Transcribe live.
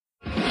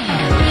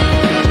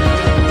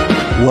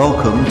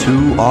Welcome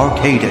to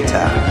Arcade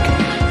Attack.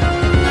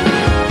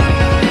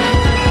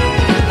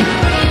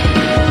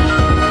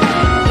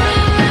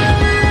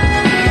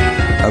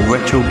 A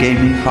retro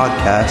gaming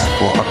podcast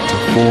for up to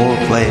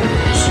 4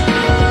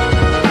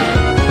 players.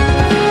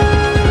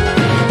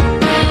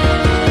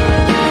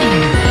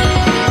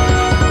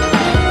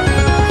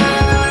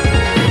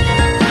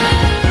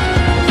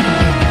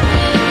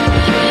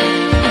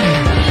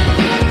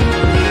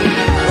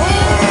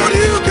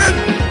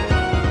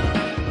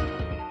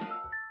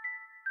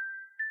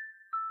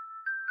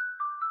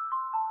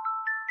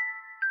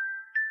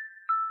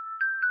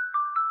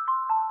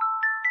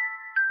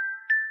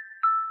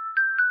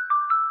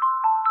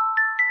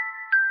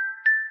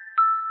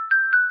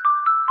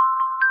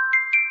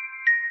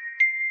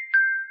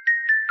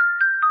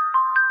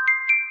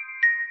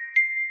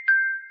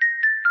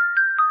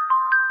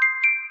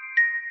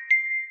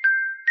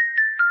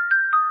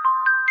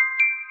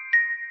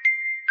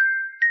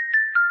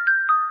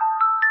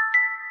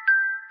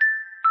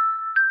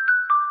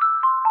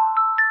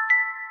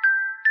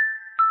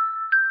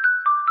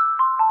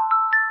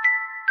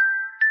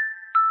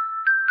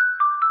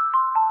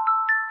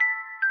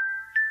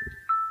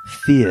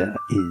 Fear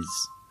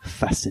is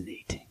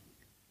fascinating.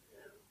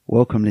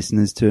 Welcome,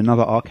 listeners, to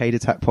another Arcade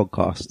Attack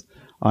podcast.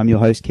 I'm your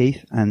host,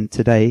 Keith, and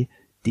today,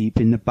 deep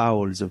in the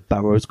bowels of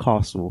Barrows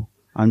Castle,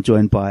 I'm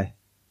joined by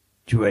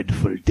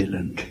Dreadful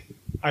Dylan.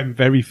 I'm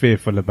very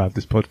fearful about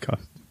this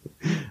podcast.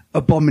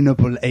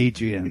 Abominable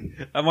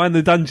Adrian. Am I in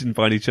the dungeon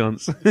by any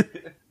chance?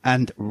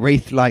 And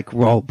Wraith-like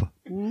Rob.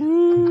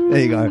 There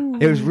you go.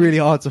 It was really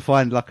hard to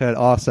find like an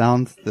R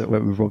sound that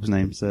went with Rob's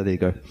name, so there you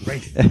go.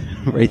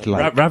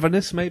 Wraith-like.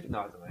 Ravenous, maybe?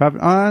 No, I don't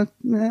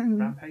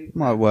know. Rampage?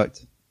 Might have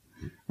worked.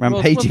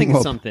 Rampaging we'll think Rob.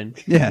 of something.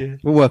 Yeah,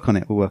 we'll work on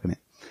it.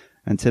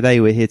 And today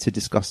we're here to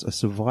discuss a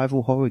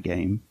survival horror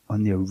game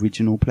on the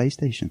original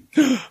PlayStation.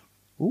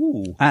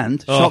 Ooh.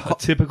 And a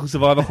typical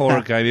survivor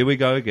horror game. Here we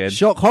go again.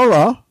 shock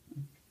horror.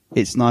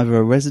 It's neither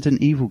a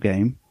Resident Evil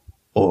game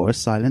or a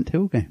Silent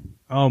Hill game.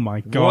 Oh my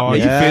What? god. Are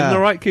you Yeah. feeling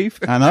all right, Keith?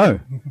 I know.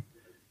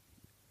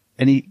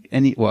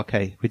 Well,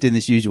 okay, we're doing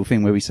this usual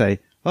thing where we say,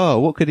 "Oh,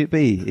 what could it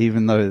be?"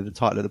 Even though the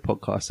title of the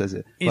podcast says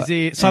it. Is But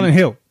it Silent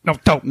Hill? No,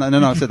 don't. No,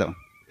 I said that one.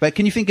 But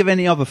can you think of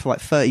any other for like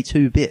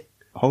 32-bit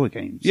horror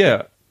games?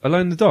 Yeah.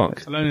 Alone in the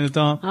Dark. Alone in the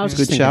Dark. I was Good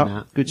just thinking shout.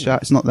 that. Good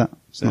shout. It's not that.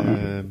 It's not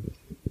that.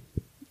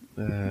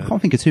 I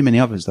can't think of too many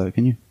others though.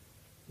 Can you?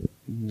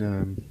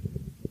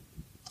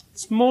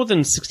 It's more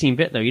than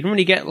 16-bit though. You don't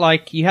really get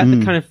like you had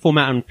the kind of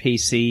format on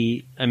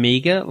PC,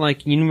 Amiga.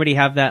 Like you didn't really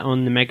have that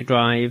on the Mega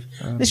Drive.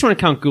 Unless you want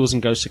to count Ghouls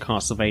and Ghosts of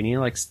Castlevania,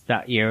 like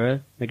that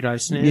era Mega Drive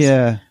SNES.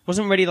 Yeah.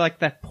 Wasn't really like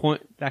that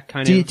point. That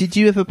kind Did, of. did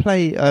you ever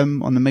play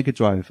on the Mega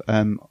Drive?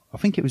 I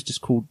think it was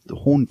just called The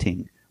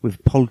Haunting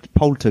with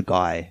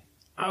Poltergeist.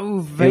 Oh,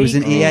 It was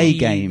an vaguely. EA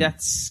game.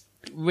 That's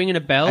ringing a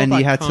bell. And but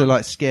you I had to can't-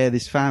 like scare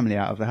this family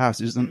out of the house.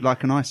 It was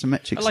like an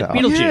isometric I like setup.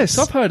 Beetlejuice. Yes,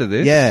 I've heard of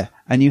this. Yeah,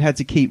 and you had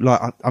to keep like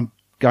I'm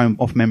going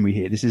off memory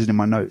here. This isn't in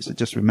my notes. I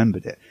just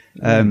remembered it.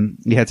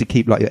 You had to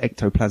keep like your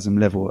ectoplasm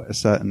level at a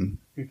certain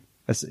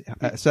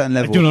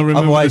level. do not remember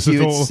Otherwise, this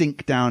you at would all.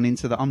 sink down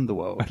into the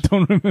underworld. I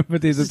don't remember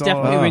this It's at all.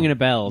 definitely ringing a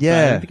bell. But I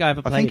Yeah, don't think I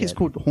ever played it's it.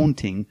 called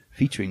Haunting,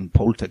 featuring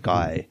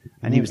Poltergeist,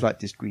 and he was like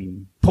this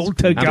green.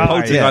 Poltergeist. And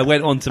Poltergeist Yeah.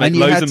 went on to make And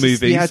you loads had of to-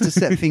 movies. You had to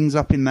set things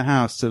up in the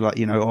house to like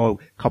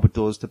cupboard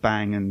doors to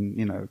bang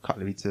and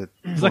cutlery to.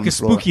 It's like a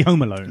spooky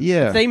Home Alone.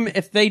 Yeah.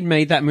 If they'd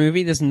made that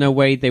movie, there's no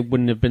way they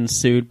wouldn't have been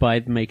sued by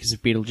the makers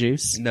of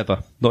Beetlejuice.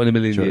 Never. Not in a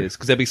million True. years.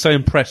 Because they'd be so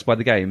impressed by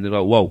the game. They're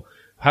like, whoa,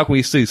 how can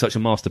we sue such a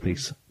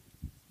masterpiece?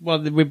 Well,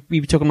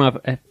 we were talking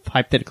about a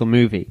hypothetical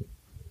movie.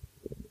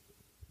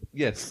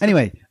 Yes.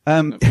 Anyway,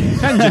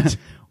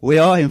 we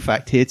are in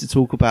fact here to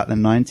talk about the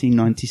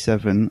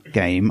 1997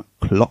 game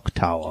Clock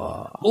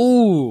Tower.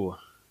 Ooh,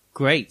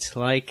 great!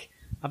 Like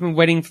I've been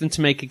waiting for them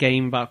to make a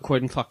game about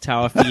Croydon Clock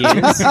Tower for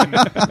years,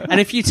 and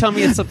if you tell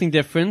me it's something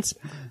different,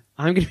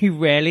 I'm going to be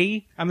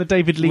really And the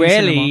David Lee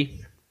cinema.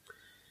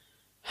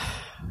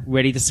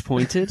 really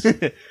disappointed.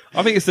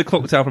 I think it's the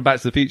clock tower from Back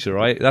to the Future,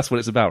 right? That's what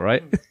it's about,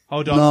 right?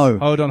 Hold on. No.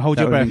 Hold on. Hold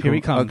That your would've breath. been Here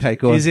it cool. comes. Okay,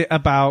 go on. Is it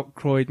about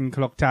Croydon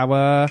Clock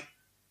Tower?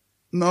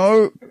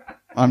 No,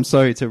 I'm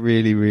sorry to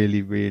really,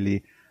 really,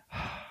 really,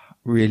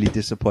 really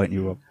disappoint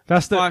you, Rob.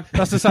 That's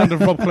the sound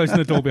of Rob closing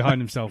the door behind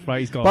himself, right?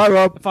 He's gone. Bye,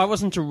 Rob. If I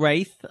wasn't a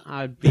wraith,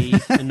 I'd be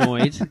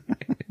annoyed.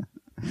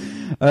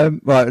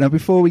 Right, now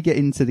before we get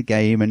into the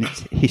game and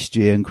its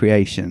history and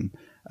creation,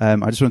 I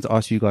just want to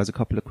ask you guys a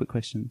couple of quick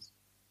questions.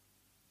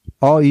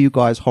 Are you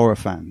guys horror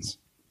fans?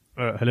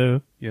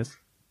 Hello? Yes.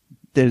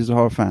 There's a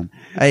horror fan.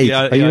 Hey,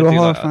 Yeah, are you I a do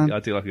horror like, fan? I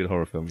do like a good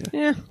horror film, yeah.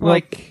 Yeah,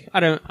 like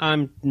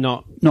I'm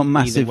not Not either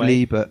massively,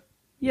 way. but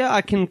Yeah,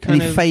 I can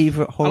kind any of.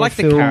 favourite I horror like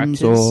the films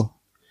characters. or?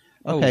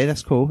 Okay,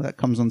 that's cool. That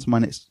comes on to my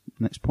next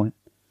point.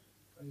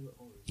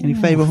 Any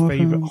favourite horror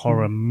Favorite films?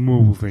 horror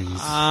movies.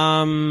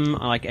 I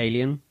like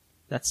Alien.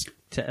 That's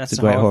It's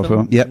a great horror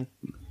film. Yep.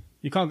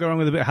 You can't go wrong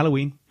with a bit of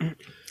Halloween.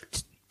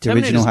 The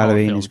original Terminator's a horror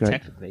Halloween film, is great.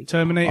 Technically.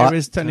 Terminator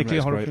is technically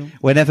a horror great. film.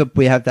 Whenever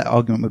we have that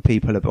argument with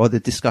people or the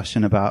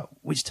discussion about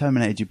which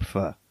Terminator do you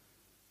prefer,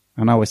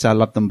 And I always say I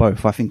love them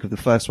both. I think of the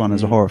first one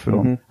as a horror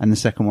film and the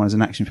second one as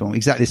an action film.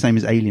 Exactly the same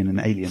as Alien and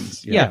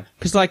Aliens. Yeah,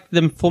 because like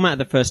the format of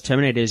the first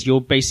Terminator is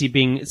you're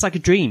basically it's like a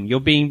dream. You're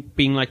being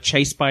like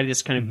chased by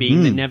this kind of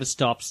being that never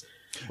stops.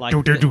 Like,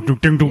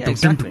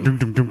 exactly.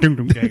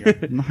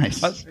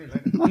 Nice.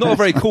 Not a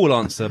very cool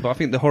answer, but I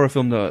think the horror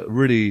film that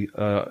really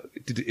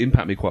did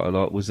impact me quite a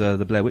lot was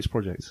the Blair Witch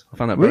Project. I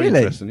found that very Really?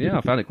 interesting. Yeah,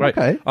 I found it great.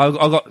 Okay. I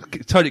got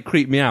totally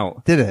creeped me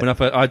out. Did it?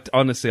 When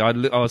honestly, I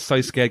was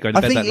so scared going to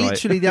I bed think that night.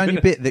 literally the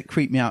only bit that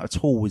creeped me out at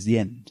all was the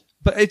end.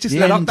 But it just The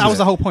that end was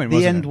the whole point, The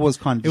wasn't end it? was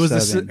kind of It was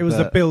disturbing, it was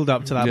the but build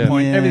up to that Yeah.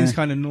 point. Yeah. Everything's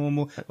kind of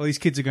normal. All these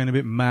kids are going a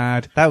bit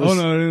mad. That was,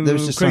 oh, no, there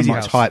was just so crazy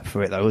much house. hype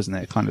for it though, wasn't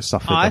it? It kind of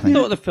suffered. I think.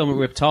 thought the film it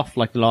ripped off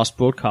like the last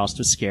broadcast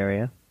was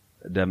scarier.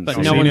 I've But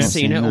no seen one's it.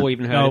 seen it Seen or it.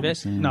 even heard No, of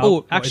it. no. Oh,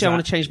 What is actually, I want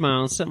that? to change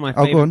my answer. My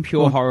go favorite on,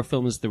 pure go on. horror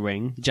film is The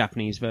Ring, the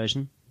Japanese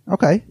version.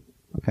 Okay.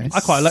 I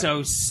quite like.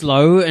 So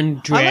slow and I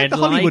like dread-like. the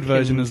Hollywood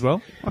version and- as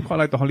well. I quite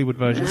like the Hollywood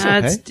version.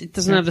 It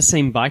doesn't have the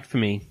same bite for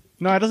me.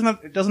 No, it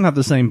doesn't have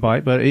the same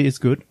bite, but it is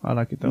good. I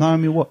like it though.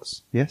 Naomi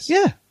Watts. Yes.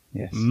 Yeah.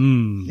 Yes.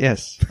 Mm.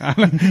 Yes.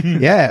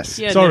 Yes.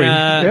 Yeah, Sorry.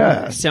 Then,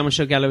 Yeah. Samuel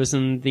Shogallo was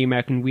in the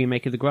American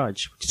remake of The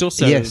Grudge, which is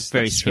also Yes,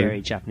 very that's true.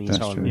 scary Japanese That's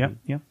horror true. movie.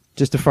 Yeah. Yeah.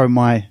 Just to throw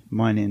mine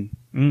in.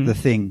 The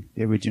Thing,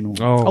 the original.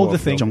 Oh, The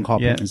Thing. John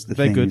Carpenter's Yeah, The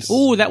very Thing. good. is-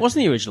 Oh, that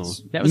wasn't the original.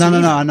 That was No, the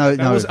no, no, remake. I know,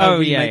 no. was- Oh,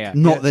 remake. yeah, yeah.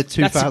 Not the That's-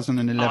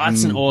 2011. Oh,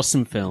 that's an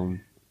awesome film.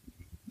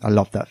 I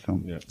love that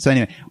film. Yeah. So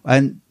anyway,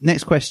 and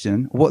next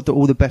question: what do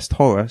all the best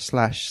horror /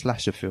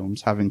 slasher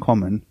films have in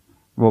common?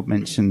 Rob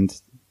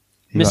mentioned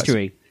he likes-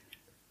 Mystery.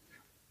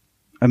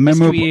 a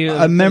Mystery,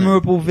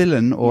 memorable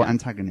villain or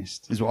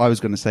antagonist is what I was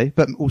going to say,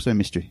 but also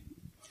mystery.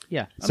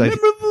 Yeah. So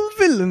Memorable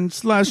villain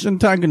 /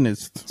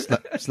 antagonist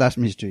slash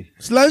mystery. /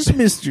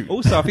 mystery.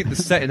 Also, I think the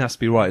setting has to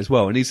be right as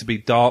well. It needs to be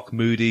dark,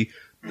 moody.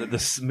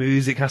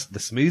 Music has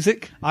the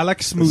music. I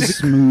like smooth.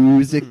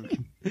 Smoozic.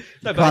 No,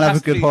 but Can't it have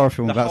has a good to be horror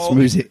film the without whole-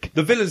 music.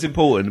 The villain's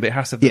important, but it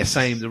has to be Yes.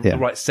 the Yeah.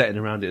 right setting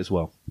around it as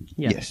well.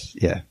 Yeah. Yes.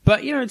 Yeah.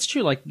 But, you know, it's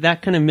true. Like,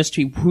 that kind of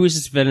mystery. Who is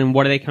this villain?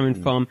 What are they coming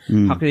from?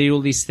 How can they do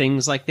all these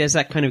things? Like, there's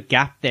that kind of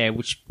gap there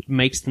which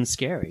makes them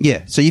scary.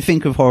 Yeah. So you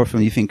think of horror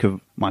film, you think of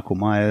Michael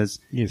Myers,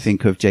 you Yes.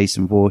 think of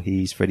Jason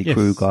Voorhees, Freddy Yes.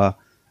 Krueger,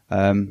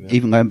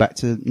 even going back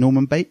to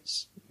Norman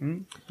Bates.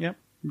 Yep.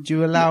 Would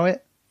you allow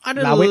it? I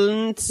Allow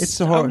don't.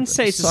 It's a I horror- wouldn't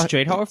say it's a it's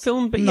straight horror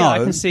film, but No, yeah, I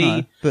can see.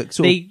 no, but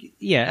sort of-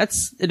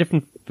 that's a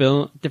different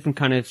film, different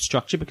kind of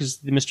structure because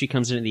the mystery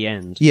comes in at the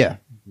end. Yeah.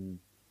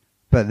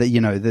 But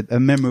a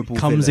memorable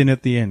Comes villain. in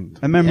at the end.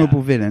 A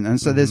memorable villain, and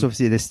so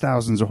there's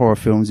thousands of horror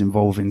films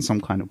involving some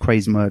kind of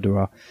crazy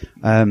murderer,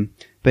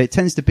 but it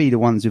tends to be the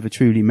ones with a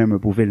truly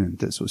memorable villain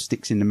that sort of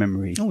sticks in the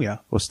memory. Oh, yeah.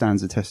 Or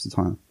stands the test of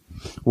time.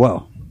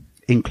 Well,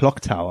 in Clock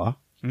Tower,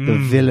 the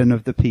villain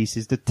of the piece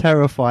is the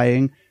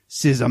terrifying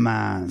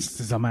Scissorman.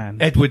 This is a man.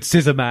 Edward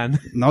Scissorman.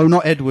 No,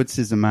 not Edward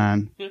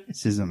Scissorman.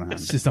 Scissorman.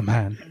 This is a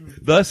man.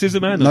 The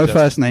Scissorman. No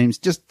first names,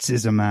 just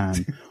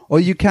Scissorman.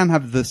 Or you can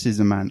have the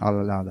Scissorman. I'll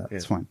allow that.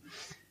 It's fine.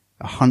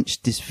 A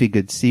hunched,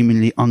 disfigured,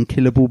 seemingly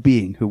unkillable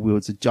being who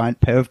wields a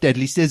giant pair of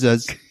deadly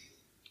scissors.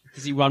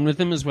 Does he run with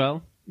them as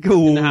well?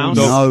 In the house?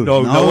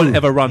 No one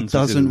ever runs with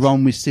Doesn't scissors.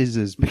 run with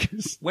scissors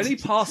because When he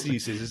passes you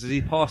scissors, does he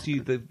pass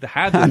you the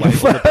handle way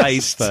or the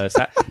blades first?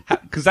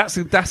 Because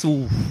that's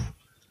all.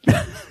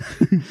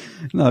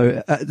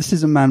 no, the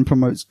Scissor Man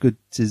promotes good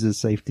scissors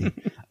safety.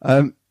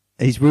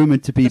 He's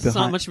rumored to be That's not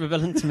behind much of a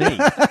villain to me.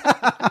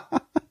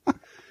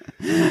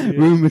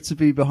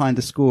 behind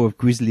a score of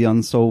grisly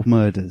unsolved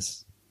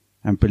murders.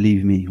 And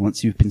believe me,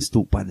 once you've been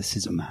stalked by the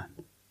Scissor Man,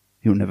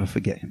 you'll never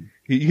forget him.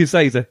 You can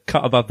say he's a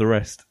cut above the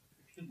rest.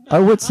 I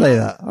would say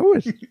that. I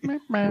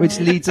would. Which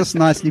leads us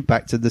nicely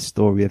back to the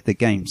story of the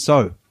game.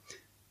 So,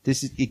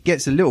 it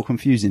gets a little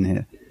confusing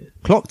here.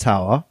 Clock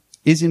Tower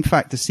is in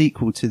fact a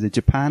sequel to the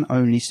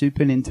Japan-only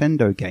Super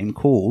Nintendo game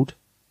called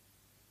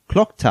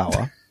Clock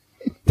Tower.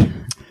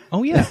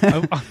 Oh yeah, I've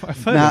heard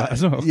of that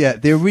as well. Yeah,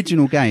 the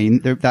original game,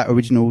 that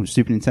original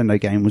Super Nintendo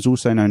game was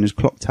also known as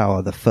Clock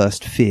Tower, the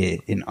First Fear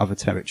in other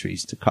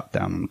territories to cut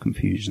down on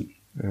confusion.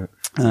 Yeah.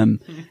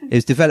 It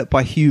was developed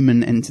by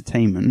Human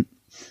Entertainment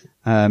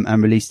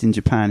and released in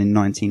Japan in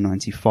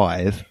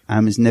 1995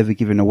 and was never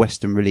given a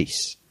Western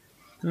release.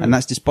 And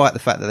that's despite the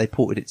fact that they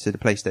ported it to the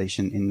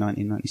PlayStation in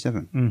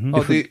 1997. Mm-hmm.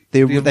 Oh,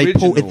 They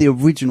ported the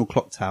original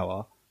Clock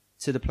Tower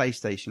to the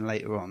PlayStation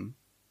later on.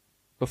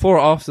 Before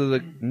or after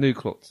the new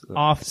clock?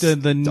 After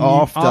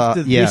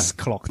yeah. this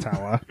clock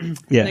tower.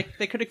 Yeah.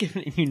 They could have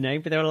given it a new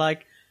name, but they were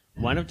like,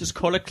 why not just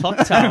call it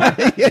Clock Tower?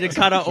 To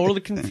cut out all the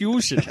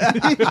confusion.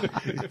 Can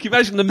you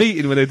imagine the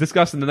meeting when they're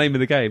discussing the name of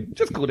the game?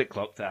 Just called it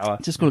Clock Tower.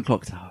 Just call it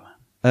Clock Tower.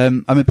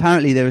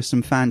 Apparently there are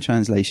some fan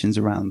translations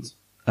around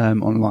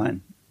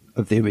online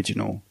of the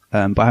original,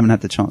 but I haven't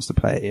had the chance to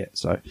play it yet.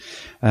 So,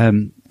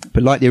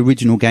 but like the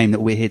original game that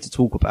we're here to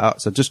talk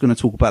about, so I'm just going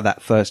to talk about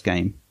that first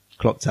game,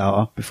 Clock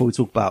Tower, before we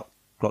talk about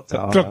Clock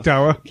Tower. Clock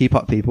Tower. Keep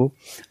up, people.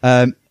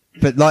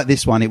 But like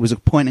this one, it was a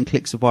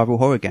point-and-click survival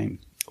horror game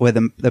where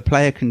the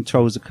player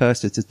controls a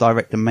cursor to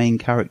direct the main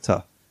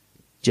character,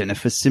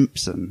 Jennifer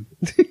Simpson,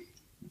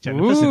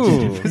 Jennifer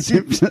Ooh. Simpson.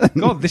 Simpson.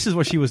 God, this is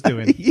what she was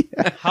doing.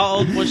 How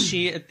old was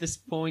she at this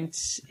point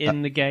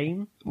in the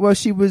game? Well,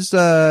 she was,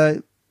 I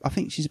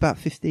think she's about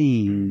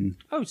 15.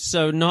 Oh,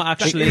 so not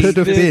actually Could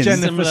have been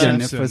Jennifer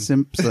Jennifer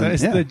Simpson.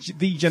 It's Yeah.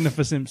 the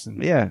Jennifer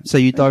Simpson. Yeah, so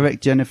you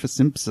direct Jennifer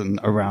Simpson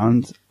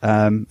around.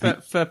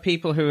 For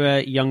people who are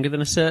younger than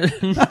a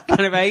certain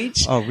kind of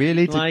age. Oh,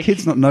 really? Do Like-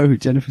 kids not know who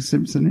Jennifer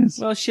Simpson is?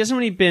 Well, she hasn't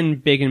really been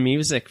big in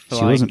music for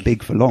She wasn't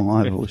big for long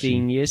either, was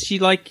 15 she? years.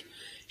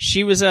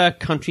 She was a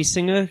country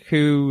singer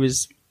who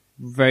was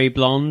very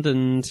blonde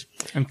and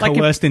And Like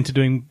coerced into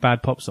doing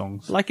bad pop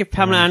songs. like if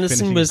Pamela And Anderson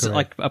finishing was career.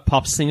 like a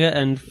pop singer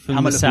and from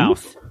Pamela the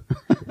South.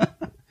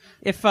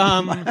 If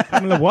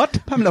Pamela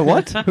what? Pamela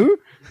what? Who?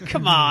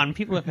 come on,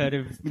 people have heard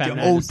of Pamela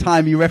Anderson.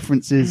 Old-timey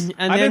references.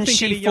 And I don't then think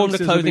she any formed a youngsters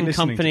will be clothing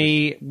listening to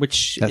company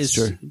which That's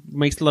true.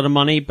 makes a lot of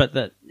money, but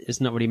that is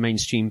not really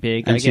mainstream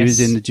big. I And she guess. was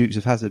in the Dukes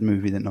of Hazzard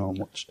movie that no one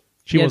watched.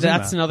 She yeah, wasn't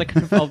that's that. another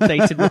kind of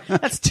outdated.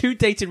 That's two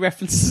dated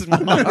references.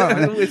 In one.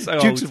 We're so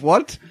Dukes old. of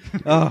what?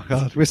 Oh,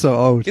 God, we're so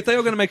old. If they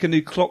were going to make a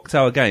new Clock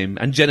Tower game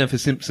and Jennifer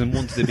Simpson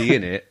wanted to be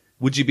in it,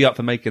 would you be up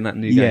for making that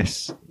new game?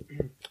 Yes.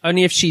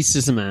 Only if she's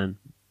Scissor Man.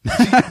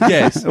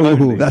 Yes. Ooh,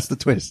 only. that's the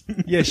twist.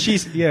 Yeah, she.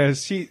 Yeah,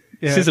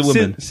 Scissor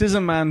Woman.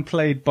 Scissor Man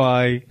played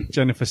by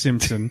Jennifer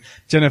Simpson.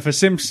 Jennifer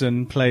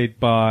Simpson played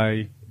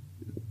by.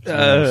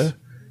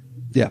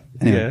 Yeah.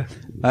 Anyway.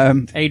 Yeah.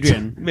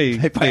 Adrian. Me.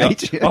 Hey, Me,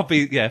 Adrian. I'll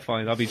be, yeah,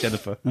 fine. I'll be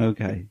Jennifer.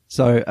 Okay.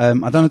 So, I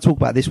don't want to talk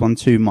about this one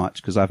too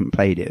much because I haven't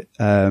played it.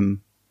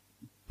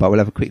 But we'll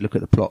have a quick look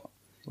at the plot.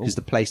 Because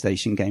the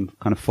PlayStation game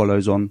kind of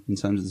follows on in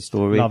terms of the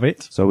story. Love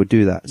it. So we'll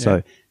do that. Yeah.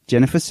 So,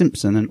 Jennifer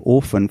Simpson, an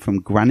orphan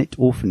from Granite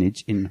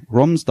Orphanage in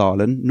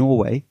Romsdalen,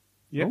 Norway.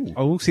 Yeah.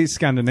 Oh, see, it's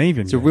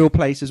Scandinavian. It's a real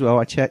place as well.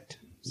 I checked.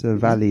 It's a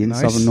valley in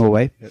Nice. southern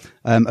Norway.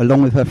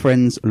 Along with her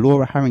friends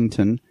Laura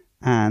Harrington,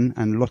 Anne,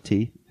 and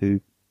Lottie,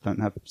 who don't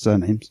have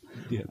surnames,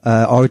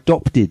 are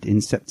adopted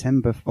on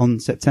September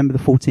the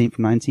 14th,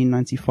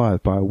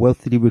 1995, by a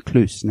wealthy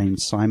recluse named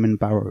Simon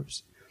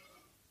Barrows.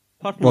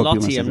 Apart from Well, do you want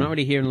to Lottie, say I'm not that?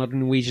 really hearing a lot of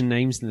Norwegian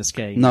names in this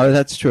game. No,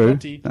 that's true.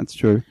 Lottie. That's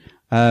true.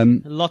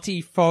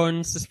 Lottie,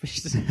 foreign,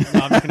 suspicious. No,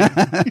 I'm not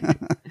gonna-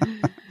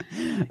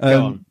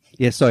 Go on.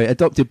 Yeah, sorry,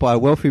 adopted by a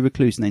wealthy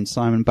recluse named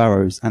Simon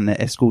Barrows, and they're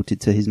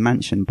escorted to his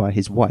mansion by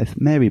his wife,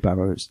 Mary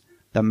Barrows.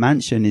 The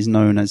mansion is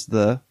known as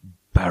the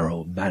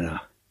Barrow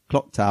Manor.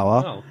 Clock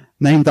Tower, Oh.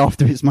 named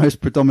after its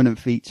most prominent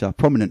feature,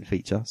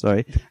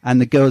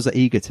 and the girls are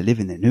eager to live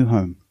in their new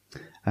home.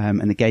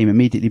 And the game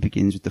immediately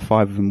begins with the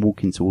five of them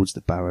walking towards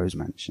the Barrows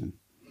mansion.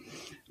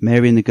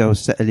 Mary and the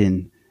girls settle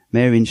in.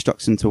 Mary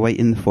instructs them to wait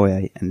in the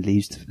foyer and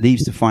leaves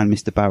to find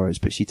Mr. Barrows,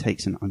 but she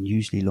takes an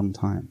unusually long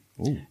time.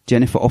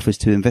 Jennifer offers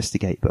to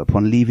investigate, but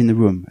upon leaving the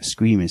room, a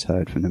scream is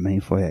heard from the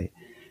main foyer.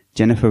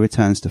 Jennifer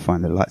returns to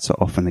find the lights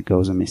are off and the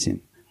girls are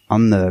missing.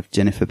 Unnerved,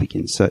 Jennifer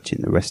begins searching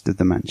the rest of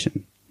the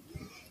mansion.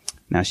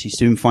 Now, she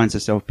soon finds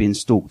herself being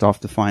stalked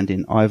after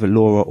finding either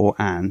Laura or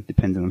Anne,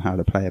 depending on how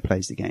the player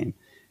plays the game,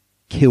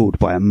 killed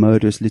by a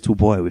murderous little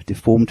boy with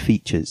deformed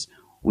features,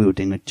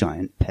 wielding a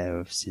giant pair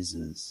of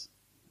scissors.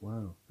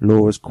 Wow.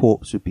 Laura's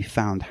corpse would be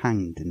found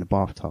hanged in the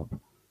bathtub,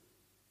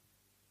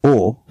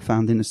 or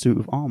found in a suit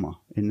of armour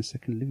in the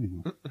second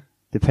living room,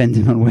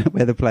 depending on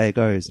where the player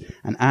goes.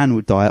 And Anne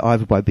would die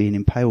either by being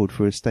impaled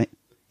for a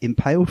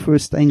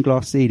stained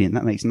glass ceiling.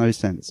 That makes no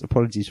sense.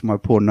 Apologies for my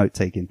poor note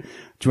taking.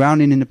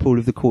 Drowning in the pool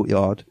of the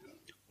courtyard,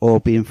 or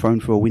being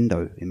thrown through a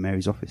window in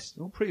Mary's office.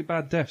 All pretty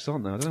bad deaths,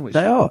 aren't they? I don't know which.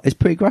 They are. It's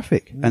pretty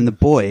graphic. And the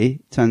boy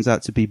turns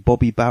out to be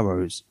Bobby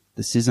Barrows,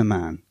 the Scissor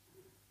Man,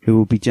 who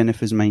will be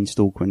Jennifer's main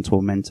stalker and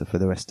tormentor for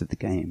the rest of the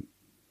game.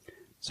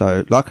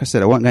 So, like I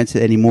said, I won't go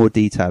into any more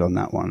detail on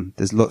that one.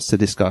 There's lots to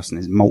discuss, and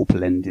there's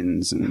multiple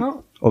endings, and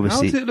How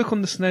obviously, does it look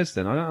on the SNES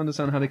then? I don't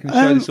understand how they can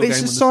show this sort of it's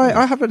game a on side. the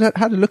I SNES. haven't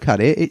had a look at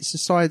it. It's a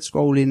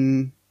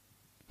side-scrolling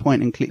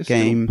point-and-click It's still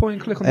game. point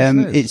and click on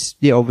the SNES.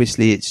 It's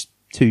obviously it's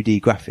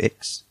 2D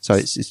graphics, so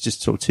it's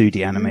just sort of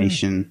 2D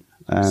animation.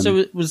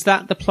 So was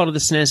that the plot of the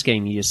SNES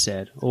game you just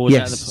said? Or was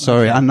Yes, that the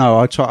sorry, I know.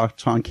 I'll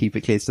try and keep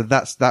it clear. So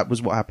that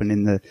was what happened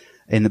in the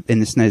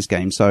SNES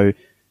game. So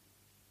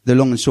the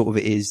long and short of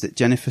it is that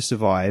Jennifer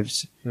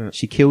survives. Yeah.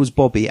 She kills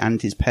Bobby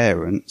and his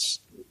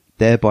parents,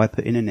 thereby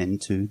putting an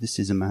end to the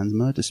Scissor Man's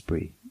murder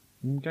spree.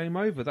 Game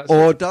over. That's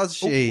Or it. does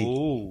she?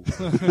 Oh.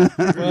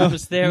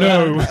 was there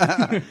No.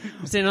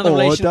 was there another Or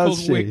relation does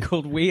called, she?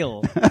 called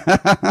Wheel?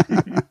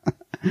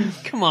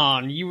 Come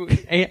on,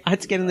 I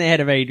had to get in the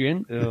head of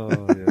Adrian. Oh,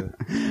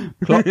 yeah.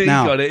 Clock He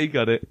now. got it. He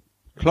got it.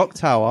 Clock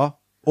Tower,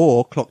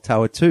 or Clock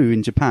Tower 2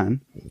 in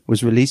Japan,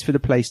 was released for the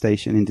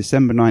PlayStation in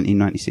December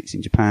 1996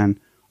 in Japan,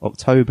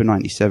 October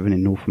 97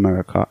 in North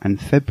America,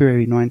 and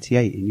February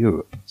 98 in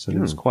Europe. So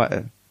there was quite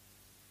a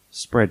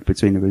spread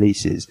between the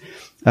releases.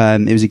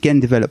 It was again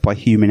developed by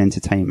Human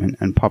Entertainment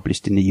and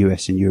published in the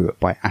US and Europe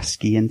by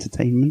ASCII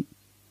Entertainment.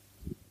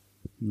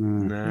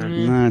 Nah.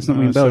 No, it's not No,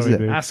 ringing bells, sorry, is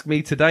it? dude. Ask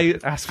me today.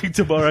 Ask me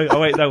tomorrow.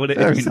 Oh wait, no, what it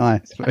Very is.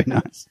 nice, very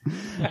nice.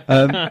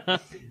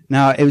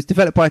 Now, it was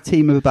developed by a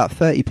team of about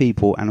 30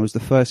 people and was the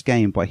first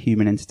game by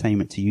Human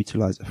Entertainment to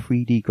utilize a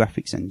 3D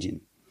graphics engine.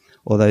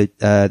 although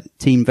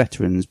team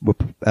veterans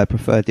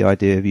preferred the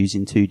idea of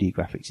using 2D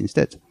graphics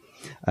instead.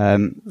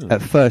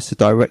 At first, the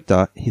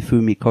director,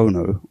 Hifumi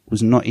Kono,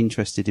 was not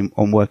interested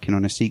on working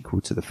on a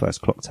sequel to the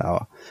first Clock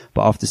Tower,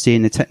 but after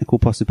seeing the technical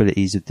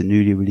possibilities of the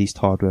newly released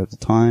hardware of the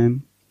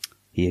time,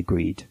 he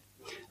agreed.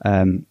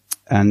 And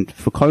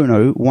for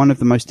Kono, one of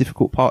the most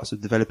difficult parts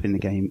of developing the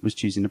game was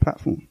choosing the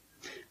platform.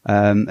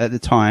 At the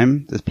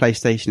time, the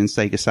PlayStation and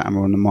Sega Saturn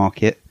were on the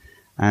market,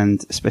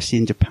 and especially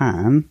in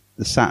Japan,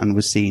 the Saturn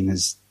was seen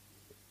as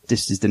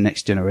this is the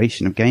next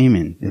generation of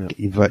gaming.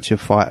 Virtua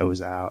Fighter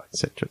was out,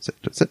 etc., etc.,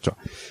 etc.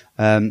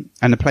 And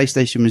the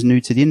PlayStation was new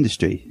to the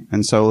industry,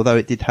 and so although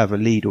it did have a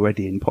lead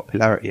already in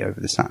popularity over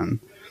the Saturn,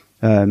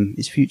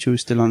 its future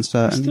was still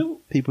uncertain.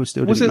 People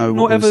still didn't know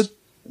what was...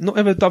 Not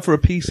ever done for a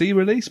PC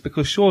release?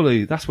 Because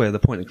surely that's where the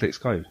point and clicks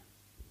go.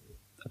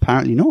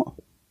 Apparently not.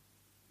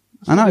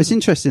 I know, it's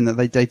interesting that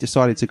they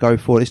decided to go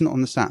for it. It's not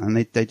on the Saturn.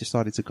 They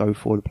decided to go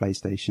for the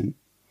PlayStation.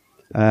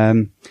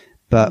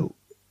 But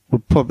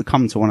we'll probably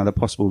come to one of the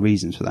possible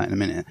reasons for that in a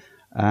minute.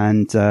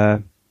 And,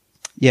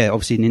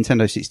 obviously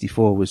Nintendo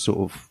 64 was sort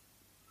of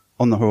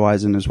on the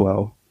horizon as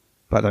well.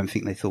 But I don't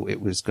think they thought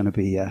it was going to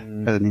be a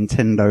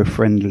Nintendo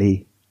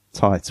friendly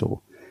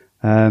title.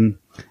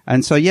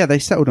 And so, they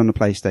settled on the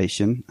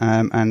PlayStation.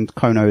 And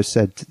Kono has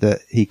said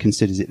that he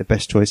considers it the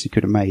best choice he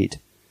could have made.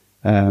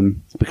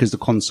 Because the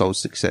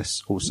console's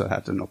success also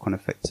had a knock-on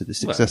effect to the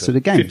success of the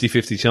game.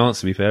 50-50 chance,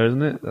 to be fair,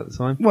 isn't it, at the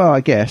time? Well, I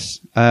guess.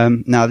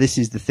 Now, this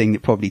is the thing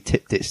that probably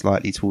tipped it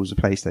slightly towards the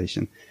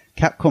PlayStation.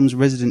 Capcom's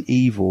Resident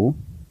Evil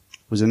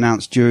was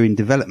announced during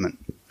development.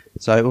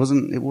 So it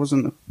wasn't,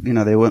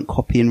 they weren't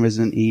copying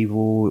Resident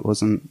Evil. It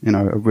wasn't,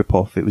 a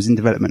rip-off. It was in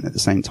development at the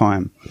same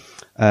time.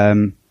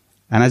 And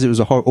as it was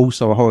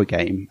also a horror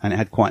game, and it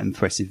had quite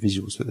impressive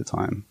visuals for the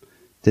time,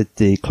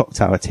 the Clock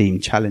Tower team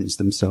challenged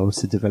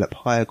themselves to develop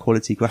higher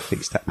quality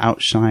graphics to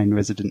outshine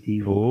Resident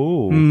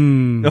Evil.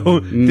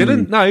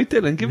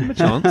 Dylan, give him a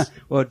chance.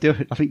 Well,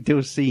 I think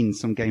Dill's seen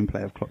some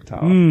gameplay of Clock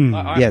Tower.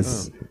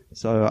 Yes.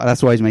 So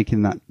that's why he's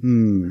making that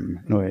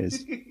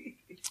noise.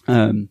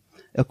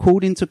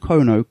 According to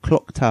Kono,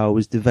 Clock Tower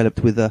was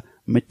developed with a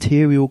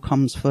material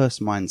comes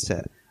first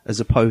mindset, as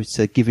opposed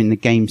to giving the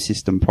game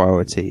system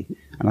priority.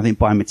 And I think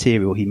by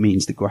material, he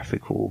means the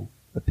graphical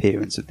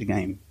appearance of the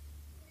game.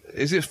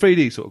 Is it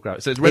 3D sort of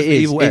graphics? So it's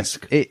Resident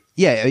Evil-esque?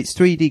 It's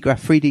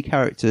 3D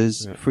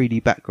characters,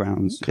 3D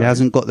backgrounds. Okay. It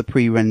hasn't got the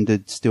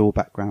pre-rendered still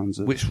backgrounds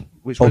of which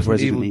of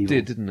Resident Evil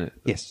did, didn't it?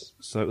 Yes.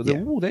 So, there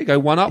you go.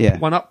 One up.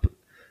 Clock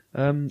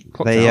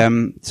they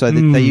Tower.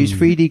 They use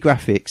 3D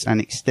graphics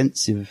and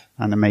extensive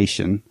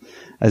animation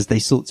as they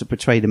sought to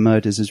portray the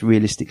murders as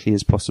realistically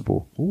as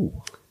possible.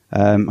 Ooh.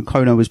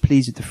 Kono was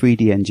pleased with the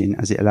 3D engine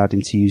as it allowed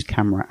him to use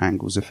camera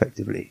angles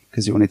effectively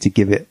because he wanted to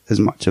give it as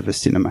much of a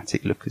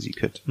cinematic look as he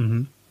could.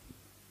 Mm-hmm.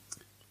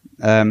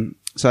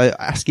 So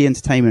ASCII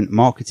Entertainment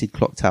marketed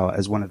Clock Tower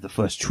as one of the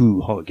first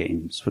true horror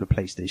games for the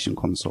PlayStation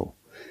console,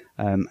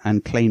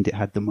 and claimed it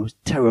had the most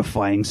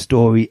terrifying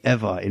story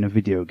ever in a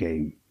video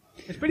game.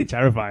 It's pretty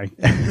terrifying.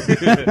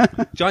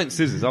 Giant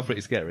scissors are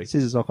pretty scary.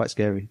 Scissors are quite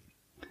scary.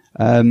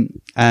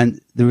 And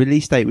the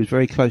release date was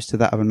very close to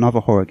that of another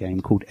horror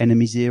game called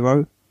Enemy Zero.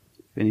 Have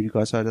any of you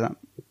guys heard of that?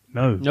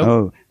 No. Nope.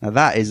 Oh, now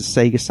that is a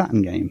Sega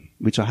Saturn game,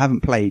 which I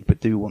haven't played but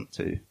do want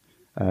to.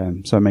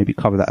 So maybe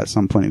cover that at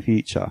some point in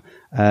future.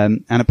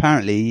 And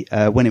apparently,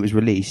 when it was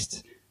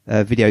released,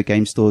 video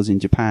game stores in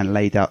Japan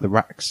laid out the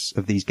racks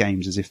of these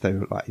games as if they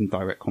were like in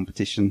direct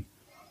competition.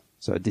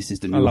 So this is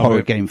the new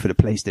horror game for the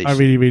PlayStation. I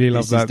really, really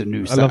love that. This is the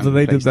new I love that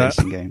they did that.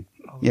 Game.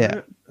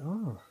 Yeah.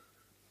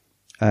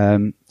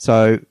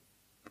 So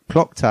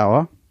Clock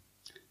Tower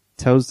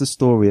tells the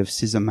story of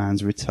Scissor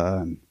Man's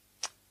return.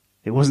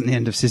 It wasn't the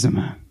end of Scissor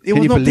Man. It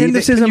was not the end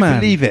of Scissor Man.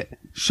 Can you believe it?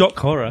 Shock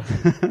horror.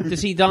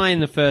 Does he die in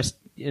the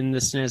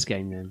SNES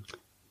game then?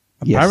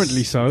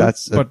 Apparently so.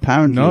 That's but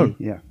apparently no.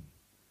 Yeah.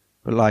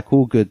 But like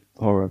all good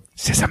horror,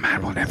 Scissor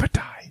Man will never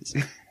die.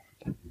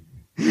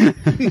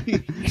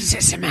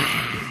 Scissor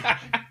Man.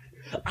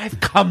 I've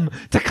come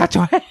to cut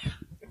your hair.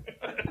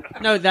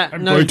 No,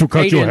 going to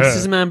cut your hair.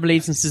 Scissor Man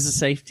believes in scissor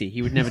safety.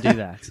 He would never do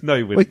that. No,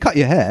 he we wouldn't. cut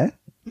your hair.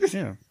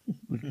 Yeah.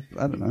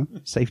 I don't know.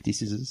 Safety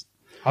scissors.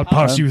 I'll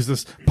pass you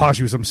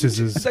some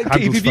scissors. So,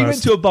 handles if you went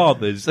first. to a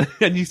barber's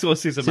and you saw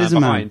Scissor Man Scissor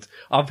Man. behind,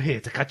 I'm here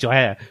to cut your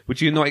hair,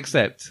 would you not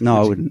accept?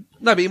 No, I wouldn't.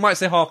 No, but he might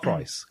say half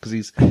price because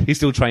he's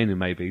still training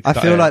maybe. I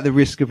feel like the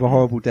risk of a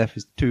horrible death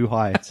is too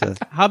high to.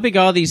 How big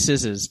are these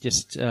scissors?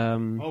 Just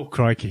Oh,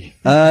 crikey.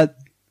 The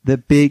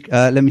big.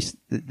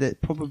 They're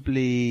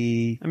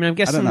probably. I mean, I'm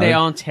guessing don't know. they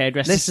aren't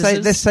hairdresser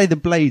scissors. Let's say the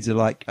blades are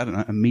like I don't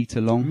know, a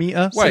meter long.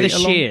 Meter? So they're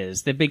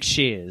shears. They're big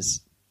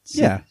shears.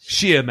 Yeah.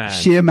 Sheer Man.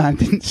 Sheer Man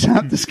didn't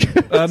sound as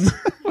good.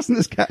 Wasn't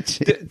as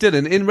catchy.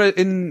 Dylan,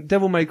 in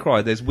Devil May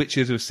Cry, there's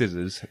witches with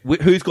scissors.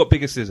 Who's got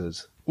bigger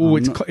scissors? Oh,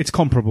 it's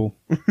comparable.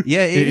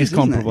 Yeah, It is isn't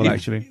comparable, it?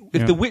 actually.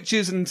 If Yeah. the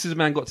witches and Scissor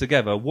Man got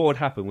together, what would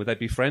happen? Would they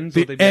be friends?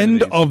 or would they The be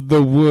end enemies? of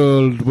the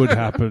world would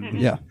happen.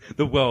 Yeah.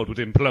 The world would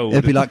implode.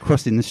 It'd be like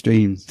crossing the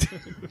streams.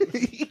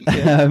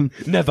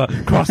 Never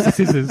cross the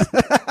scissors.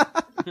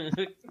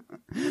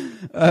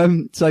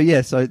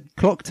 So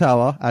Clock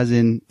Tower, as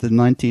in the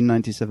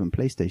 1997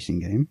 PlayStation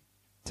game,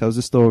 tells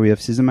the story of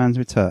Scissorman's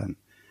return.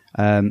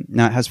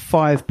 Now it has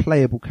 5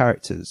 playable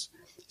characters: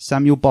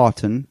 Samuel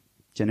Barton,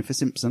 Jennifer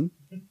Simpson,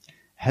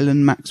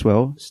 Helen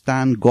Maxwell,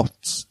 Stan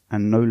Gotts,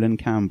 and Nolan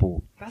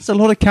Campbell. That's a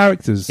lot of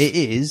characters. It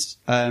is,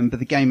 but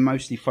the game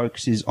mostly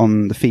focuses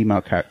on the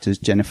female characters,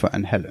 Jennifer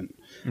and Helen.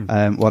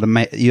 While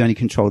you only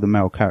control the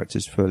male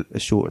characters for a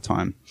shorter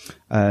time.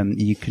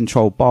 You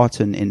control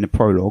Barton in the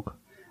prologue,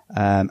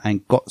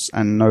 and Gotts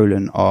and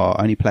Nolan are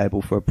only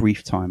playable for a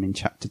brief time in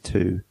Chapter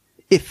 2,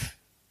 if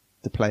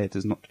the player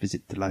does not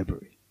visit the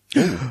library.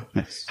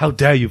 Yes. How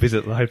dare you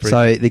visit the library?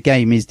 So the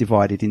game is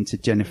divided into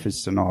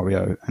Jennifer's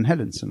scenario and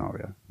Helen's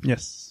scenario.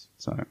 Yes.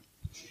 So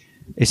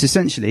it's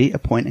essentially a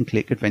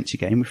point-and-click adventure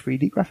game with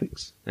 3D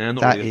graphics. Yeah,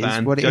 not That really a is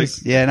fan. what it Joke.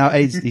 is. Yeah, no,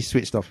 he's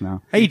switched off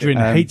now. Adrian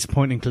hates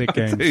point-and-click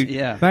games.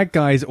 Yeah. That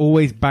guy's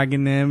always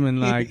bagging them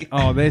and like,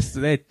 oh, they're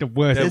the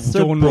worst They're so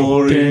genre of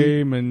boring.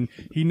 game, and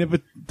he never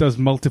does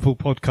multiple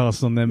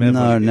podcasts on them ever.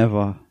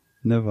 No,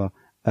 never.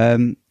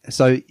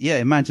 So yeah,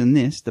 imagine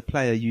this. The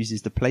player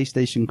uses the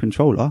PlayStation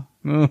controller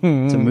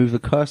to move the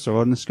cursor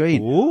on the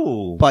screen.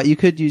 Ooh. But you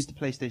could use the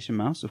PlayStation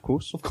mouse, of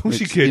course. Of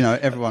course you could. You know,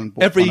 everyone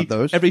bought one of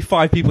those. Every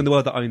 5 people in the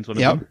world that owns one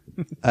of Yep.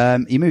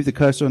 them. You move the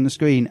cursor on the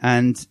screen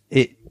and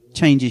it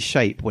changes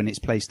shape when it's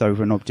placed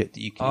over an object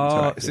that you can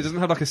interact So it with. doesn't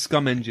have like a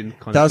scum engine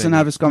kind of Doesn't thing.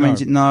 have a scum No.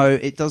 engine. No,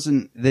 it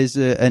doesn't. There's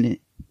an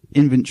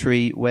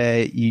inventory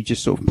where you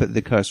just sort of put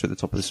the cursor at the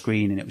top of the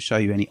screen and it will show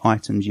you any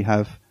items you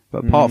have.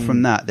 But apart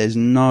from that, there's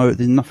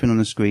nothing on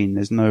the screen.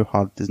 There's no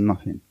HUD. There's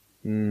nothing.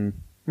 So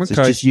it's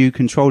Okay. just you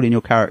controlling your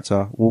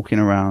character, walking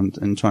around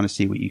and trying to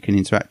see what you can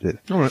interact with.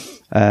 All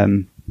right.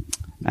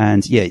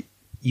 And yeah,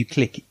 you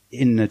click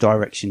in the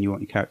direction you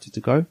want your character to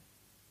go.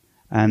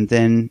 And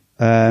then,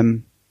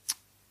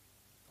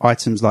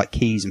 items like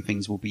keys and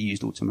things will be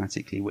used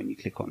automatically when you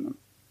click on them.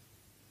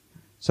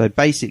 So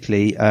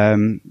basically, like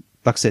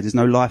I said, there's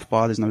no life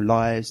bar, there's no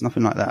lives,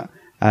 nothing like that.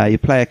 Your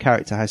player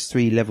character has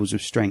 3 levels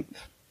of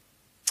strength.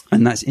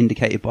 And that's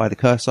indicated by the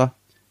cursor.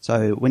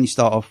 So when you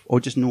start off,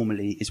 or just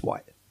normally, it's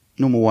white.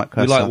 Normal white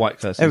cursor. We like white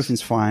cursors.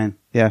 Everything's fine.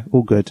 Yeah,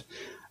 all good.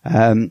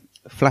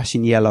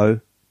 Flashing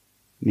yellow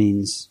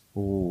means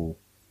Ooh.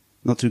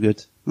 not too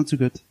good. Not too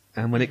good.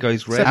 And when it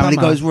goes red, Except And when it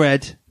Bummer. goes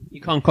red,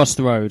 You can't cross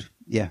the road.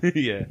 yeah,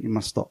 yeah. you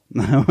must stop.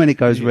 When it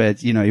goes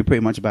red, you know, you're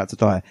pretty much about to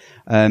die.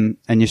 And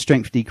your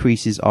strength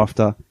decreases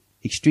after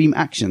extreme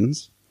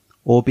actions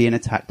or being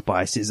attacked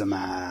by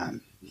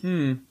Scissorman.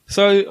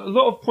 So a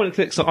lot of point and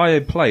clicks that I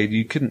had played,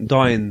 you couldn't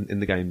die in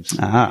the games.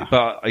 Ah.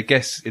 But I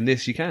guess in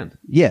this you can.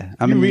 Yeah,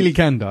 I You mean, really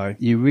can die.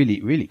 you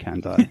really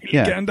can die.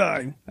 Yeah. Can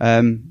die.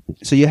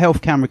 So your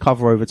health can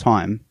recover over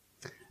time,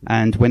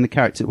 and when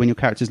your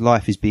character's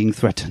life is being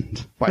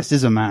threatened by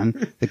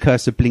Scissorman, the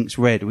cursor blinks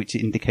red, which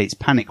indicates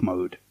panic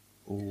mode.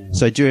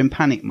 So during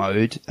panic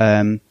mode,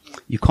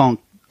 you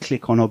can't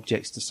click on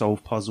objects to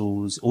solve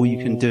puzzles. All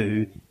you can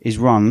do is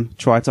run,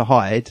 try to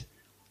hide,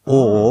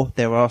 or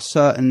there are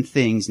certain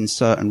things in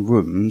certain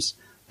rooms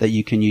that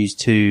you can use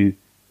to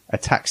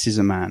attack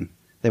Scissorman.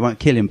 They won't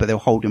kill him, but they'll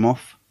hold him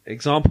off.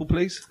 Example,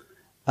 please.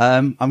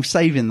 I'm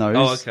saving those.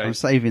 Oh, okay. I'm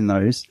saving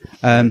those.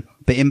 But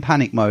in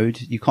panic mode,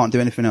 you can't do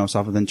anything else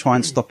other than try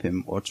and stop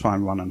him or try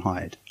and run and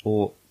hide.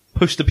 Or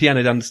push the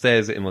piano down the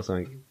stairs at him or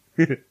something.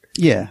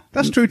 Yeah.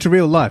 That's true to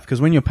real life, because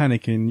when you're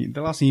panicking,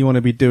 the last thing you want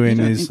to be doing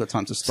You is ain't got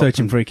time to stop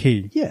searching them. for a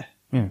key. Yeah.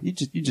 Yeah. You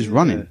just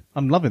running.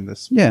 I'm loving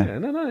this. Yeah. Yeah,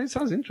 no, it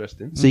sounds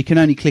interesting. So you can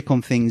only click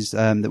on things,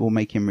 that will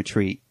make him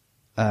retreat.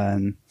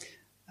 And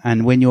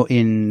when you're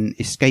in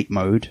escape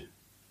mode,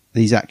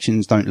 these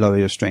actions don't lower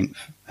your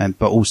strength,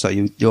 but also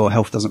your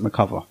health doesn't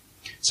recover.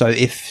 So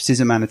if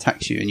Scissorman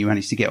attacks you and you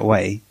manage to get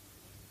away,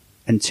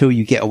 until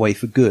you get away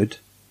for good,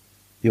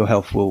 your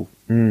health will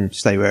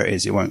stay where it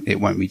is. It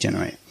won't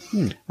regenerate.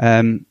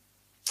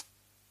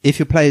 If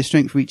your player's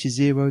strength reaches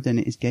 0, then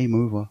it is game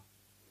over.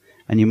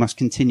 And you must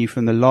continue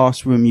from the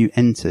last room you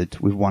entered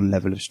with 1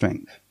 level of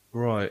strength.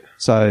 Right.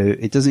 So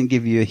it doesn't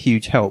give you a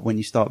huge help when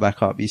you start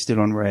back up. You're still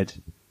on red,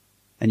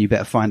 and you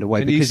better find a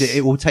way, And you because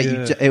it will take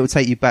yeah. you. It will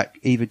take you back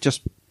either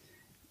just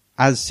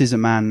as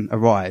Scissorman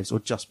arrives or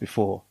just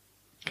before.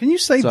 Can you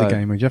save the So-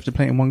 game, or do you have to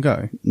play it in one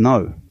go?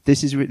 No,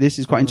 this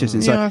is quite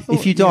interesting. Yeah, I So thought-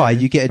 if you die, yeah,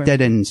 you get a same.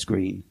 dead end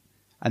screen,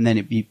 and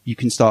then you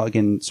can start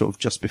again, sort of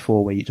just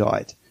before where you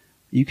died.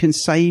 You can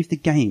save the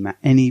game at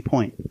any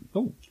point,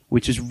 Oh.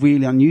 which is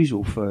really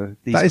unusual for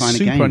these That is kind of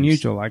super games.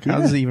 unusual. Like, how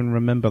Yeah. does it even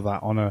remember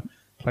that on a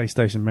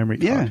PlayStation memory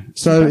card? Yeah.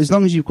 So as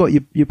long as you've got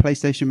your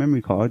PlayStation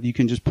memory card, you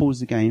can just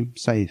pause the game,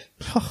 save.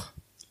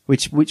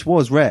 which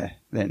was rare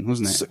then,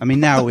 wasn't it? I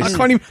mean, now I it's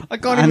can't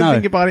even know.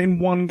 think about it in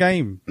one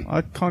game.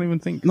 I can't even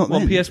think. not Well,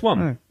 then.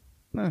 PS1.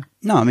 No.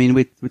 No, I mean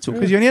we're talking.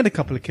 Because you only had a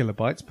couple of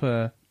kilobytes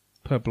per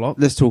block.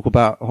 Let's talk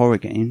about horror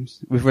games.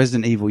 With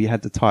Resident Evil, you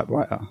had the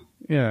typewriter.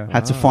 Yeah.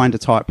 Had to find a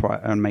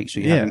typewriter and make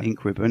sure you had Yeah. an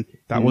ink ribbon.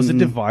 That was a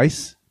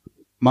device.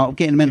 I'm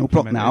getting a mental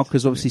block now Implemented.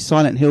 because obviously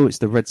Silent Hill, it's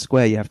the red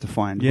square you have to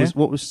find. Yeah.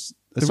 Was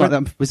The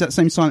red- was that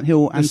same Silent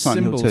Hill and The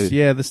Silent symbols. Hill 2?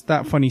 Yeah,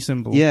 that funny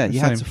symbol. Yeah, The you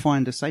had same. to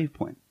find a save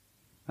point.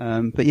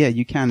 But yeah,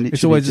 you can literally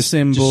It's always just, a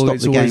symbol. just stop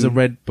It's the always game. a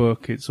red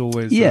book. It's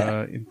always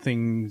Yeah. in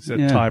things a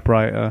Yeah.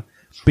 typewriter,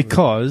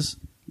 because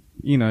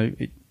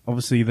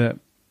obviously the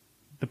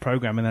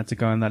programming had to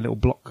go in that little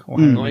block. Or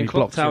however Not many in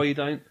Clock blocks Tower, it- you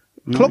don't.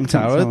 Clock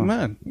Tower, Tower.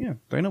 man. Yeah,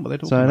 they know what they're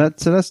talking So about.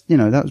 that's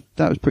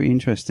that was pretty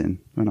interesting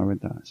when I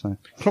read that. So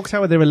Clock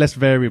Tower, there are less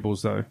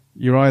variables though.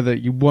 You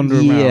wander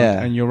around, Yeah.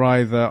 and you're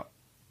either,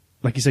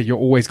 like you said, you're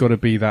always got to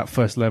be that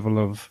first level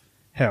of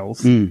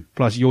health.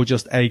 Plus, you're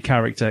just a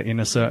character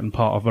in a certain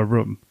part of a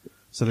room,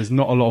 so there's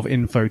not a lot of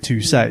info to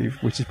save,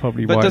 which is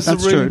probably But why does the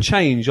That's room true.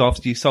 change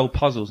after you solve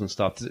puzzles and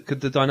stuff? Could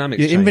the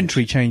dynamics your change?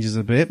 inventory changes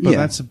a bit, but Yeah.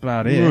 that's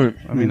about it. Right.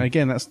 I mean,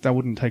 again, that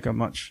wouldn't take up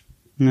much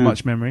No.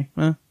 memory.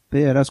 But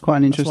yeah, that's quite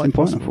an interesting quite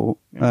point, I possible.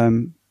 thought.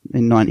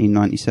 In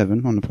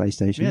 1997 on the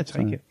PlayStation. Yeah,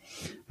 take it.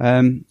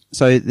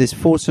 So there's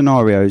 4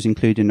 scenarios,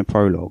 including the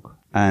prologue,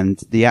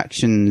 and the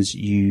actions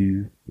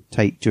you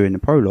take during the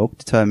prologue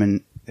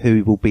determine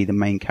who will be the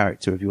main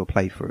character of your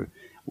playthrough.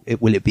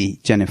 Will it be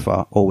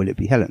Jennifer or will it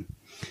be Helen?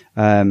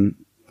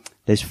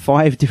 There's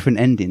 5 different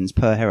endings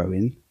per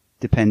heroine,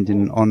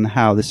 depending on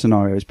how the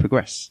scenarios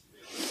progress.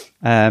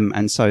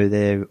 And so is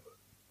there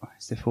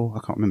 4? I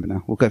can't remember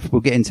now.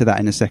 We'll get into that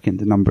in a second,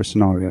 the number of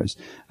scenarios.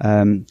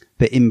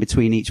 But in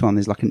between each one,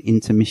 there's like an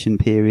intermission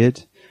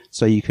period,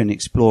 so you can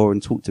explore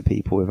and talk to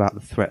people without the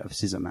threat of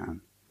Scissor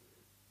Man.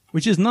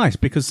 Which is nice,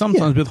 because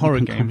sometimes Yeah, with horror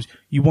you can games,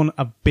 you want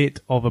a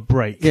bit of a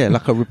break. Yeah,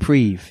 like a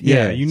reprieve.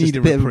 Yeah, you just need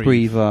a bit of a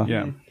reprieve. breather.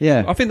 Yeah.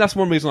 Yeah. I think that's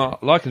one reason I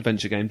like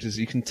adventure games is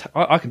you can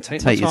I can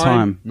take my Take your time,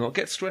 time. not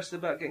get stressed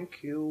about getting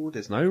killed.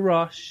 There's no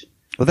rush.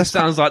 Well, That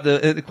sounds like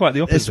quite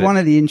the opposite. It's one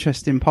of the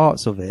interesting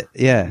parts of it,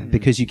 yeah,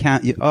 because you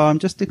can't. I'm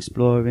just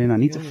exploring. I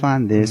need to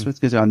find this. What's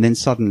going on? And then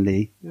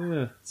suddenly,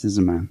 Yeah.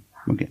 Scissor Man.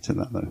 We'll get to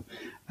that though.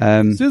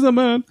 Scissor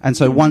Man. And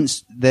so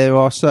once there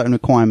are certain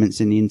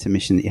requirements in the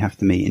intermission that you have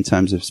to meet in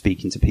terms of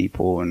speaking to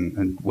people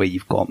and where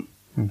you've gone.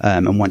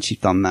 And once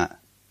you've done that,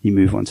 you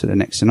move on to the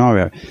next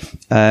scenario.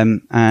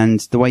 And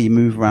the way you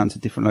move around to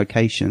different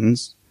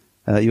locations,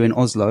 you're in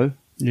Oslo.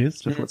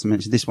 Yes. So I forgot to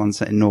mention this one's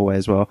set in Norway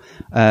as well.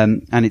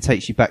 And it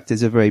takes you back.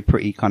 There's a very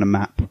pretty kind of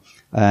map,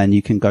 and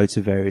you can go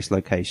to various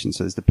locations.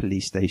 So there's the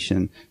police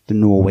station, the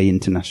Norway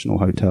International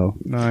Hotel.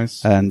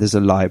 Nice. There's a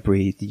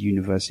library, the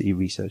university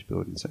research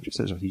building, etc.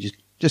 etc. You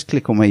just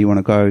click on where you want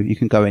to go. You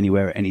can go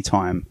anywhere at any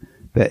time,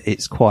 but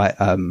it's quite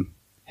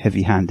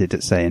heavy-handed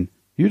at saying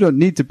you don't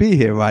need to be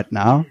here right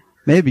now.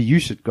 Maybe you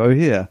should go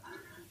here.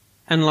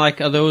 And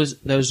like, are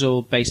those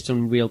all based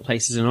on real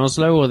places in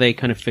Oslo, or are they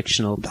kind of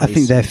fictional I places?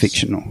 think they're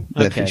fictional.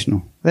 They're Okay.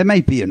 fictional. There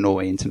may be a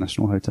Norway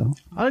International Hotel.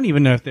 I don't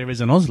even know if there is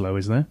an Oslo,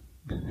 is there?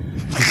 Don't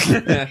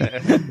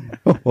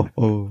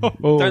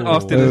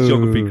ask Dylan's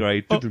geography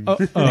grade.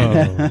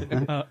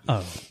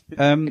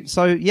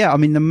 So yeah, I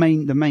mean the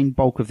main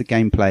bulk of the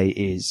gameplay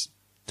is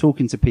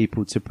talking to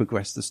people to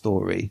progress the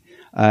story,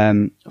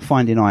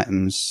 finding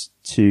items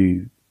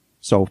to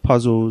solve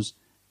puzzles.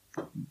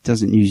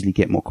 Doesn't usually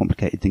get more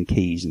complicated than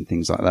keys and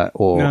things like that,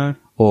 or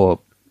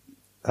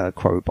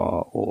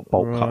crowbar or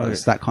bolt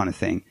cutters, that kind of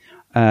thing.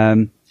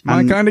 My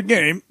And- kind of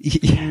game.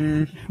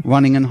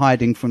 running and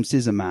hiding from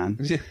Scissor Man.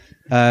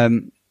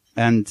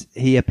 And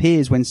he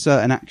appears when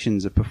certain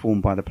actions are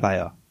performed by the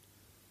player,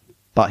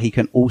 but he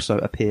can also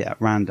appear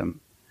at random.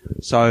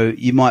 So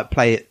you might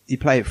play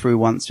it through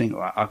once, think,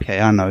 right,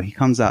 okay, I know he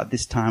comes out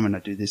this time and I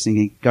do this thing.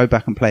 You go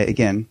back and play it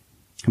again,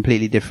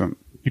 completely different.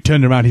 You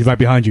turn around, he's right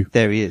behind you.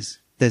 There he is.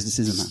 There's the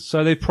Scissor Man.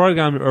 So they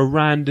programmed a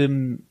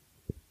random.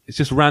 It's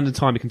just a random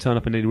time you can turn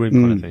up in any room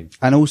kind of thing.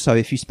 And also,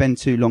 if you spend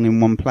too long in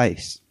one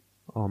place,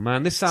 Oh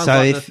man, this sounds So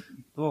like if-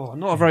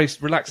 not a very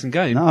relaxing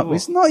game. no, Oh.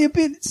 it's not your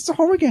bit. It's a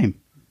horror game.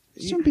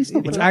 It's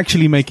not It's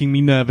actually making me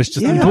nervous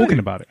just Yeah. talking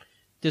about it.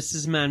 Does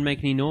this man make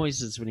any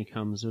noises when he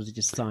comes, or is he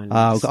just silent?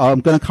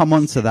 I'm going to come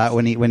on to that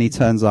when he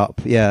turns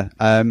up. Yeah.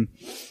 And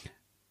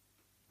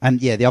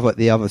yeah, the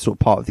other sort of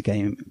part of the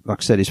game,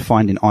 like I said, is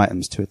finding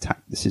items to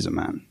attack the Scissor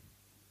Man,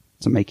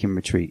 to make him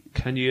retreat.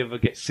 Can you ever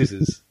get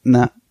scissors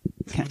Nah,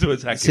 to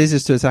attack him?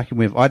 scissors to attack him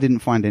with. I didn't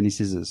find any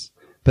scissors,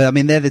 but I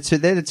mean they're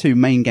the two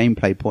main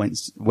gameplay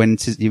points when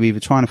you're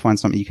either trying to find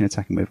something you can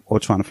attack him with, or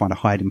trying to find a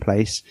hiding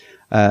place.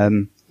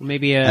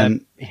 Maybe a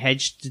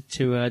hedge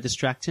to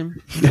distract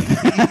him?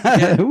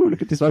 Ooh,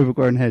 look at this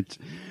overgrown hedge.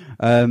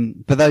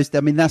 But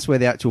that's where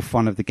the actual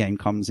fun of the game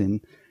comes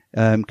in.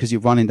 Cause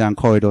you're running down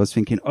corridors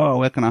thinking, oh,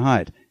 where can I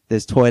hide?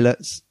 There's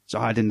toilets, so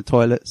hide in the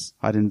toilets,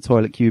 hide in the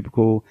toilet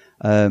cubicle,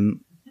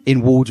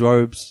 in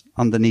wardrobes,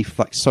 underneath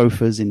like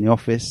sofas in the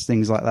office,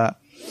 things like that.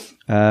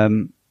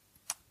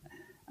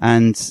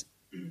 And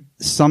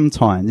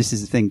sometimes, this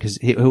is the thing, cause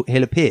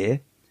he'll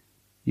appear,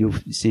 you'll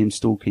see him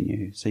stalking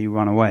you, so you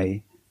run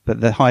away,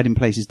 but the hiding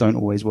places don't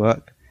always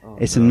work.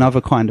 It's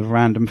another kind of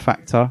random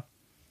factor.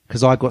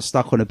 Because I got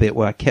stuck on a bit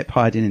where I kept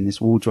hiding in this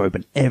wardrobe,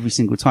 and every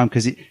single time,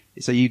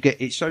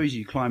 it shows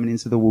you climbing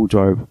into the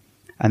wardrobe,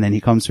 and then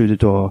he comes through the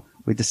door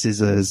with the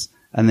scissors,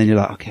 and then you're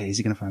like, okay, is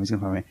he going to find me? He's going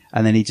to find me.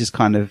 And then he just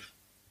kind of,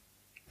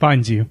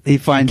 Finds you. he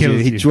finds you,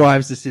 kills he you.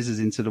 drives the scissors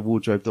into the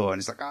wardrobe door, and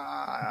it's like,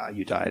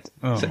 you died.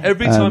 Oh. So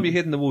every time you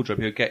hid in the wardrobe,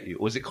 he'll get you,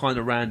 or is it kind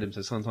of random?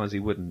 So sometimes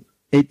he wouldn't.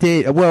 It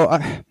did. Well,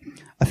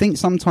 I think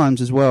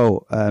sometimes as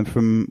well,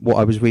 from what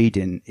I was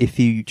reading, if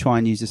you try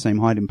and use the same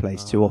hiding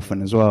place too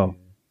often as well,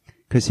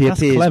 because he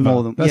appears clever.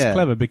 more than That's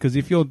clever, because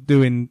if you're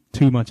doing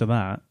too much of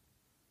that,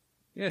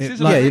 Yeah,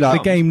 the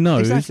game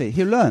knows. Exactly,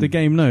 he'll learn. The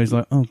game knows,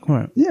 like, oh,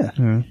 crap. Yeah.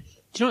 Yeah.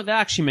 Do you know what that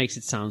actually makes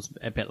it sound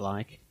a bit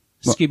like?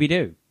 What?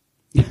 Scooby-Doo.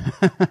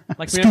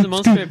 Like whenever the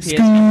monster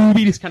appears,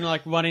 he's kind of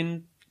like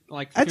running,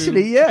 like through,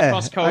 Actually, yeah.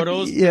 across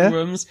corridors, yeah. through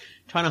rooms,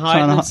 trying to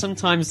hide. And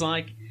sometimes,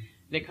 like,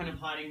 they're kind of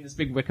hiding in this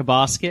big wicker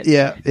basket.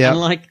 Yeah, yeah. And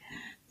like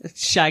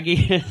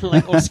Shaggy,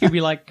 like or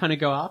Scooby, like kind of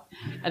go up,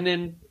 and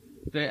the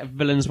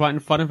villain's right in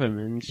front of him,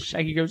 and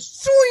Shaggy goes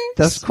swing.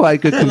 That's quite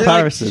a good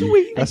comparison.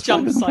 Like, That's it quite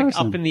a good jumps like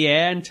comparison. up in the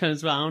air and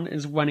turns around,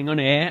 is running on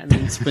air, and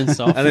then sprints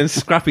off. And then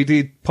Scrappy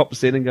D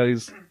pops in and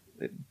goes,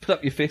 "Put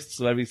up your fists,"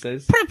 whatever he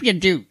says. Put up your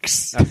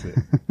dukes. That's it.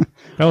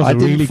 That was I a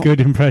didn't really fi-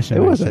 good impression.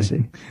 It was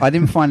actually. I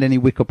didn't find any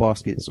wicker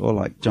baskets or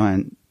like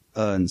giant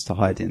urns to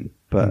hide in,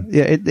 but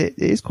yeah, it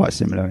is quite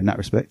similar in that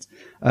respect.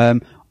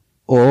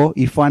 Or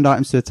you find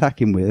items to attack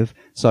him with.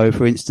 So,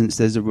 for instance,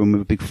 there's a room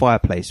with a big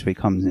fireplace where he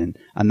comes in,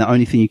 and the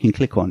only thing you can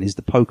click on is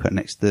the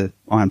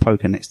iron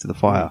poker next to the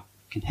fire.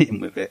 You can hit him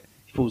with it.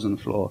 He falls on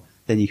the floor.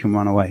 Then you can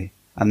run away,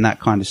 and that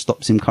kind of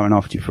stops him coming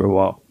after you for a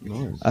while.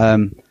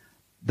 Nice.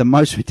 The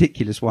most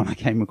ridiculous one I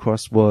came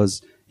across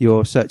was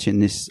you're searching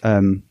this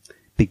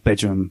big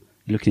bedroom,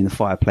 looking in the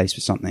fireplace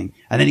for something,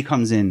 and then he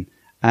comes in,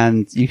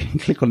 and you can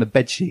click on the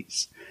bed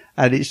sheets,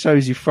 and it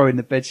shows you throwing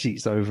the bed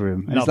sheets over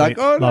him. And Love it's like, it.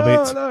 oh Love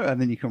no, it. no, and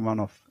then you can run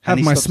off. Have And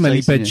he my stops smelly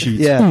chasing bed you.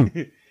 sheets. Yeah,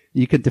 Mm.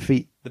 you could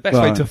defeat The best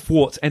way to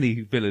thwart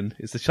any villain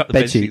is to shut the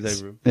bed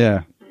sheets over him.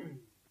 Yeah.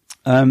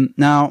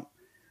 Now,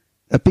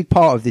 a big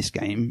part of this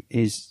game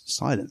is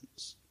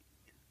silence,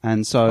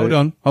 and so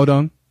Hold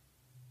on.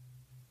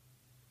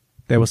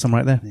 There was some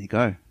right there. there you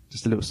go.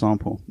 Just a little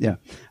sample. Yeah.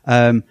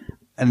 And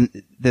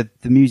the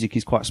music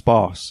is quite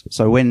sparse.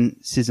 So when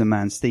Scissor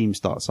Man's theme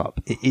starts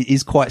up, it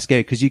is quite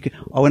scary because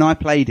when I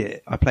played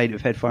it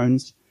with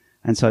headphones,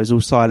 and so it's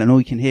all silent. All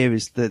you can hear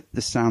is the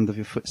sound of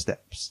your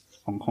footsteps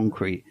on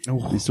concrete.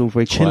 Oh, And it's all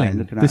very chilling. quiet.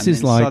 Looking at This it. is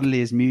And then like-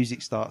 suddenly as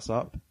music starts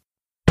up.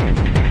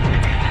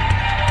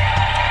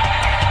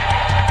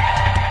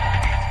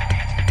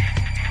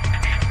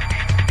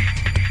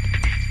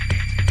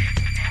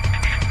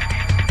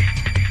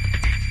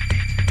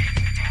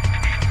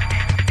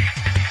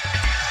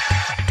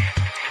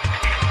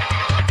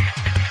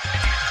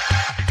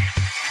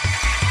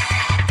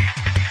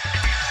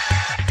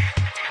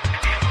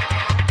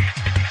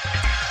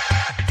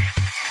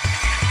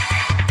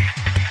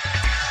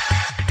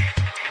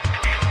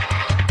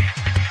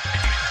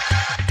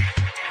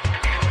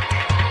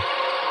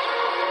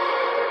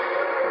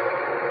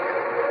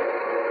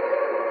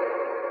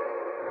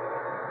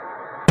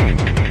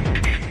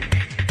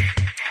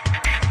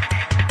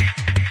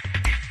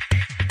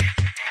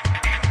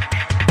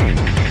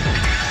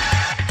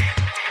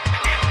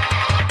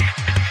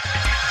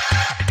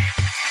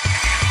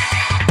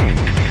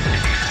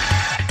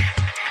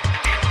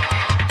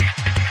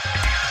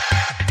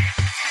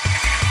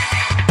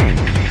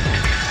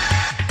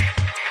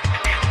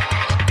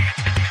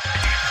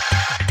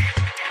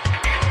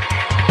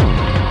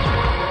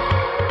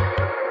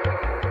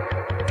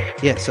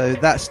 Yeah, so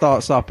that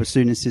starts up as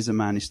soon as Scissor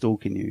Man is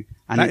stalking you,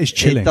 and That it, is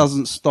chilling. It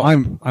doesn't stop.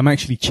 I'm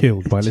actually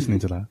chilled by listening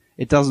to that.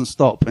 It doesn't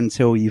stop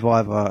until you've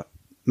either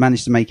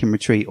managed to make him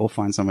retreat or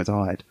find somewhere to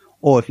hide,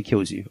 or if he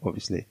kills you,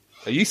 obviously.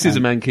 Are you Scissor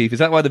Man, Keith? Is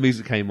that why the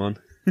music came on?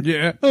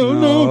 Yeah. Oh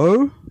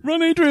no!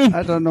 Run, Adrian!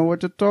 I don't know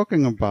what you're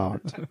talking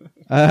about.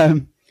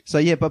 So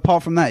yeah, but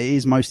apart from that, it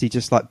is mostly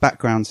just like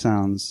background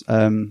sounds.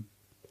 For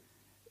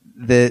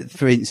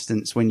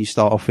instance, when you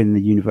start off in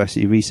the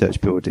university research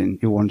building,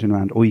 you're wandering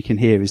around, all you can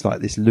hear is like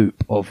this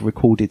loop of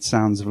recorded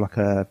sounds of like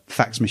a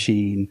fax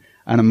machine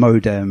and a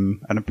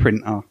modem and a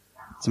printer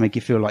to make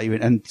you feel like you're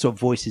in, and sort of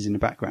voices in the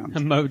background. A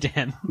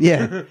modem.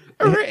 Yeah.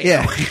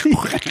 Yeah.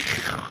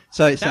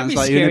 So it sounds be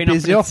like you're in scary a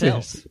enough busy in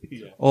office.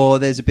 Or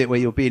there's a bit where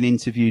you're being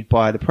interviewed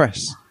by the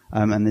press,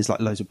 and there's like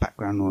loads of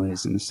background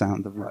noise and the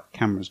sound of like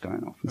cameras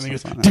going off and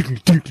stuff like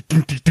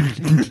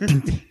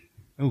that.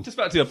 Just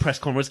about to do a press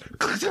conference.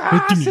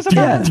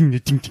 Yeah.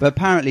 But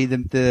apparently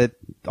the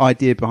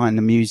idea behind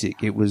the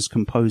music, it was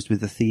composed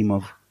with the theme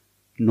of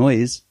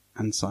noise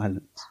and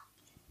silence.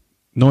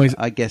 Noise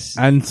I guess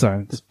and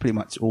sounds. that's pretty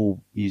much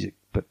all music,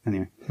 but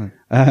anyway. Right.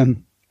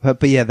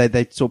 But yeah,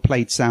 they sort of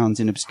played sounds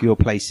in obscure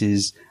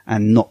places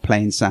and not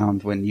playing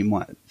sound when you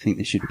might think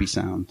there should be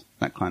sound,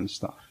 that kind of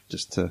stuff,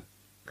 just to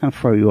kind of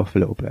throw you off a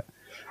little bit.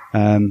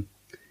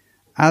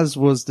 As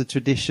was the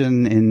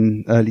tradition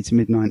in early to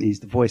mid-90s,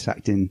 the voice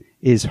acting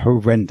is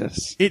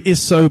horrendous. It is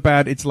so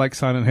bad, it's like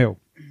Silent Hill.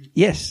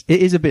 Yes,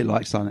 it is a bit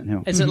like Silent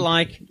Hill. Is it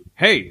like,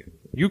 hey,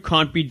 you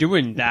can't be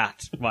doing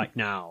that right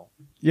now?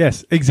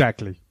 Yes,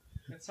 exactly.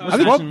 I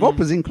mean, Rob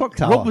was in Clock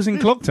Tower. Rob was in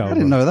Clock Tower. I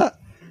didn't know that.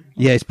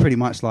 Yeah, it's pretty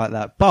much like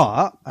that.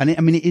 But,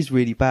 it is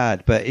really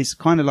bad, but it's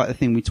kind of like the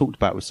thing we talked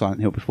about with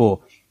Silent Hill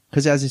before.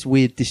 Because it has this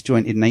weird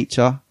disjointed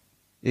nature.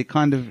 It's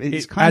kind It of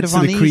adds to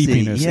uneasy. the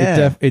creepiness.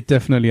 Yeah. It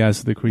definitely adds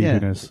to the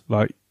creepiness.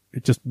 Like,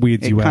 it just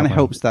weirds It you out. kind of man.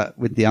 helps that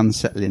with the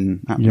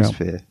unsettling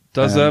atmosphere.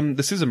 Does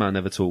the Scissor Man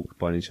ever talk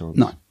by any chance?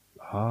 No.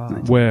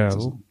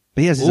 Well,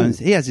 But he has his own.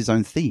 He has his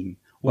own theme.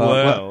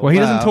 Well. he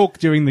doesn't talk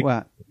during the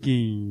well,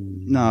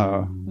 game.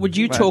 no. Would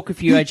you talk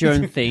if you had your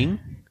own theme?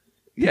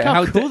 Yeah,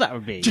 How cool that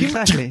would be.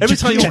 Exactly. Every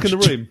time you walk in the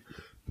room.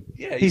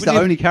 Yeah, He's the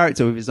only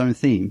character with his own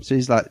theme, so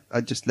he's like, I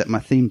just let my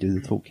theme do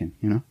the talking,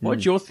 you know. What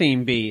would your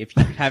theme be if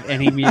you have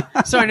any music?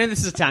 Sorry, I know this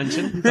is a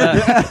tangent,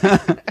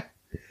 but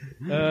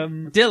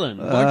Dylan,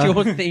 what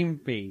would your theme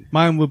be?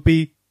 Mine would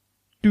be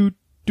do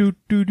do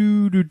do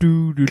do do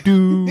do do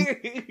do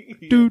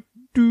do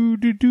do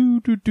do do do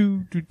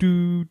do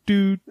do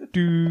do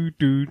do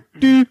do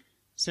do.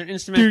 So an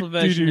instrumental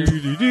version of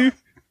do do do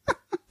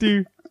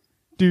do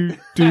do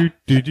do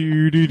do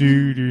do do do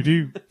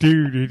do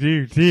do would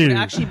it do.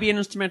 actually be an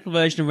instrumental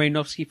version of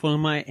Rainovsky Fall in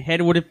My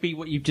Head, or would it be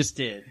what you just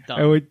did?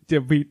 It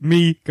would be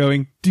me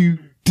going do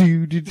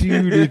do do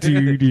do do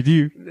do do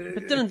do.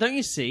 But Dylan, don't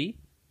you see?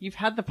 You've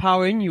had the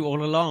power in you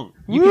all along.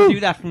 You can do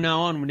that from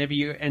now on whenever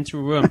you enter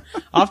a room.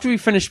 After we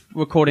finish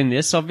recording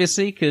this,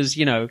 obviously, because,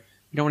 you know,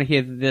 you don't want to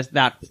hear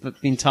that the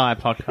entire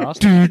podcast.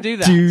 You can do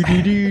that. Do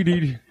do do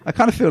do. I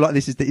kind of feel like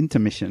this is the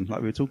intermission, like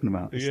we were talking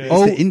about. It's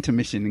Oh, the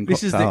intermission in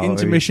This is Clock the Tower.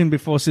 intermission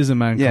before Scissor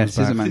Man Yeah, comes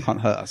back. Scissor Man can't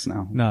hurt us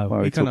now. No, While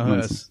he we talk cannot hurt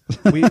nonsense.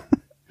 us. We,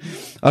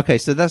 Okay,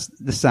 so that's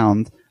the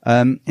sound.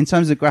 In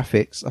terms of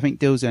graphics, I think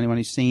Dill's the only one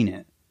who's seen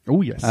it.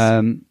 oh yes,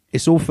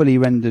 It's all fully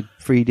rendered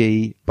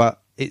 3D, but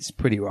it's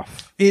pretty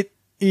rough. it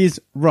is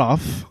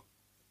rough,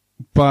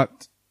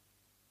 but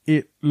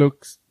it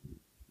looks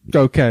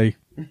okay.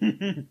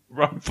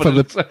 Rough For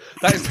the-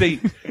 that is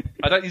deep.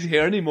 I don't need to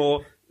hear any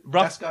more.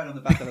 Rough. going on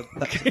the back of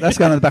the. That's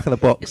going on the back of the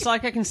box. It's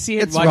like I can see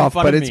it It's right rough, in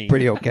front but of it's me.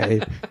 pretty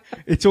okay.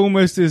 It's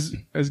almost as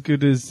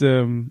good as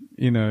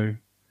you know,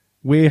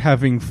 we're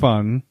having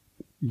fun.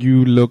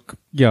 You look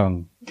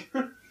young.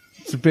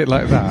 It's a bit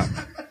like that.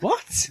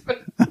 What?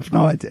 I've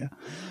no idea.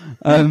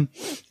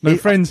 No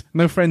friends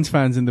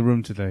fans in the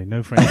room today.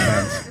 No friends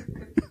fans.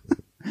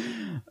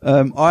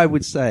 I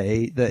would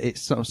say that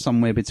it's sort of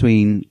somewhere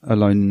between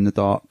Alone in the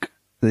Dark,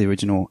 the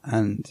original,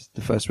 and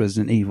the first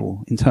Resident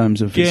Evil in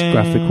terms of its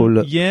graphical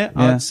look. Yeah,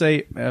 I'd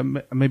say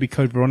maybe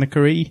Code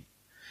Veronica-y,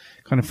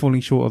 kind of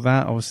falling short of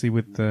that, obviously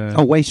with the.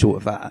 Oh, way short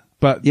of that.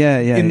 but yeah.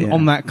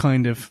 on that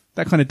kind of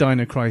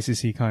Dino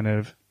Crisis-y kind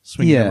of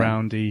swinging Yeah.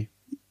 aroundy.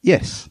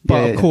 Yes, But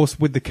yeah, of course,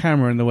 with the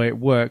camera and the way it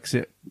works,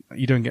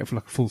 you don't get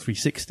like a full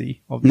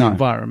 360 of the No.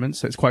 environment.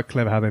 So it's quite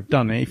clever how they've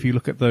done it. If you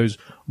look at those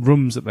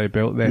rooms that they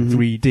built, they're Mm-hmm.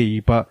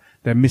 3D, but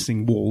they're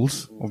missing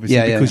walls, obviously,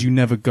 Yeah, yeah. because you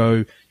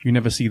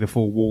never see the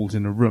full walls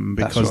in a room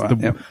That's because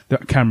right, the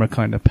camera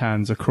kind of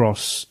pans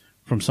across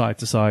from side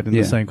to side in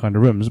Yeah. the same kind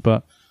of rooms.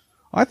 But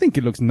I think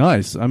it looks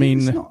nice. I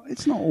mean,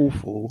 it's not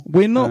awful.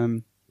 we're not.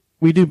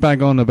 We do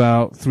bag on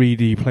about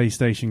 3D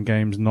PlayStation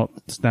games not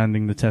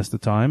standing the test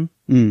of time,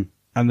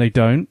 and they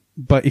don't.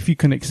 But if you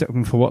can accept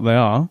them for what they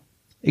are,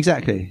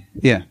 Exactly.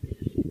 Yeah.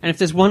 And if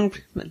there's one,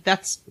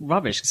 that's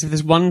rubbish. Because if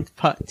there's one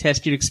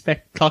test you'd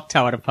expect Clock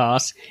Tower to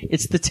pass,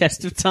 it's the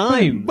test of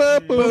time.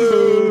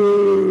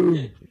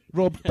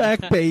 Rob's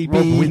back, baby.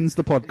 Rob wins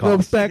the podcast.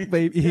 Rob's back,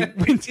 baby.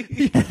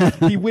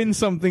 He wins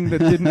something that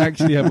didn't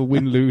actually have a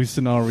win-lose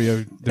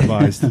scenario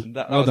devised.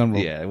 Well done,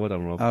 Rob. Yeah, well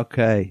done, Rob.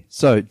 Okay.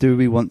 So, do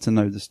we want to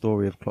know the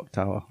story of Clock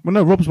Tower? Well,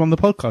 no, Rob's won the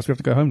podcast. We have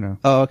to go home now.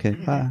 Oh, okay.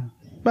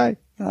 Bye.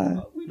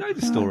 We know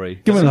the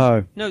story.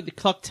 So, No, the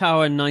Clock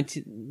Tower the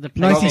PlayStation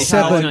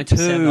 97. Tower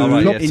 97. Oh,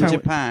 right, Clock yes. in Tower-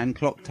 Japan,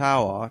 Clock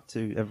Tower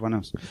to everyone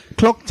else.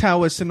 Clock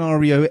Tower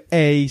scenario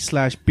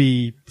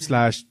A/B/1,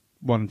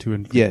 2,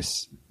 and 3.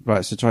 Yes.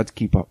 Right, so try to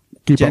keep up.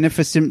 Keep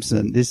Jennifer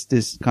Simpson,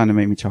 this kind of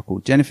made me chuckle.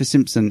 Jennifer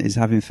Simpson is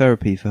having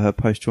therapy for her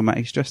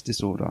post-traumatic stress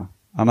disorder.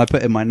 And I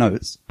put in my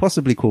notes,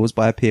 possibly caused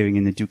by appearing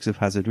in the Dukes of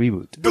Hazzard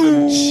reboot.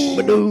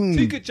 Ba-doom.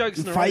 Two good jokes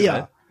in a row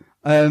Fire.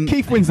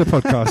 Keith wins the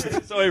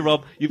podcast. Sorry,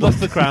 Rob. You've lost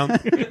the crown.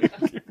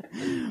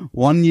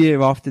 1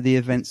 year after the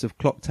events of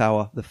Clock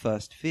Tower, The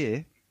First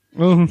Fear,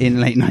 Well, in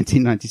late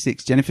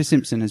 1996, Jennifer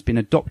Simpson has been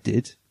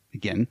adopted,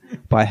 again,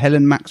 by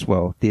Helen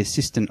Maxwell, the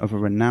assistant of a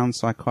renowned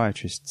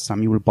psychiatrist,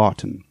 Samuel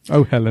Barton,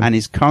 oh, Helen. and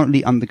is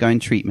currently undergoing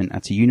treatment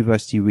at a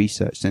university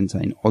research centre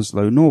in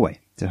Oslo, Norway,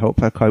 to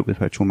help her cope with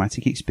her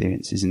traumatic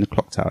experiences in the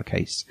Clock Tower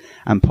case,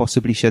 and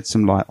possibly shed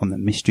some light on the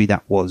mystery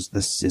that was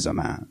the Scissor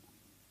Man.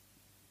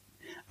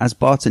 As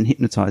Barton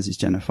hypnotizes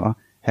Jennifer,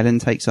 Helen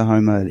takes her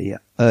home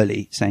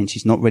early, saying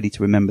she's not ready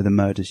to remember the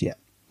murders yet.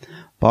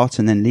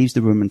 Barton then leaves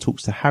the room and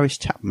talks to Harris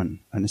Chapman,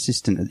 an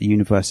assistant at the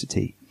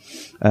university.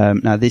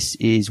 Now, this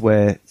is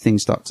where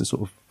things start to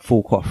sort of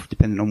fork off,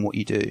 depending on what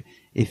you do.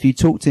 If you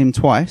talk to him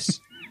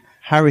twice,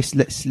 Harris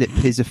lets slip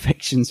his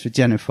affections for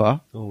Jennifer,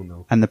 Oh,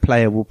 no. and the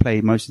player will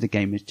play most of the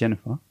game as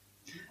Jennifer.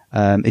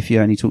 If you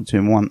only talk to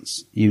him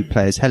once, you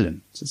play as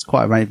Helen. So it's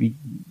quite right.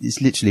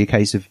 It's literally a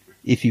case of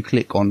if you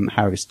click on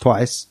Harris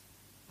twice,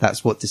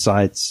 that's what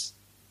decides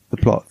the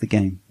plot of the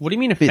game. What do you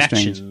mean Bit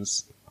strange.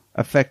 affections?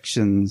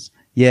 Affections.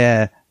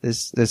 Yeah,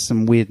 there's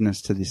some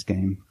weirdness to this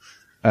game.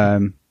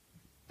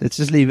 Let's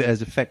just leave it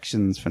as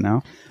affections for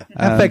now.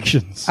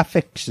 Affections.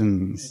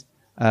 Affections.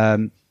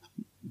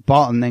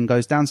 Barton then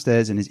goes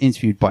downstairs and is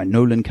interviewed by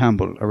Nolan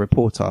Campbell, a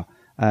reporter,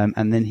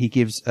 and then he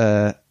gives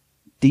a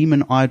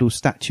demon idol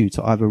statue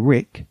to either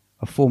Rick,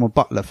 a former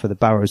butler for the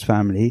Barrows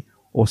family,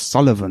 or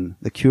Sullivan,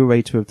 the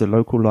curator of the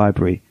local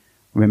library.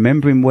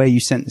 Remembering where you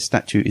sent the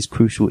statue is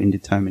crucial in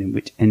determining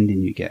which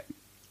ending you get,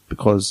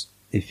 because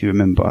if you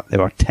remember,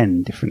 there are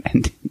 10 different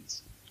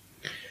endings.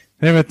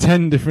 There are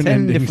 10 different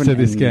endings to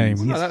this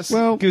endings. game. Oh,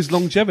 that gives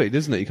longevity,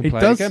 doesn't it? You can It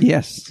play does. it again.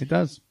 Yes. It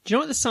does. Do you know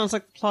what this sounds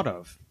like the plot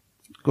of?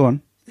 Go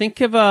on.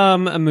 Think of a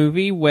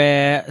movie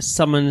where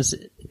someone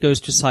goes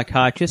to a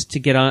psychiatrist to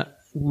get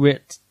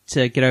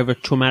over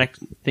traumatic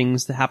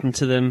things that happen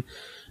to them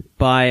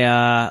by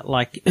an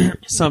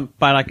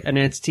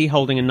entity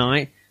holding a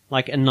knife,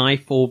 like a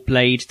knife or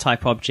blade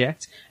type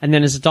object, and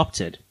then is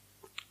adopted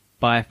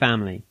by a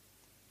family.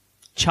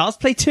 Child's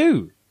Play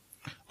 2.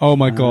 Oh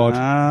my god.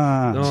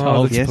 Ah, Oh,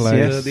 Child's yes, Play.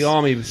 yes. The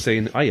army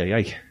scene.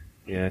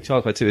 Yeah,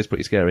 Child's Play 2 is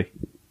pretty scary.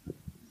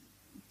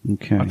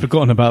 Okay. I've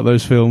forgotten about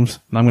those films,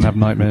 and I'm going to have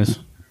nightmares.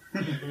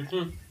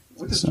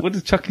 What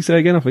did Chucky say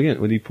again? I forget.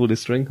 When he pulled his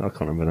string? I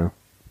can't remember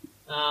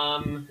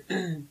now.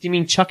 Do you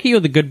mean Chucky or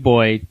the Good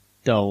Boy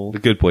doll? The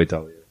good boy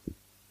doll. Yeah.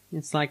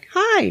 It's like,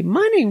 hi,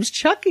 my name's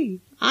Chucky.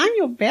 I'm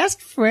your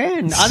best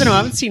friend. I don't know. I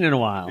haven't seen it in a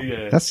while.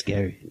 That's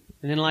scary.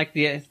 And then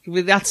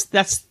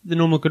that's the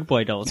normal Good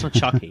Boy doll. It's not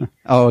Chucky.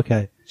 Oh,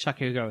 okay.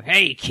 Chucky would go,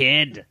 hey,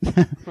 kid.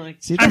 Like,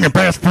 See, I'm your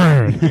best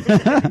friend.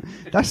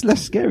 that's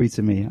less scary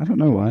to me. I don't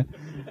know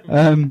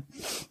why.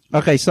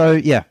 Okay, so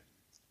yeah.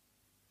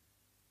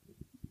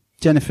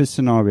 Jennifer's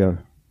scenario.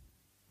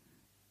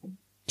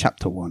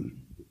 Chapter 1.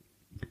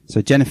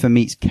 So Jennifer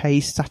meets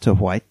Kay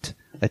Satterwhite,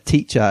 a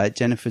teacher at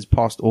Jennifer's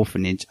past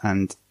orphanage,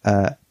 and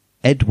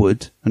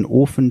Edward, an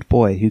orphaned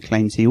boy who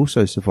claims he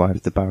also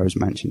survived the Barrows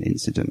Mansion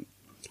incident.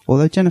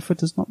 Although Jennifer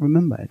does not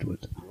remember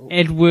Edward.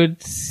 Edward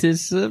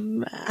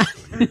Scissorman.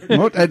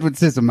 Not Edward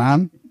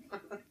Scissorman.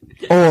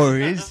 Or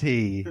is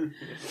he?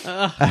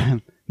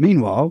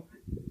 Meanwhile,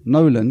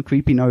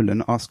 Creepy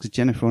Nolan, asks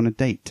Jennifer on a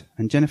date,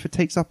 and Jennifer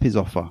takes up his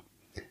offer.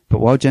 But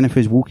while Jennifer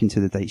is walking to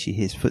the date, she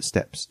hears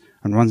footsteps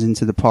and runs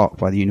into the park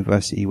by the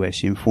university, where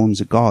she informs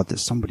a guard that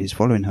somebody is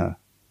following her.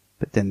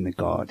 But then the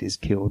guard is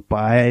killed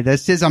by the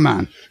Scissor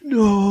Man.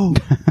 No!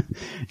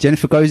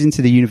 Jennifer goes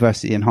into the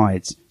university and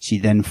hides. She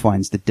then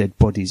finds the dead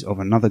bodies of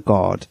another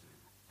guard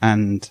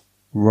and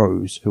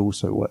Rose, who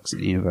also works at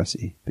the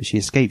university, but she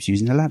escapes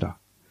using a ladder.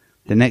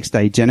 The next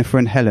day, Jennifer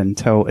and Helen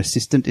tell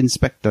Assistant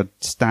Inspector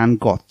Stan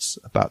Gotts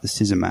about the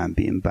Scissor Man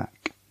being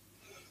back.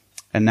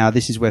 And now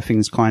this is where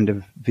things kind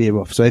of veer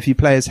off. So if you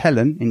play as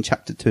Helen in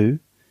Chapter 2,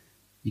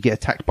 you get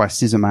attacked by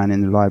Scissor Man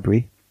in the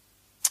library,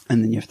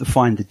 and then you have to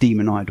find the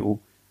demon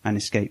idol and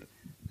escape.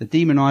 The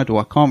demon idol,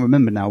 I can't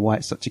remember now why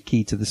it's such a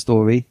key to the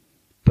story,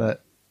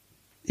 but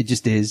it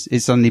just is.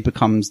 It suddenly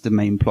becomes the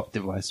main plot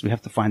device. We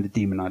have to find the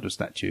demon idol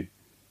statue,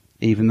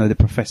 even though the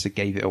professor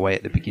gave it away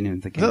at the beginning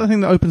of the Is that the game.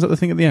 thing that opens up the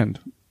thing at the end?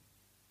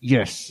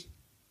 Yes.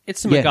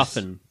 It's a Yes.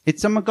 MacGuffin.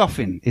 It's a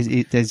MacGuffin.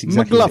 There's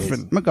exactly what it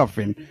is.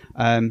 MacGuffin.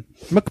 MacGuffin.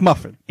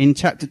 McMuffin. In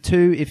Chapter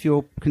 2, if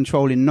you're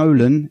controlling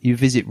Nolan, you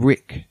visit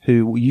Rick,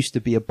 who used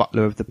to be a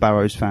butler of the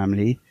Barrows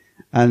family.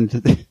 And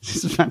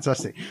this is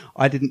fantastic.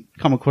 I didn't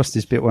come across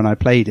this bit when I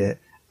played it.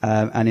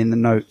 And in the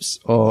notes,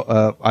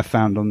 I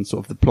found on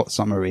sort of the plot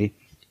summary,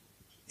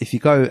 if you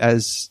go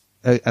as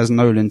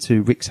Nolan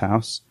to Rick's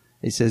house,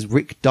 it says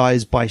Rick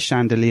dies by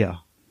chandelier.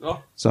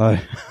 Oh. So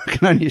I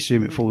can only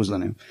assume it falls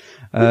on him.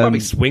 He might be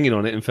swinging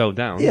on it and fell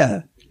down.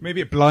 Yeah.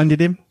 Maybe it blinded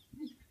him.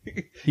 He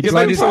Yeah, maybe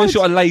blinded someone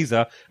shot a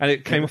laser and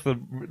it came off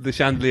the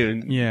chandelier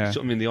and Yeah.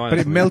 shot him in the eye. But or it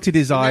something. melted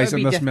his That eyes would and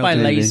be thus death by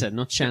melted. laser,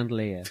 not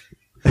chandelier.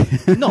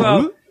 No.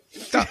 Well-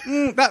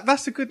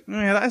 That's a good.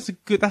 Yeah,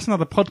 that's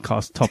another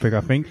podcast topic.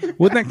 I think.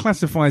 Wouldn't that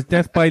classify as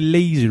death by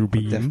laser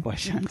beam Death by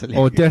chandelier.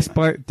 or death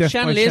by Chandeliers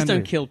chandelier?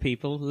 don't kill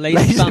people.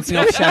 Lasers bouncing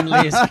off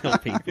chandeliers kill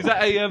people. Is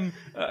that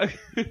a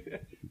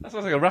that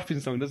sounds like a rapping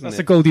song, doesn't That's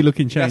it? a goldy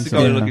looking chain. That's a song.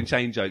 golden looking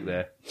chain joke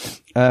there.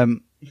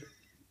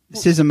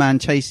 Scissor Man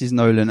chases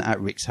Nolan at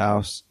Rick's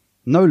house.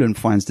 Nolan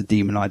finds the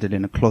demon idol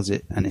in a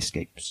closet and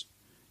escapes.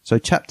 So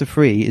Chapter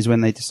 3 is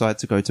when they decide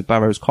to go to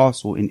Barrows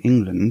Castle in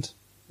England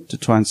to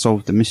try and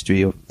solve the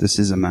mystery of the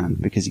Scissor Man,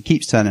 because he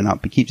keeps turning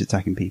up, he keeps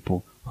attacking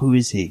people. Who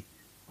is he?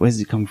 Where does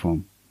he come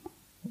from?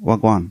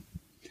 Wagwan.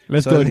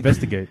 Let's So- go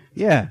investigate.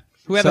 Yeah.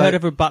 Whoever So- heard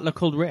of a butler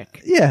called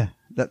Rick? Yeah,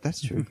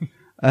 that's true.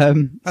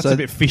 That's so a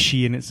bit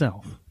fishy in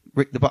itself.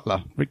 Rick the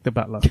Butler. Rick the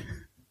Butler.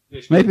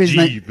 Maybe his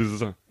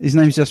Jeebus.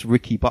 name's just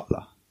Ricky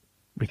Butler.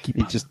 Ricky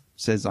He just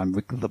says, I'm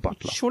Rick the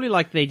Butler. Surely,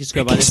 like, they just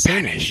go by their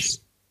surnames.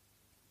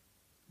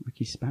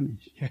 Ricky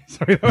Spanish. Yeah,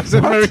 sorry, that was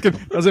American.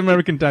 That was an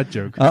American dad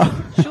joke.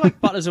 Surely, like,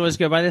 butlers always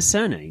go by their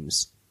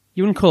surnames.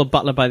 You wouldn't call a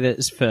butler by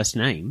his first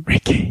name.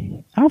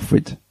 Ricky.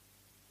 Alfred.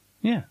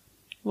 Yeah.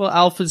 Well,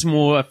 Alfred's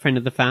more a friend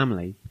of the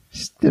family.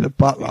 Still a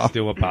butler.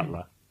 Still a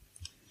butler.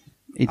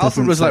 He Alfred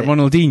doesn't was like say-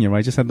 Ronaldinho.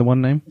 I just had the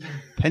one name.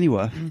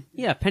 Pennyworth.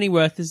 Yeah,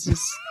 Pennyworth is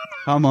just...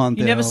 Come on,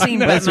 You never Dale. seen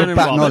Where's Batman your and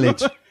back Robin?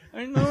 knowledge?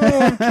 I know.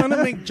 I'm trying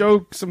to make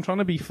jokes. I'm trying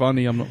to be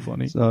funny. I'm not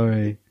funny.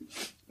 Sorry.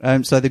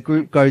 So the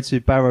group go to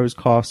Barrows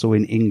Castle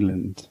in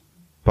England,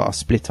 but are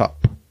split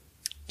up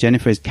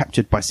Jennifer is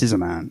captured by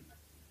Scissorman,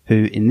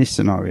 who in this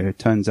scenario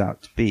turns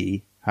out to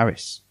be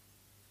Harris.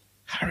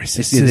 Harris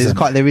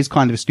There is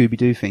kind of a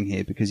Scooby-Doo thing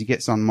here because he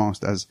gets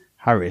unmasked as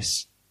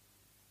Harris,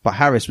 but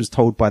Harris was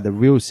told by the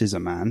real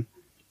Scissorman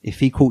if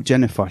he caught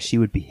Jennifer, she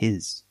would be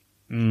his.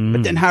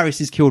 But then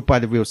Harris is killed by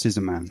the real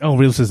Scissorman. Oh,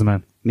 real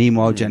Scissorman.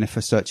 Meanwhile, Jennifer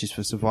searches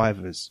for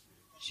survivors.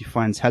 She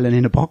finds Helen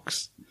in a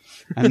box,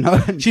 and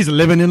Nolan, She's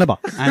living in a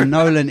box. and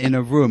Nolan in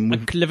a room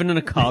with. Living in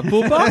a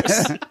cardboard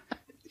box?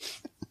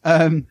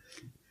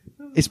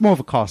 It's more of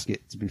a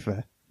casket, to be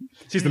fair.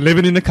 She's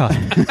living in a car.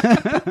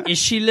 Is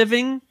she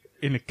living?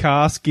 In a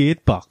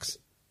casket box.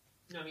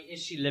 No, I mean,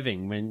 is she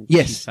living when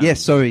Yes, she's found?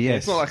 yes, sorry, yes.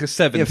 It's not like a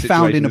Seven Yeah, situation,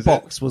 found in a is it?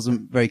 box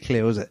wasn't very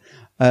clear, was it?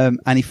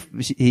 And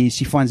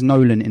she finds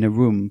Nolan in a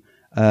room,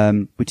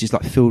 which is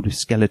like filled with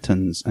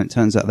skeletons, and it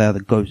turns out they are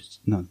the ghosts.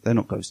 No, they're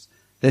not ghosts.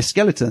 They're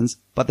skeletons,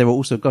 but there are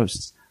also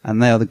ghosts,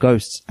 and they are the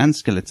ghosts and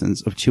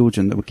skeletons of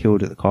children that were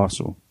killed at the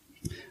castle.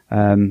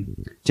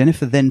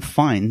 Jennifer then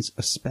finds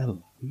a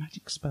spell, a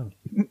magic spell.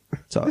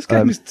 This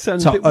game is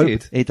sounding a bit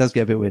weird. It does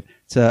get a bit weird.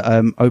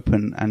 To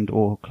open and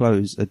or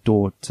close a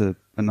door to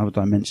another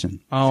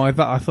dimension. Oh, I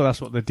thought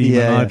that's what the demon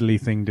Yeah. idly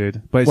thing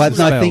did. But it's Well, a no,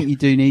 spell. I think you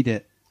do need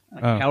it.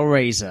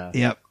 Hellraiser.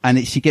 Yep.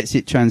 And she gets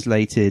it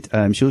translated.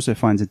 She also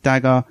finds a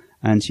dagger,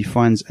 and she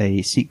finds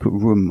a secret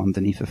room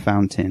underneath a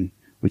fountain,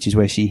 which is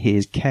where she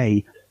hears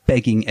Kay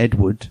begging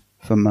Edward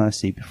for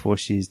mercy before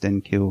she is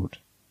then killed.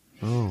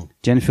 Oh.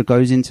 Jennifer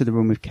goes into the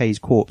room with Kay's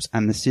corpse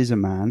and the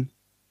Scissorman,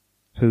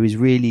 who is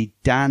really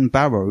Dan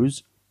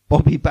Barrows,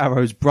 Bobby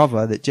Barrows'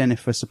 brother that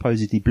Jennifer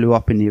supposedly blew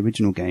up in the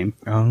original game,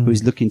 Oh. who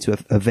is looking to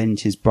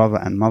avenge his brother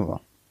and mother.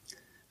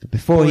 But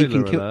before he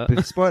can Spoiler kill...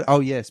 alert. Spoiler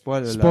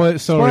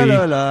alert. Sorry.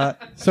 Spoiler alert.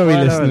 Sorry,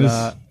 Spoiler listeners.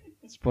 alert.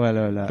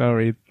 Spoiler alert.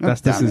 Sorry,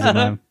 that's damn this it. is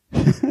man.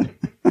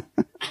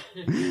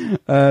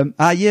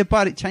 Yeah,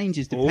 but it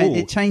changes. Ooh.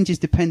 It changes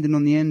depending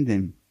on the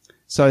ending.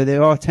 So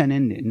there are 10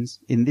 endings.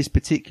 In this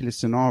particular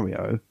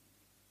scenario,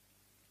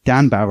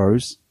 Dan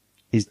Barrows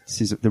is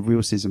the real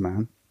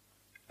Scissorman,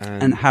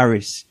 and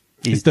Harris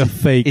is the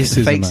fake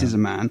Scissorman.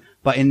 Scissorman.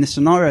 But in the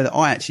scenario that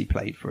I actually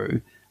played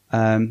through,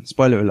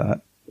 spoiler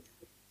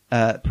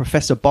alert,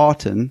 Professor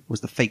Barton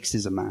was the fake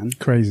Scissorman,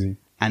 Crazy.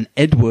 and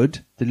Edward,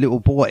 the little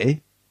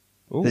boy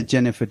Ooh. that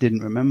Jennifer didn't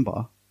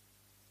remember,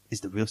 is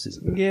the real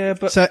Scissorman. Yeah,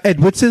 but So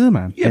Edward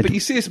Scissorman. yeah, but you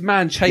see this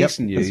man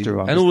chasing Yep, that's you, true.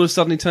 and all of a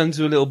sudden he turns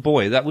into a little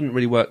boy. That wouldn't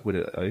really work with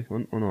it, though,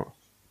 or not?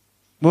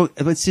 Well,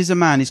 but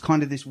Scissorman is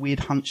kind of this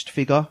weird hunched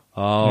figure.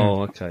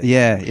 Oh, okay.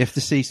 Yeah, you have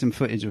to see some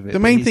footage of it. The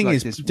but main he's thing like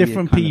is this weird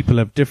different kind of- people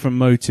have different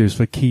motives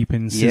for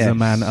keeping Yes.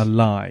 Scissorman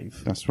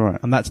alive. That's right.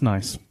 And that's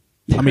nice.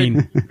 I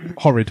mean,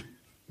 horrid.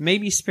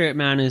 Maybe Spirit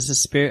Man is a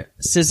spirit.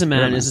 Scissor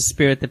Man is a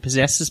spirit that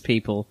possesses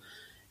people,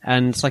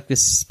 and it's like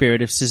this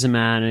spirit of Scissor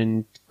Man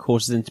and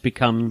causes them to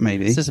become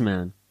Maybe. Scissor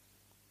Man.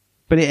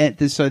 But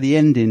so the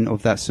ending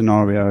of that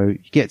scenario, you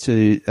get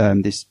to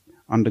this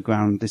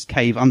underground, this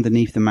cave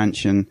underneath the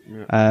mansion.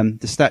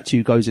 The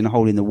statue goes in a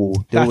hole in the wall.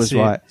 Dill That's was it.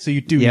 right. So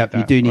you do Yep, need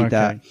that. you do need Okay.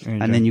 that. There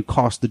you And go. then you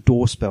cast the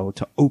door spell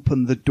to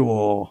open the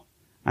door,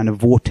 and a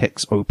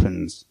vortex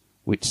opens,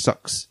 which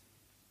sucks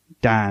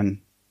Dan,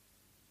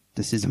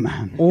 the Scissor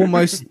Man.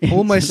 Almost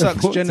into the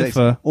sucks vortex.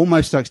 Jennifer.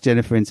 Almost sucks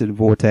Jennifer into the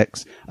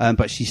vortex,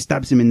 but she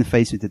stabs him in the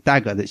face with the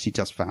dagger that she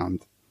just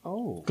found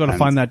Oh. Got to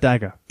find that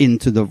dagger.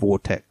 into the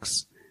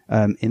vortex.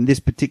 In this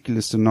particular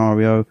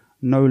scenario,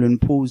 Nolan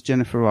pulls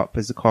Jennifer up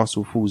as the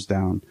castle falls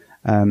down,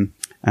 and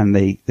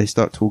they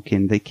start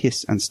talking, they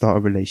kiss and start a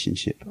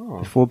relationship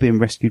before being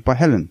rescued by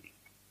Helen.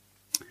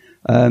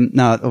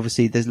 Now,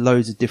 obviously, there's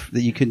loads of different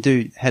that you can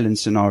do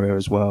Helen's scenario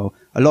as well.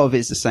 A lot of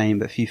it's the same,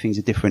 but a few things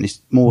are different.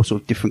 It's more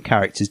sort of different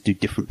characters do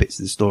different bits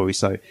of the story.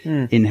 So,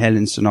 in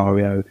Helen's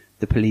scenario,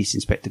 the police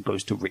inspector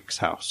goes to Rick's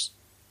house,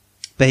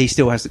 but he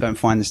still has to go and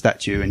find the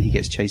statue, and he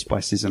gets chased by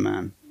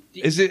Scissorman.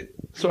 Is it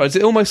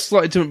almost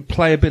slightly different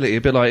playability, a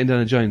bit like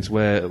Indiana Jones,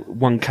 where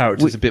one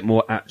character's a bit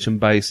more action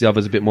based, the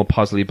other's a bit more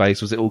puzzly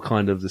based? Was it all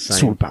kind of the It's all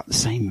same? about the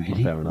same,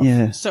 really. Fair enough.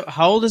 Yeah. So,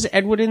 how old is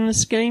Edward in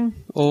this game?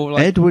 Or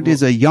like, Edward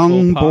is a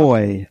young ballpark?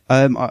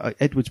 boy.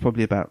 Edward's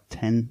probably about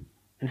 10.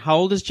 And how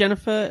old is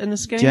Jennifer in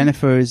this game?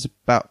 Jennifer is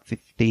about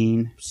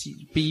 15.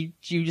 But you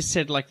just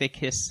said like they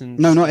kiss and.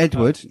 No, not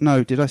Edward.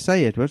 No, did I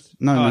say Edward?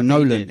 No, Oh, I no,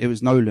 think you Nolan. did. It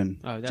was Nolan.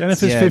 Oh, that's,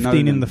 Jennifer's Yeah, 15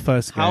 in Nolan. the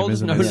first game, How old is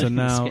isn't Nolan it? So in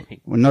now, this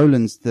game? Well,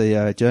 Nolan's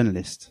the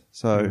journalist.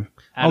 So,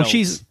 oh,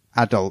 she's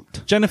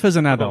adult. Jennifer's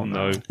an Oh, adult.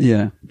 no.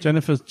 Yeah.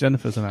 Jennifer's an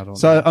adult.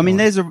 So, I mean,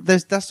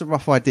 that's a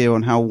rough idea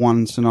on how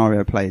one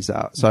scenario plays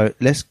out. So,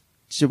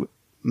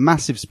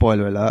 massive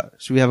spoiler alert.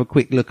 Should we have a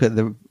quick look at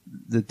the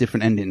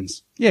different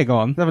endings? yeah, go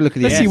on. Let's have a look at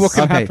the Let's see what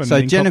can okay, happen. so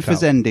in Jennifer's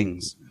Cocktail.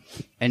 endings.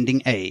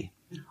 Ending A.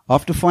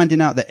 After finding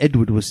out that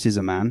Edward was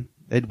Scissorman,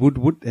 Edward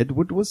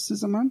was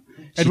Scissorman?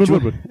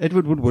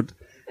 Edward Woodward.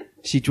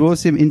 She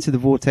draws him into the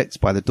vortex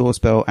by the door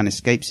spell and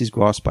escapes his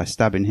grasp by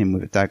stabbing him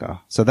with a dagger.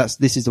 So that's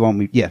the one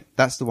we That's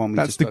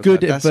just the spoke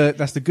good. about.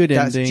 That's the good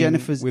That's ending.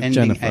 Jennifer's with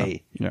ending Jennifer.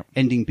 A. Yeah.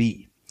 Ending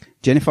B.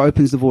 Jennifer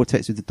opens the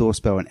vortex with the door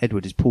spell and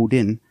Edward is pulled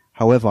in.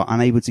 However,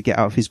 unable to get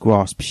out of his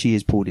grasp, she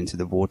is pulled into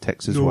the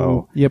vortex as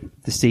well. Yep.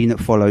 The scene that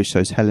follows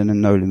shows Helen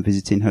and Nolan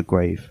visiting her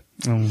grave.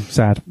 Oh,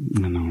 sad.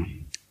 I know.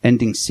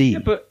 Ending C. Yeah,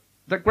 but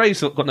that grave's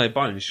got no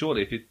bones,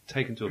 surely, if you're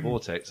taken to a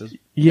vortex.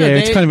 Yeah, No,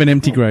 it's they- kind of an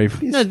empty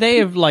grave. No, they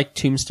have like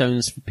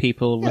tombstones for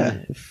people,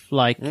 Yeah.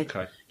 like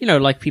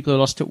like people who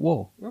lost at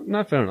war.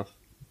 No, fair enough.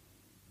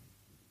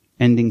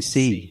 Ending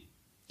C.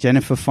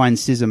 Jennifer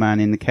finds Scissorman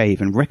in the cave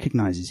and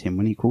recognizes him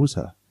when he calls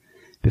her.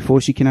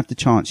 Before she can have the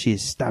chance, she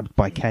is stabbed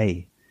by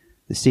Kay.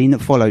 The scene that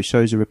follows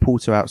shows a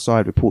reporter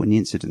outside reporting the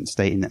incident,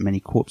 stating that many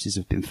corpses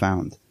have been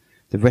found.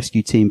 The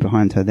rescue team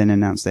behind her then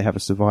announce they have a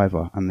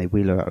survivor, and they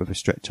wheel her out of a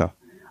stretcher.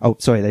 Oh,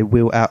 sorry, they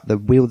wheel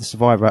the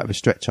survivor out of a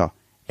stretcher.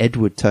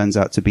 Edward turns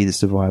out to be the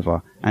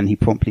survivor, and he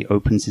promptly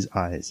opens his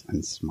eyes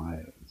and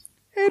smiles.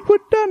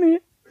 Edward done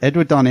it.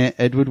 Edward done it.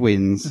 Edward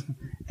wins.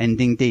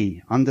 Ending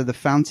D. Under the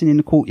fountain in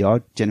the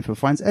courtyard, Jennifer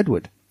finds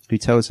Edward, who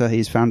tells her he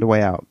has found a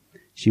way out.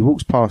 She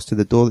walks past to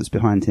the door that's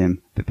behind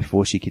him, but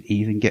before she could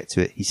even get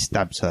to it, he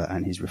stabs her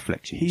and his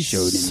reflection is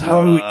shown in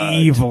so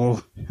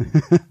evil.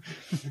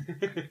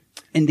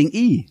 Ending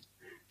E.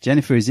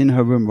 Jennifer is in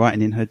her room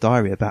writing in her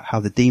diary about how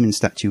the demon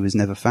statue was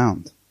never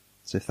found.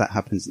 So if that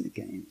happens in the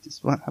game, this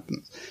is what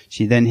happens.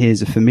 She then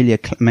hears a familiar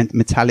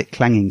metallic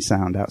clanging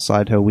sound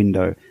outside her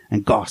window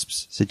and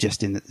gasps,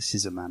 suggesting that the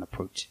Scissorman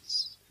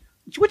approaches.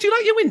 Would you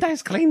like your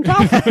windows cleaned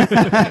up?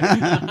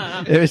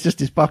 It was just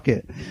his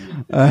bucket.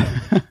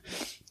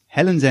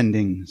 Helen's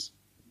endings.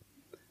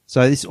 So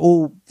it's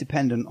all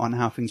dependent on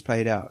how things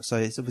played out. So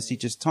it's obviously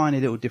just tiny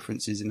little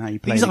differences in how you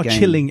play These the are game.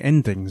 chilling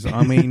endings.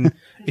 I mean,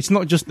 it's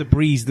not just the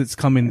breeze that's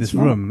come in this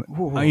not. room.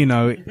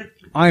 Whoa.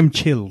 I'm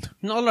chilled.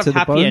 Not a lot To of the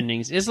happy bone?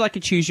 endings. It's like a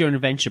choose your own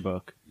adventure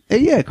book.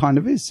 Yeah, it kind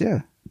of is,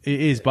 yeah.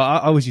 It is, but I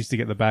always used to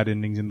get the bad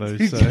endings in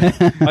those. So.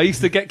 I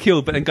used to get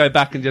killed, but then go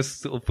back and just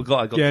sort of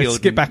forgot I got Yeah, killed.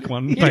 skip and- back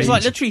one. Yeah, it's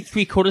like page.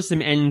 literally 3/4 of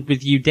them end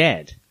with you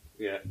dead.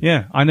 Yeah.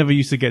 Yeah, I never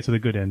used to get to the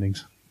good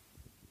endings.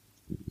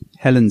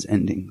 Helen's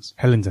endings.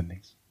 Helen's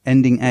endings.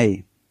 Ending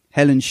A.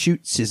 Helen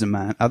shoots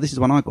Scissorman. Oh, this is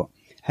one I got.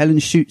 Helen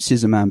shoots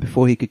Scissorman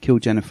before he could kill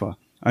Jennifer,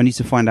 only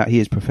to find out he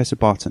is Professor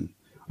Barton.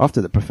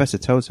 After the professor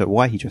tells her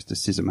why he dressed as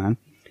Scissorman,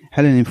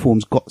 Helen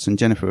informs Gotts and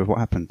Jennifer of what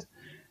happened.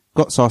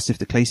 Gotts asks if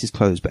the case is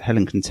closed, but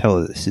Helen can tell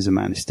that the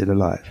Scissorman is still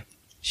alive.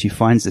 She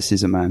finds the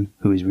Scissorman,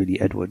 who is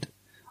really Edward,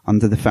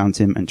 under the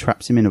fountain and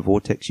traps him in a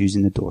vortex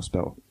using the door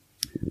spell.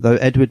 Though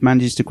Edward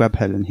manages to grab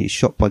Helen, he is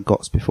shot by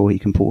Gotts before he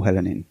can pull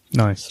Helen in.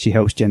 Nice. She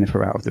helps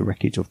Jennifer out of the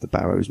wreckage of the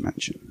Barrows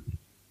mansion.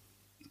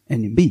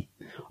 Ending B.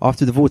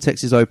 After the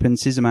vortex is opened,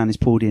 Scissorman is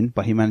pulled in,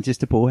 but he manages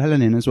to pull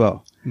Helen in as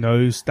well.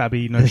 No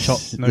stabby, no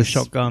shot, no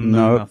shotgun,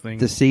 no nothing.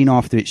 The scene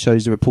after it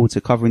shows the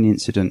reporter covering the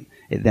incident.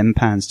 It then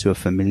pans to a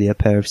familiar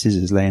pair of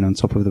scissors laying on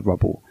top of the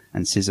rubble,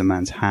 and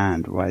Scissorman's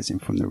hand rising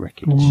from the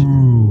wreckage.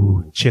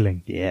 Ooh,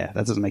 chilling. Yeah,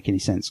 that doesn't make any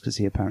sense because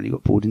he apparently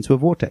got pulled into a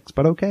vortex,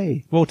 but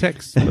okay.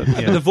 Vortex. But,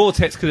 But the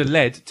vortex could have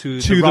led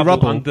to to the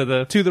rubble under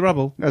the... To the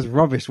rubble. That's a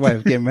rubbish way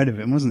of getting rid of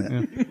him,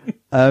 wasn't it?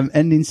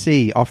 Ending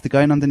C. After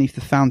going underneath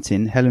the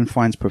fountain, Helen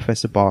finds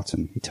Professor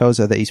Barton. He tells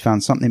her that he's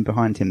found something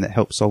behind him that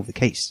helps solve the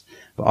case.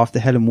 But after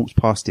Helen walks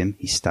past him,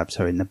 he stabs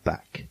her in the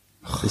back.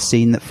 The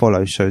scene that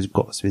follows shows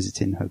Gotts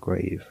visiting her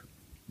grave.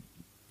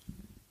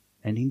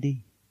 Ending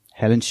D.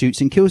 Helen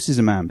shoots and kills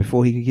Scissorman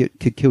before he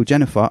could kill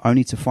Jennifer,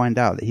 only to find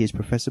out that he is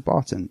Professor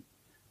Barton.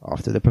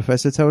 After the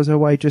professor tells her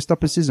why he dressed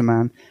up as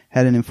Scissorman,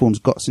 Helen informs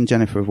Gotts and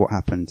Jennifer of what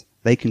happened.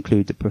 They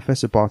conclude that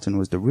Professor Barton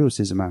was the real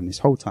Scissorman this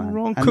whole time.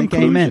 Wrong and the game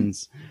conclusion.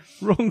 ends.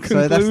 Wrong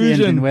conclusion. So that's the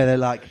ending where they're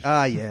like,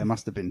 yeah, it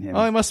must have been him.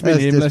 Oh, it must have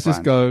been him. Let's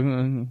just fine.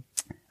 go.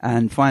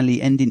 And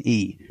finally, ending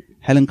E.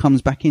 Helen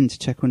comes back in to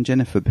check on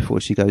Jennifer before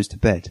she goes to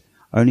bed,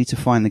 only to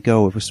find the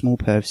girl with a small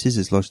pair of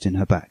scissors lodged in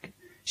her back.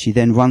 She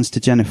then runs to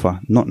Jennifer,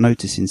 not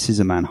noticing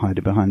Scissorman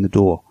hiding behind the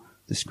door.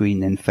 The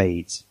screen then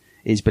fades.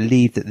 It is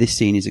believed that this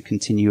scene is a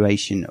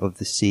continuation of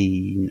the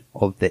scene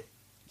of the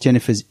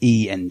Jennifer's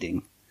E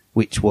ending,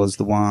 which was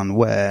the one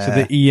where... So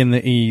the E and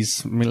the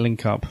E's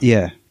link up.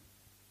 Yeah.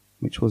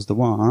 Which was the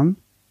one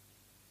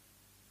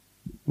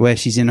where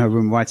she's in her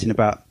room writing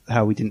about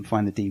how we didn't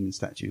find the demon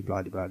statue,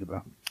 blah, blah, blah,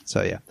 blah.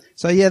 So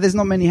yeah, there's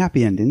not many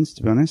happy endings,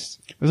 to be honest.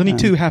 There's only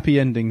 2 happy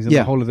endings in yeah.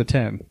 the whole of the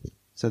 10.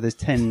 So there's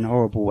 10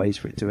 horrible ways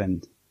for it to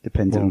end,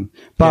 depending on...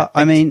 But,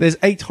 I mean... There's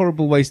 8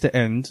 horrible ways to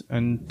end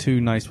and 2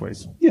 nice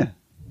ways. Yeah.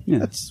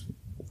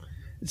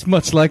 It's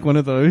much like one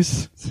of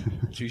those.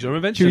 Choose your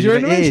adventure. Choose your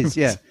own It is,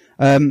 yeah.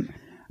 And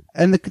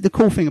the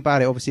cool thing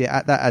about it, obviously,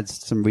 that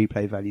adds some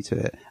replay value to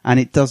it. And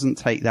it doesn't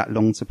take that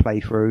long to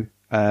play through.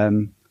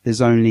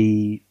 There's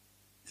only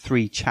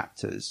 3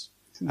 chapters.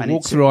 The And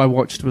walkthrough I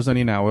watched was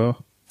only an hour.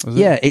 Was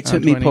yeah, it took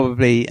Hour me 20?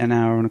 probably an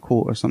hour and a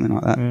quarter or something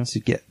like that Yeah. to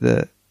get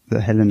the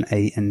Helen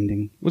A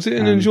ending. Was it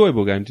an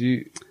enjoyable game? Do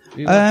you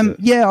liked it?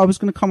 Yeah, I was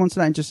going to come on to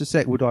that in just a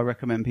sec. Would I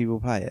recommend people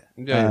play it?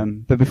 Yeah.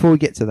 But before we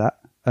get to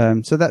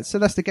that, so that's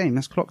the game.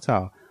 That's Clock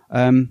Tower.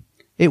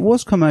 It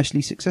was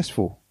commercially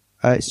successful.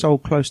 It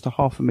sold close to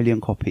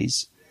 500,000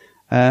 copies.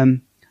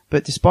 But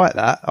But despite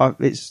that,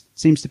 it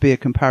seems to be a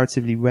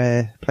comparatively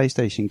rare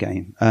PlayStation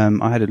game.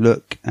 I had a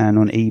look, and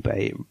on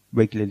eBay, it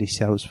regularly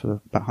sells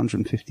for about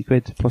 150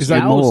 quid, possibly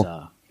that more.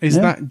 Wowza. Is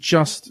Yeah. that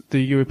just the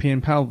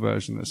European PAL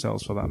version that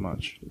sells for that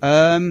much?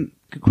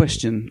 Good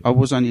question. I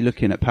was only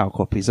looking at PAL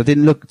copies. I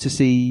didn't look to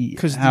see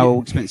 'Cause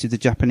how expensive the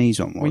Japanese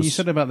one was. When you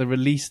said about the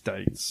release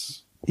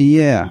dates,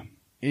 yeah,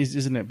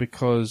 isn't it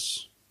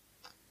because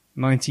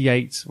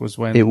 98 was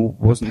when it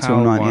wasn't PAL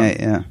until one- 98,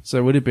 yeah. So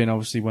it would have been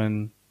obviously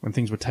when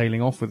things were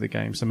tailing off with the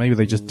game. So maybe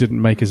they just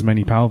didn't make as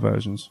many PAL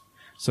versions.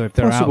 So if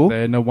they're Possible. out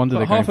there, no wonder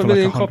they're But going for like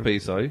 500,000 100.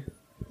 copies, though.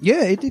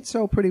 Yeah, it did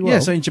sell pretty well. Yeah,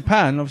 so in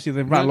Japan, obviously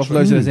they rattle off Naturally.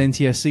 loads of those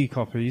NTSC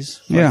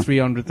copies, like Yeah.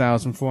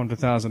 300,000,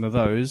 400,000 of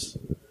those.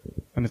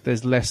 And if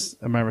there's less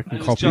American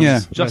It's copies, just, Yeah.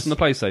 just on the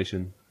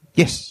PlayStation.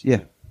 Yes,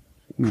 yeah.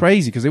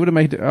 crazy because they would have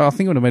made. I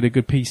think it would have made a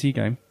good PC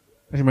game.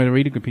 They made a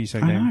really good PC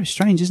I game. know,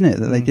 strange, isn't it,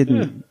 that they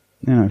didn't,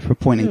 for a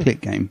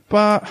point-and-click game.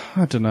 But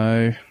I don't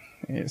know.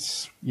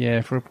 It's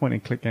for a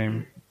point-and-click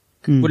game.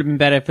 Would have been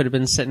better if it had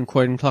been set in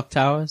Croydon Clock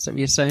Tower. Is that what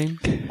you're saying?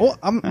 Oh,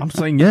 I'm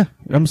saying yeah.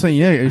 I'm saying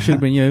yeah. It should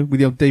have been with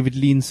the old David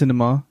Lean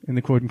cinema in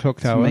the Croydon Clock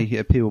To Tower. make it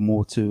appeal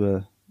more to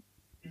a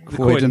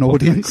Croydon Croydon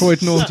audience.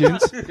 Croydon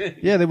audience.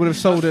 Yeah, they would have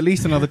sold at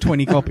least another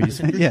 20 copies.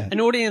 Yeah, An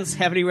audience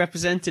heavily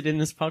represented in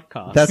this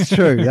podcast. that's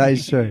true. That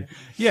is true.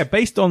 Yeah,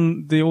 based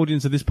on the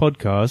audience of this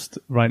podcast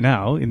right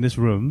now in this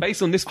room,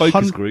 Based on this focus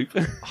Hun- group.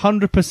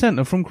 100%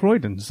 are from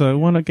Croydon. So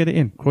why not get it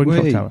in? Croydon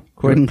Clock Wait, Tower.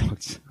 Croydon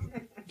Clocks.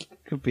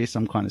 Could be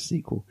some kind of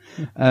sequel.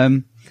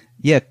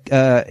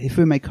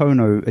 Hifumi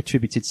Kono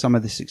attributed some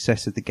of the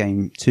success of the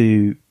game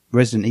to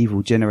Resident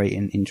Evil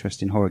generating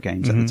interest in horror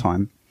games at the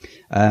time.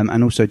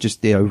 And also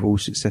just the overall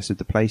success of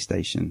the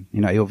PlayStation.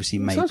 You know, he obviously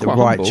made sounds the quite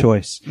right humble.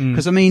 choice.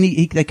 Because, I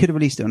mean, they could have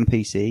released it on the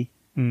PC.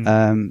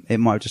 It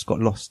might have just got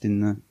lost in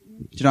the... Do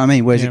you know what I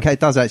mean? Whereas Yeah. it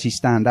does actually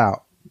stand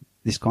out,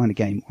 this kind of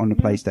game, on the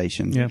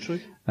PlayStation.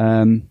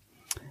 Yeah.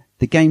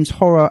 The game's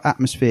horror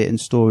atmosphere and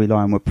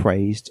storyline were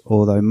praised,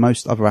 although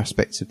most other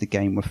aspects of the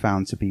game were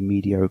found to be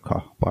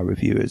mediocre by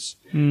reviewers.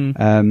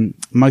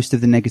 Most of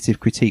the negative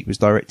critique was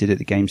directed at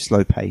the game's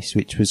slow pace,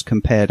 which was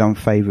compared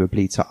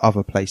unfavourably to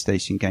other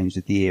PlayStation games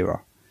of the era,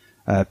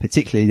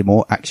 particularly the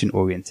more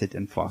action-oriented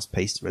and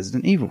fast-paced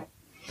Resident Evil.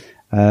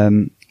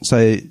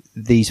 So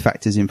these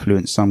factors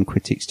influenced some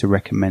critics to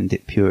recommend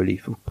it purely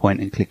for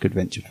point-and-click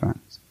adventure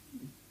fans.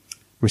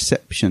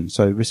 Reception.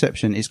 So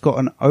reception, it's got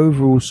an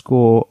overall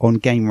score on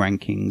Game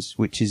Rankings,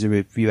 which is a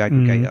review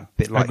aggregator, a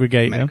bit like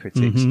Aggregator.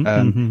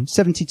 Metacritic.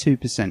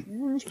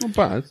 72%. It's not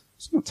bad.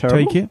 It's not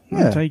terrible. Take it.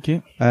 Yeah. Take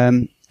it.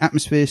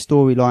 Atmosphere,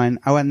 storyline,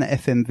 and the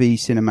FMV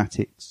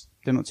cinematics.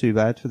 They're not too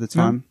bad for the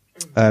time.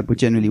 Were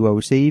generally well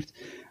received.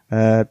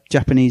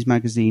 Japanese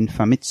magazine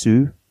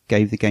Famitsu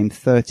gave the game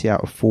 30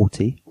 out of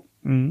 40.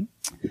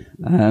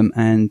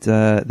 And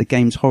the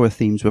game's horror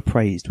themes were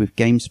praised, with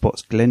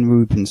GameSpot's Glenn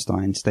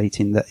Rubinstein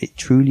stating that it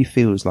truly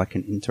feels like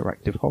an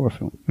interactive horror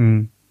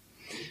film.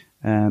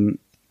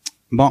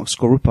 Mark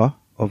Skorupa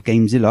of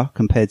GameZilla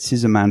compared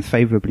Scissorman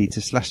favourably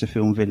to slasher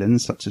film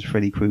villains such as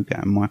Freddy Krueger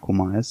and Michael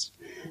Myers,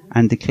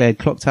 and declared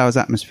Clock Tower's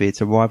atmosphere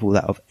to rival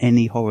that of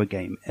any horror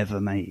game ever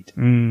made.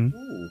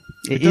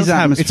 It does is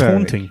have- it's atmospheric.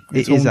 haunting.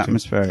 It's It is haunting.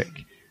 atmospheric.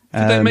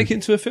 Did they make it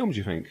into a film, do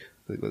you think?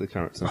 The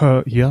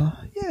character. Yeah.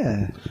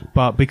 Yeah.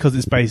 But because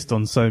it's based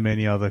on so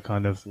many other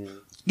kind of...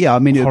 Yeah, I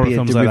mean, it would Horror be a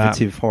films like that.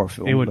 derivative horror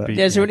film. It would but- be.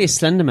 There's already a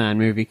Slender Man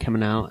movie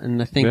coming out,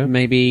 and I think Yeah.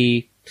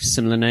 maybe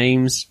similar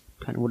names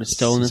kind of would have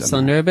stolen its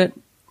thunder a bit.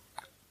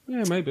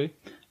 Yeah, maybe.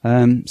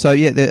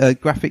 The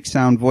graphics,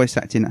 sound, voice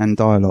acting, and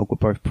dialogue were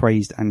both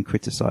praised and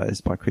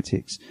criticised by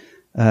critics.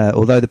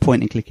 Although the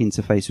point-and-click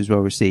interface was well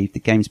received, the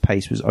game's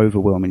pace was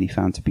overwhelmingly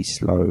found to be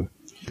slow.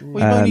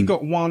 Well, you've only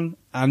got one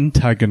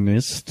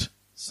antagonist,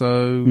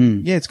 so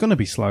yeah, it's going to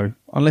be slow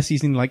unless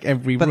he's in like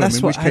every But room. that's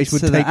in what which case adds would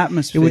to the take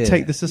atmosphere. it would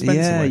take the suspense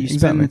Yeah, away. you Exactly.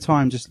 spend the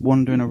time just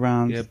wandering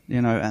around, Yeah.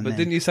 and But then-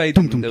 didn't you say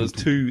there was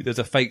two? There's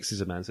a fake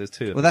Scissor Man, so there's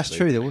two. Well, that's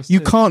true. There was. You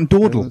two. can't There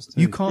dawdle. was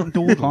two. You can't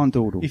dawdle. Can't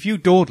dawdle. If you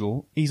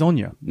dawdle, he's on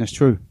you. That's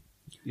true.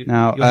 Your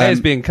Now,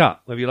 hair's being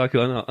cut, whether you like it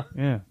or not.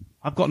 Yeah,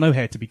 I've got no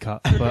hair to be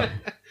cut, but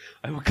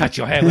I will cut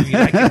your hair whether you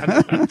like it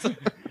or not.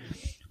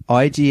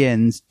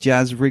 IGN's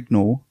Jazz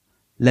Rignall,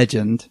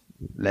 legend,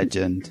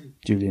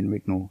 Julian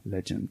Rignall,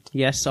 legend.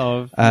 Yes,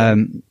 of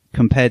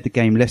Compared the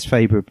game less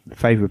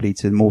favourably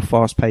to more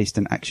fast-paced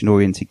and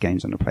action-oriented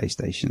games on the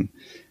PlayStation.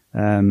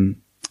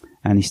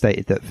 And he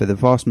stated that for the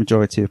vast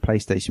majority of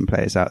PlayStation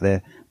players out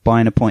there,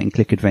 buying a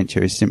point-and-click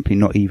adventure is simply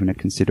not even a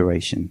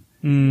consideration.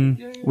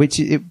 Which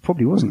it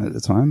probably wasn't at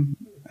the time.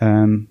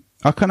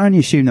 I can only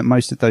assume that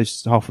most of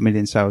those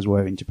 500,000 sales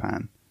were in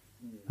Japan.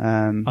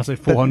 I say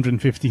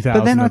 450,000.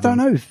 But then I don't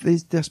know.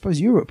 I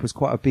suppose Europe was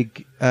quite a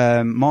big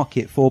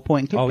market for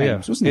point-and-click Oh yeah,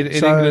 games, wasn't it? in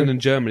So- England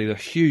and Germany, they're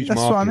huge That's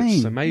markets. what I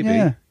mean. So maybe,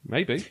 Yeah.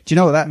 maybe. Do you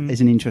know what? That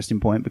is an interesting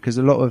point, because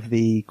a lot of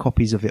the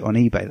copies of it on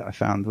eBay that I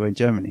found were in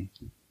Germany.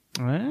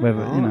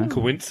 Whether,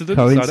 Coincidence?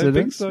 I don't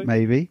think so.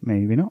 Maybe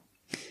not.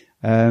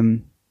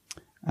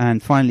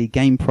 And finally,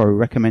 GamePro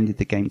recommended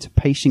the game to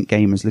patient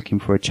gamers looking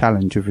for a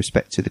challenge with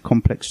respect to the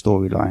complex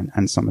storyline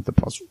and some of the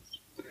puzzles.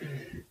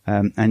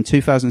 And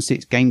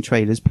 2006 Game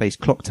Trailers placed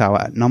Clock Tower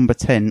at number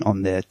 10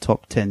 on their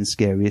top 10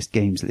 scariest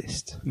games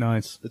list.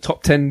 Nice. The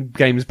top 10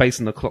 games based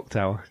on the Clock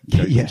Tower.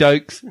 Yeah.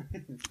 Jokes.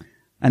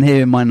 And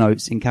here in my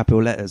notes, in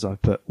capital letters, I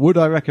put, would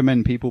I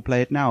recommend people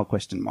play it now? ?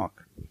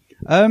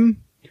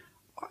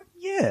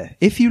 Yeah.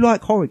 If you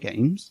like horror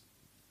games,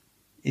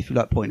 if you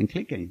like point and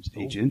click games,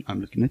 Adrian, I'm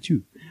looking at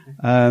you.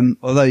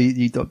 Although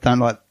you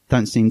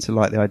don't seem to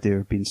like the idea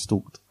of being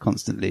stalked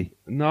constantly.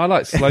 No, I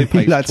like slow You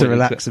paced. like to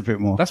relax a bit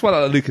more. That's why I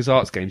like the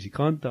LucasArts games. You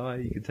can't die.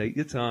 You can take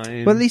your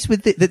time. But at least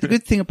with the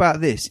good thing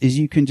about this is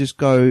you can just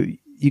go,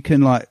 you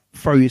can like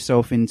throw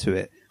yourself into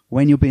it.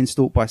 When you're being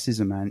stalked by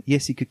Scissorman,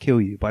 yes, he could kill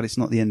you, but it's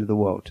not the end of the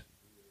world.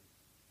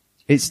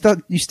 You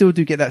still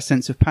do get that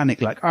sense of panic,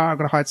 like, I've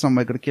got to hide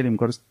somewhere, got to kill him,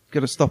 got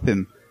to stop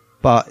him.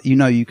 But you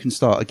know you can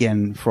start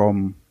again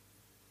from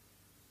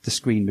the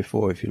screen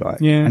before, if you like,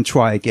 and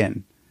try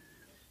again.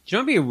 Do you know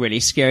what would be a really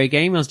scary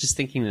game? I was just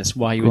thinking this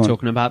while you Go were on.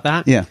 talking about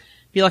that. Yeah. It'd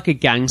be like a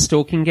gang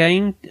stalking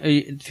game.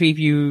 The three of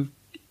you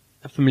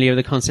are familiar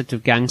with the concept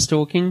of gang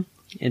stalking?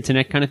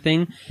 Internet kind of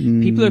thing?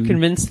 People are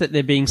convinced that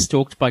they're being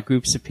stalked by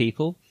groups of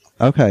people,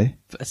 Okay.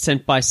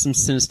 sent by some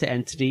sinister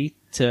entity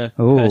to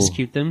Oh.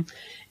 persecute them.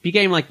 It'd be a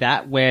game like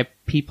that where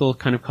people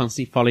kind of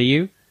constantly follow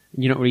you,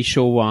 and you're not really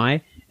sure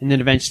why, and then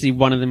eventually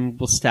one of them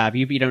will stab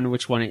you, but you don't know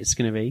which one it's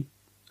going to be.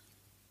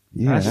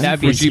 Yeah.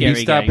 That'd be a Would you be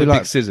scary stabbed game. with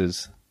Like- big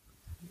scissors?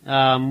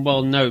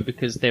 Well, no,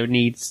 because there would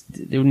need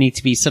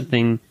to be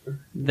something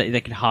that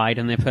they could hide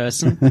on their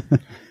person. Well,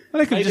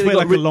 they could Maybe just they wear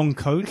got like a long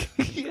coat.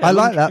 I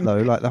like that though,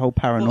 like the whole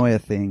paranoia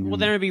thing. Well,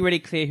 then it'd be really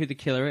clear who the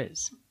killer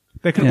is.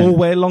 They can Yeah. all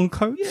wear long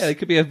coats. Yeah, it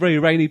could be a very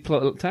rainy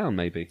town,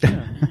 maybe.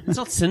 It's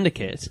not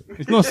Syndicate.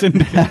 It's not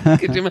Syndicate.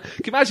 Can you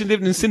imagine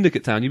living in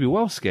Syndicate Town? You'd be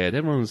well scared.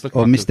 Everyone's looking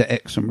Or like Mr.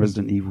 X from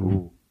Resident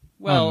Evil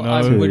Well, Oh, no.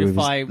 I would With if his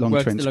I long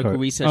worked at trench the local coat.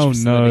 research Oh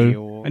facility.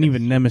 no! Or And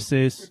even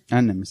Nemesis.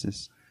 and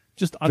Nemesis.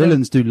 Just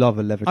Villains do love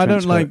a leather I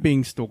trench don't like coat.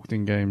 being stalked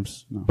in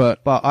games, No.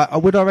 but But I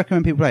would I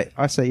recommend people play it?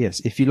 I say yes.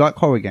 If you like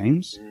horror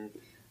games,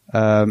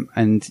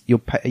 and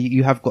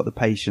you have got the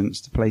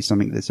patience to play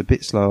something that's a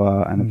bit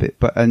slower and a bit,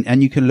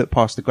 and you can look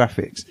past the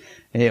graphics.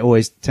 It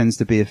always tends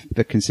to be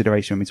a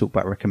consideration when we talk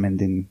about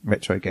recommending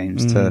retro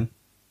games to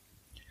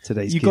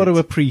today's you kids. got to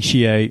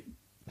appreciate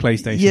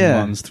PlayStation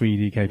Yeah. 1's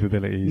 3D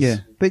capabilities. Yeah,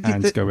 but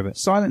and go with it.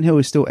 Silent Hill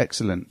is still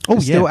excellent. Oh,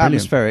 It's yeah, still brilliant.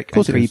 atmospheric Of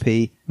course and it is.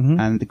 creepy,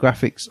 and the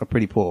graphics are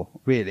pretty poor,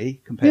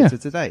 really, compared Yeah. to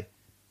today.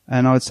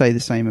 And I would say the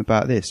same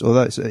about this.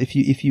 Although if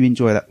you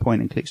enjoy that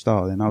point and click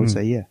style, then I would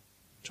say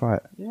try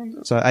it.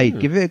 So,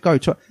 give it a go.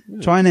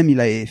 Try and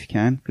emulate it if you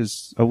can,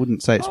 because I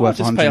wouldn't say it's I'll worth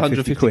just pay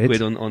 150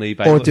 quid. on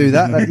eBay. Or do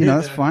that.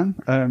 That's fine.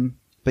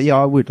 But yeah,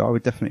 I would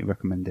definitely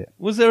recommend it.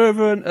 Was there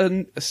ever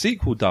a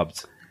sequel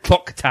dubbed?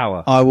 Clock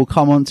Tower. I will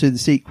come on to the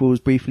sequels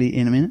briefly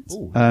in a minute.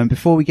 Ooh.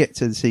 Before we get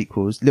to the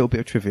sequels, a little bit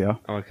of trivia,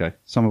 Oh, okay.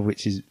 some of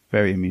which is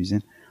very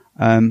amusing.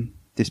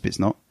 This bit's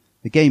not.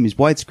 The game is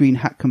widescreen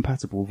hack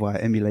compatible via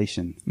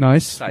emulation.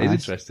 Nice. That is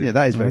interesting. Yeah,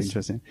 that is very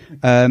interesting.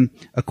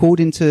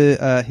 According to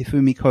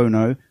Hifumi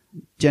Kono,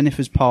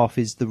 Jennifer's path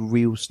is the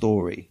real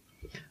story.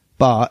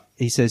 But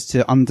he says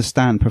to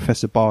understand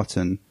Professor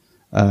Barton,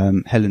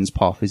 Helen's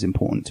path is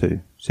important too.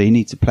 So you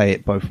need to play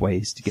it both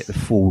ways to get the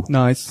full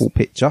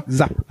picture.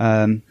 Zap.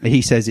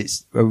 He says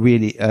it's a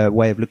really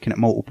way of looking at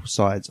multiple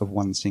sides of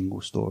one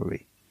single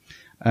story.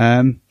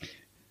 I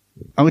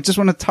would just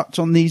want to touch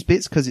on these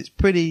bits because it's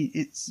pretty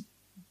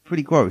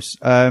gross.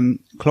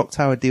 Clock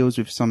Tower deals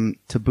with some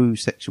taboo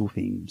sexual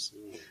themes.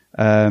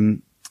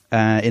 In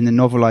the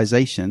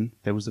novelization,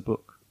 there was a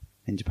book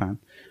in Japan,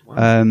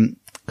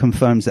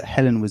 confirms that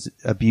Helen was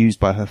abused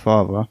by her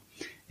father.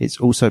 It's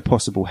also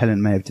possible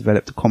Helen may have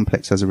developed a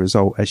complex as a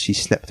result, as she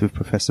slept with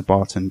Professor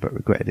Barton but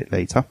regretted it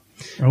later.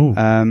 Oh.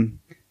 I'm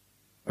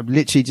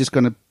literally just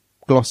going to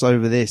gloss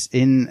over this.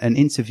 In an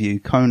interview,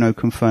 Kono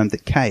confirmed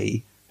that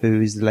Kay,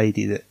 who is the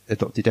lady that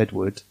adopted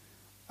Edward,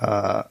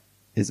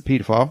 is a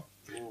paedophile.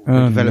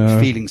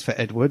 Developed feelings for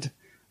Edward.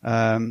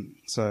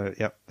 So,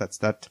 yep, that's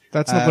that.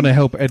 That's not going to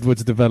help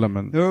Edward's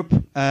development. Nope.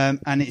 And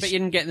it's But you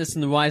didn't get this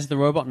in the Rise of the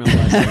Robot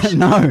novelization.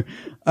 no.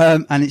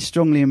 And it's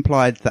strongly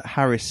implied that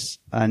Harris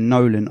and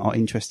Nolan are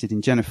interested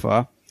in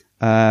Jennifer.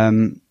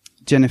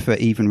 Jennifer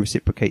even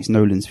reciprocates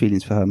Nolan's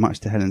feelings for her, much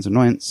to Helen's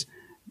annoyance,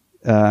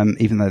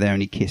 even though they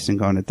only kiss and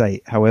go on a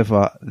date.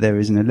 However, there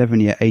is an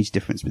 11-year age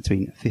difference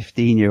between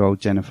 15-year-old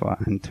Jennifer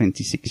and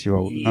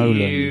 26-year-old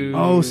Nolan.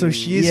 Oh, so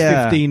she is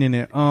Yeah. 15 in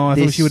it. Oh, I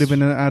thought This- she would have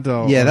been an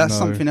adult. Yeah, Oh, that's no.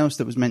 something else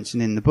that was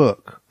mentioned in the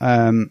book.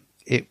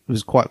 It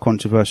was quite a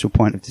controversial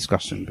point of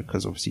discussion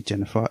because obviously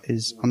Jennifer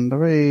is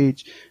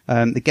underage.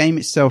 The game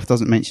itself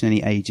doesn't mention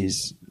any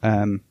ages.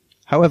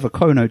 However,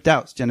 Kono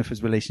doubts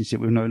Jennifer's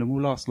relationship with Nolan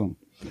will last long.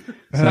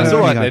 That's there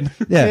all we right go.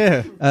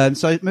 then. Yeah.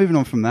 So moving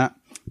on from that,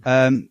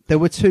 there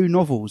were 2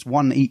 novels,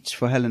 one each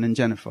for Helen and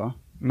Jennifer.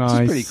 Nice.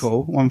 Which is pretty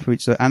cool. One for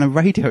each, and a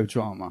radio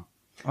drama.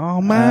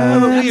 Oh,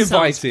 man. Were That we sounds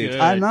invited? good.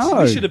 I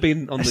know. We should have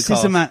been on the Scissor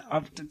cast. Man.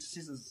 I've done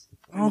scissors.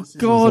 Oh,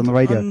 Scissors God. on the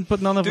radio.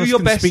 But none of Do us your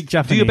can best. speak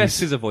Japanese. Do your best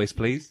scissor voice,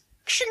 please.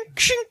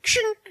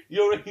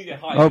 You're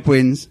high. Bob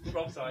wins.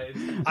 Offside.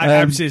 I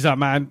am Scissor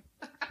Man.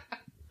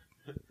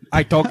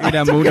 I talk in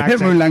a moon Moon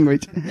accent.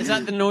 language. Is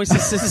that the noise the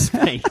scissors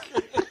make?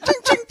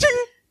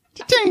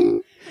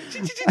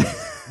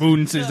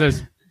 Moon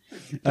scissors.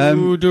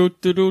 Um, do,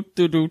 do, do,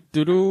 do, do,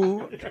 do,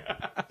 do.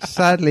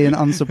 Sadly and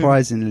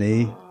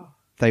unsurprisingly,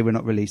 they were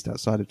not released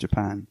outside of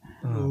Japan.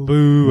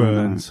 Boo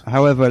earns.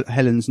 However,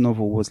 Helen's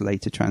novel was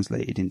later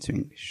translated into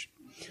English.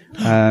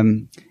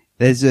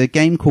 There's a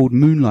game called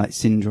Moonlight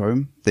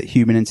Syndrome that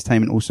Human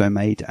Entertainment also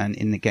made, and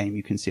in the game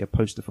you can see a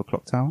poster for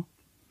Clock Tower.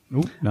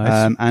 Ooh,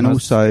 nice. And Nice.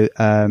 also,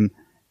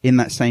 in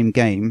that same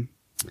game,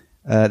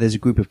 there's a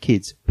group of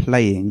kids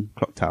playing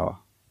Clock Tower,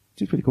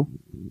 which is pretty cool.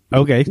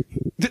 Okay.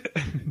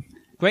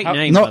 Great How-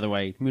 name, not- by the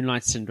way.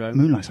 Moonlight Syndrome.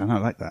 Moonlight, I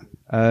like that.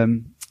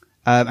 And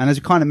as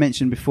I kind of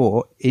mentioned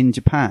before, in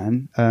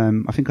Japan,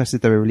 I think I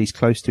said they were released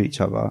close to each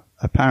other.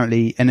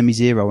 Apparently, Enemy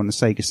Zero on the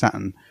Sega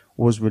Saturn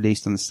was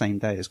released on the same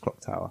day as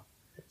Clock Tower.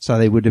 So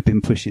they would have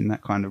been pushing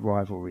that kind of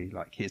rivalry,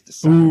 like here's the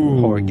Saturn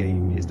horror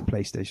game, here's the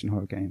PlayStation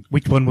horror game.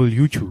 Which one will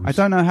you choose? I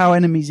don't know how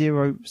Enemy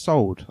Zero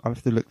sold. I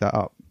have to look that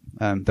up.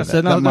 That's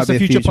That a might be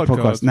future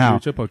podcast. Now,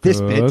 Future this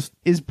podcast.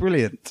 bit is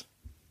brilliant.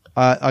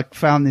 I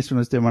found this when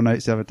I was doing my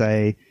notes the other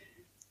day.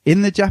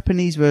 In the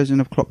Japanese version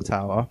of Clock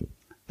Tower,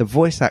 the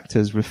voice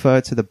actors refer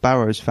to the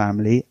Barrows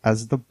family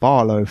as the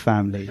Barlow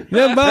family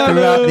throughout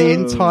the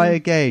entire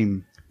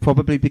game,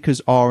 probably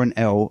because R and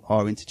L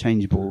are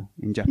interchangeable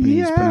in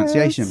Japanese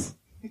pronunciation.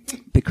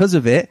 Because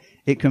of it,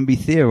 it can be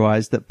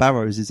theorized that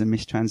Barrows is a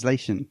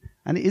mistranslation.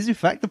 And it is, in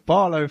fact, the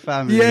Barlow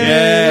family.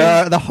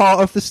 Yeah. The heart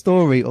of the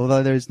story,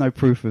 although there is no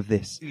proof of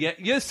this. Yeah,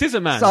 you're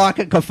Scissor Man. So I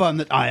can confirm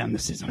that I am the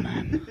Scissor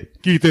Man.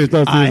 Keith is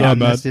not I am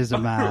the man. Scissor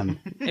Man.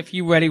 If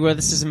you really were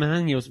the Scissor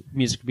Man, your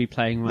music would be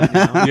playing right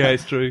now. Yeah,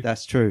 it's true.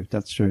 That's true.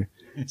 That's true.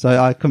 So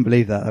I couldn't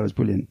believe that. That was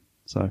brilliant.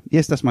 So,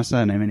 yes, that's my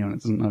surname. Anyone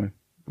that doesn't know.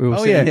 We were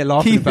sitting here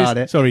laughing Keith about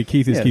is, it. Sorry,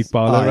 Keith is Yes, Keith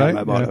Barlow, I am right?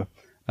 Matt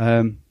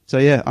Barlow. So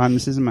yeah, I'm the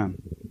Scissor Man.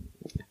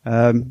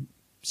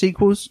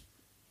 Sequels?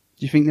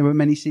 Do you think there were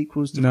many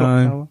sequels to No.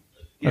 Clock Tower?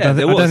 Yeah, I don't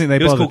there think was. they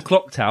It was bothered. called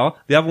Clock Tower.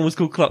 The other one was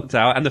called Clock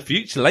Tower, and the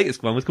future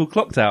latest one was called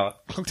Clock Tower.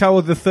 Clock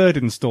Tower, the third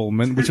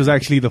installment, which was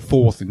actually the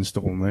fourth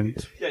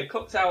installment. Yeah,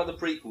 Clock Tower, the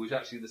prequel, was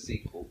actually the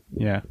sequel.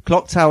 Yeah.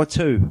 Clock Tower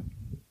 2.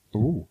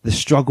 The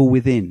Struggle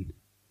Within,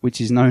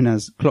 which is known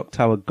as Clock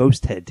Tower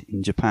Ghost Head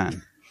in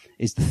Japan,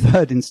 is the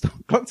third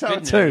installment. Clock Tower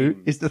Good 2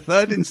 name. is the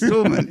third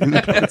installment in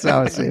the Clock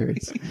Tower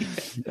series.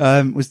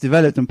 Was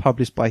developed and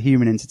published by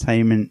Human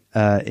Entertainment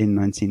in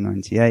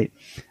 1998,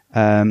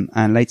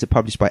 and later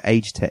published by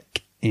Age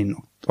Tech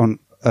on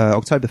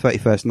October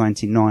 31st,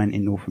 1999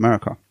 in North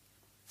America.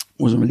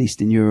 Wasn't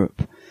released in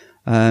Europe.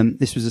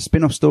 This was a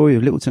spin-off story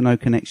of little to no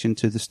connection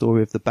to the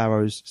story of the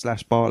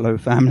Barrows/Barlow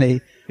family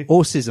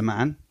or Scissor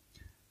Man.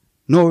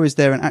 Nor is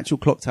there an actual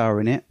clock tower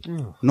in it.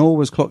 Nor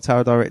was Clock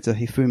Tower director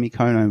Hifumi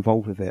Kono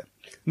involved with it.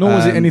 Nor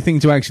was it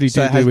anything to actually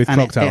So do it has, with and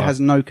Clock it, Tower. it has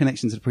no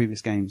connection to the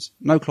previous games.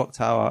 No Clock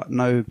Tower,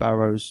 no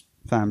Barrows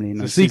family,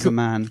 no The sequel- Scissor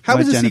Man. How no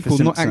is a Jennifer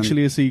sequel not Simpson.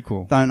 actually a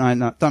sequel? Don't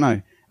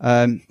know.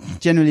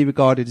 Generally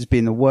regarded as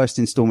being the worst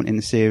installment in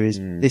the series.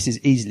 This is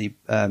easily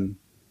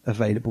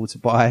available to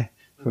buy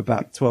for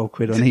about 12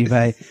 quid on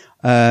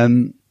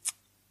eBay.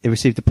 It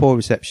received a poor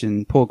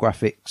reception, poor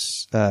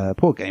graphics,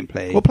 poor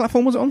gameplay. What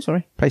platform was it on?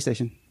 Sorry.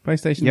 PlayStation.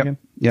 PlayStation Yep. again?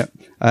 Yep.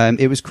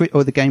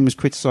 The game was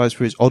criticised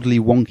for its oddly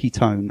wonky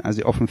tone, as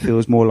it often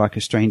feels more like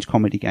a strange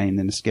comedy game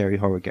than a scary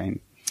horror game.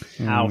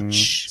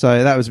 Ouch.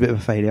 So that was a bit of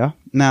a failure.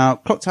 Now,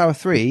 Clock Tower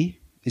 3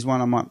 is one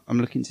I'm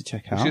looking to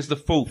check out. Which is the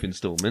fourth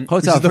installment. Clock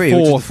Which Tower is the 3,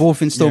 which is the fourth.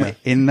 fourth installment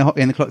Yeah.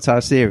 in the Clock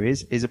Tower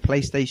series, is a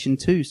PlayStation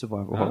 2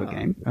 survival horror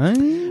game.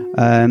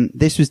 Ah.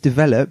 This was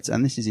developed,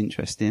 and this is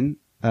interesting,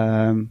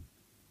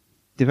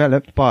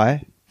 developed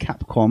by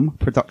Capcom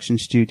Production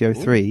Studio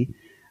 3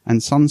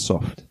 and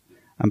Sunsoft,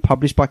 and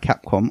published by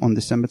Capcom on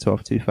December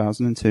 12,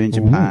 2002 in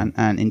Japan,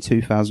 and in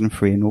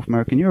 2003 in North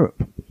America and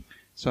Europe.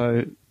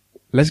 So,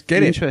 Let's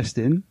get it.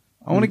 interesting.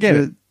 I wanna get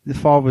it. The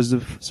fathers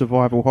of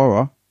survival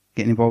horror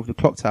getting involved with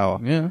Clock Tower.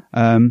 Yeah.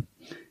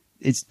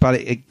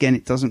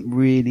 It doesn't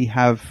really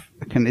have.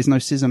 There's no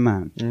Scissor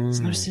Man. There's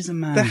no Scissor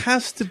Man. There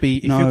has to be.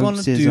 If No, you're going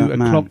to Scissor do a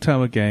Man. Clock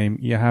Tower game,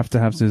 you have to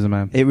have Scissor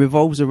Man. It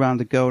revolves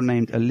around a girl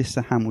named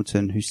Alyssa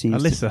Hamilton who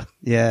seems. Alyssa?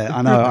 Yeah,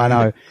 I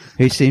know.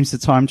 Who seems to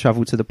time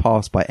travel to the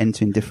past by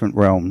entering different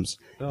realms.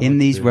 In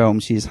these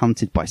realms, she is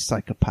hunted by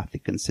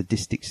psychopathic and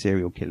sadistic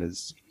serial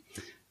killers.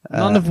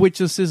 None of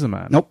which are Scissor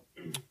Man. Nope.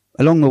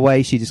 Along the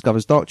way, she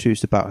discovers dark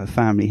truths about her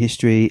family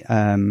history,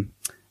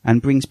 and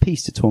brings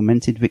peace to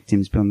tormented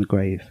victims beyond the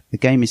grave. The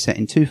game is set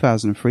in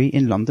 2003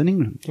 in London,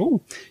 England.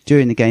 Ooh.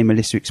 During the game,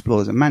 Alyssa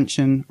explores a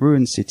mansion,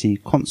 ruined city,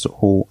 concert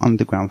hall,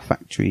 underground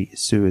factory,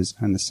 sewers,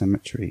 and the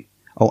cemetery.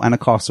 Oh, and a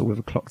castle with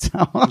a clock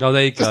tower. Oh,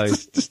 there you go.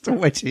 just to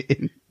wedge it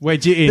in.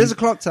 Wedge it in. There's a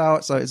clock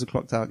tower, so it's a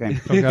clock tower game.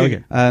 Clock Tower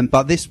game.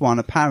 But this one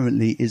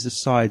apparently is a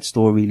side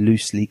story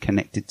loosely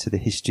connected to the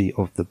history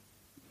of the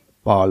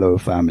Barlow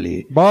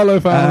family. Barlow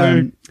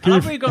family. I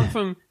love we've gone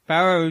from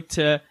Barrow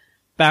to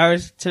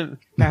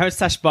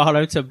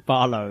Barrow/Barlow to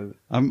Barlow.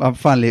 I've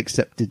finally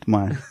accepted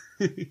my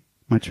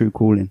true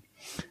calling.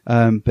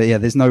 But yeah,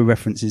 there's no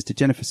references to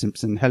Jennifer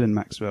Simpson, Helen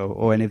Maxwell,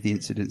 or any of the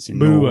incidents in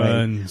Norway.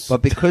 Burns.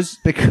 But because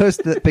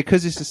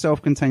it's a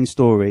self-contained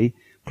story,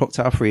 Clock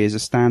Tower 3 is a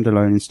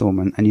standalone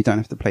installment, and you don't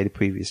have to play the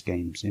previous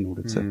games in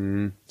order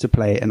to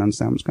play it and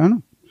understand what's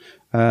going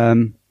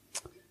on.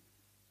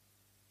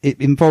 It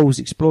involves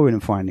exploring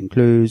and finding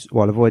clues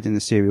while avoiding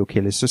the serial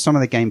killers. So some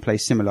of the gameplay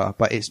is similar,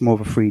 but it's more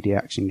of a 3D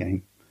action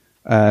game.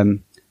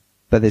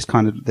 But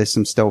there's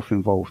some stealth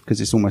involved because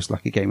it's almost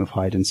like a game of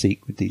hide and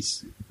seek with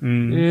these ghosts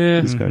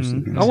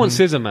and things. I want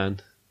Scissor Man.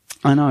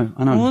 I know.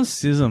 I want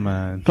Scissor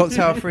Man. Clock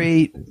Tower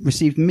 3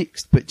 received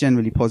mixed but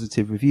generally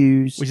positive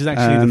reviews. Which is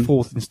actually the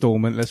fourth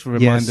installment. Let's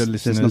remind the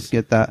listeners. Let's not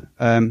forget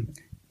that.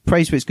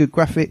 Praise for its good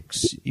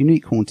graphics,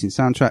 unique haunting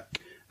soundtrack,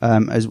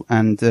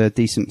 and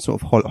decent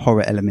sort of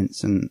horror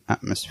elements and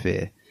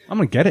atmosphere. I'm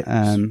gonna get it.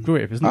 Screw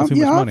it if it's not too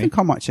much I money. think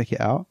I might check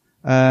it out.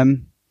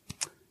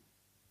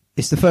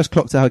 It's the first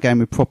Clock Tower game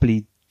with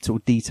properly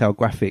sort of detailed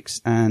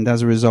graphics, and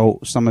as a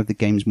result, some of the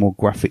game's more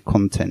graphic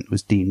content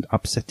was deemed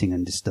upsetting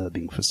and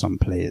disturbing for some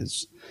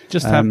players.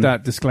 Just have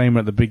that disclaimer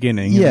at the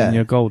beginning, and then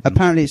you're golden.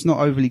 Apparently it's not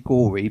overly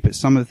gory, but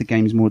some of the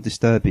game's more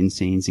disturbing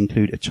scenes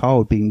include a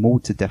child being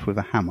mauled to death with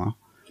a hammer,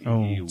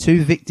 Oh.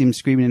 2 victims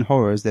screaming in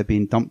horror as they're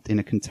being dumped in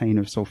a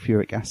container of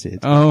sulfuric acid,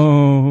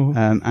 Oh.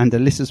 and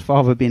Alyssa's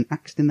father being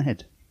axed in the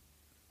head.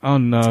 Oh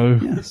no.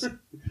 Yes.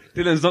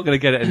 Dylan's not going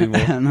to get it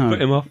anymore. No.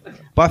 Put him off.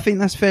 But I think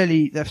that's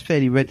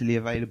fairly readily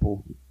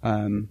available.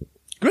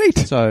 Great.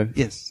 So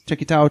yes,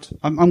 check it out.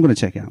 I'm going to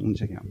check it out.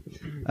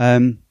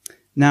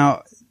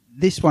 Now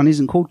this one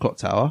isn't called Clock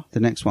Tower. The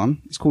next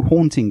one, it's called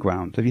Haunting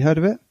Ground. Have you heard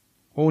of it?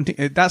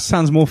 Haunting. That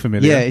sounds more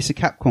familiar. Yeah, it's a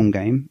Capcom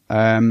game.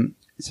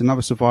 It's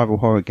another survival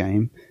horror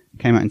game. It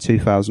came out in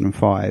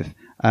 2005.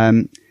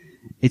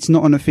 It's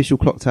not an official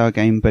Clock Tower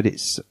game, but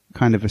it's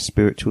kind of a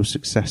spiritual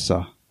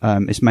successor.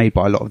 It's made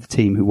by a lot of the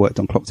team who worked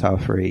on Clock Tower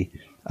 3,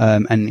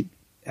 and it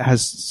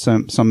has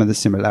some of the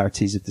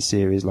similarities of the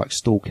series, like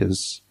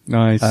Stalkers,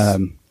 Nice. a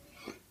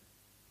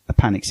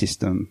panic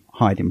system,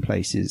 hiding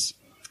places,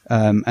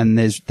 and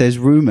there's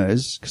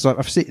rumours, because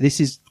I've seen this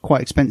is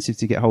quite expensive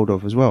to get hold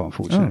of as well,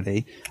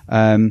 unfortunately.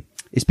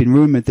 It's been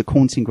rumoured that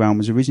Haunting Ground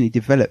was originally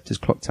developed as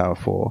Clock Tower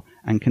 4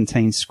 and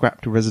contains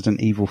scrapped Resident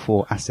Evil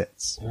 4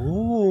 assets.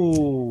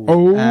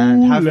 Oh,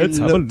 And having let's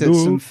have a looked at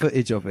some look.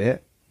 footage of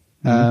it,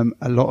 a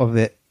lot of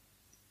it,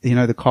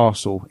 the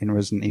castle in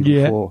Resident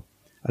Evil 4,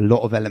 a lot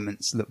of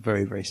elements look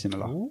very, very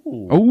similar.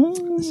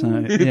 Oh, So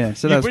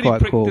that's really quite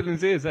pricked cool.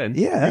 Dylan's ears then.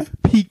 Yeah.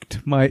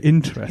 piqued my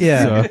interest.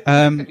 Yeah.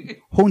 sir.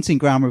 Haunting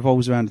Ground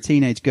revolves around a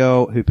teenage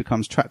girl who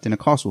becomes trapped in a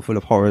castle full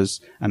of horrors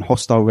and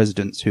hostile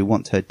residents who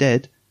want her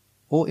dead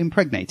or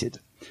impregnated.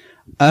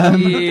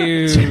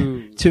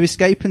 Ew. To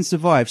escape and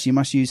survive, she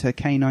must use her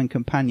canine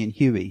companion,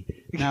 Huey.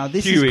 Now,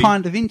 this Huey. is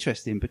kind of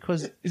interesting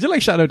because... Is it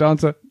like Shadow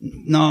Dancer?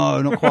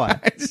 No, not quite.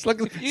 It's like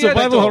a had a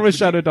survival dog. horror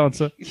Shadow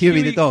Dancer.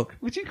 Huey the dog.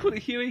 Would you call it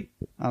Huey?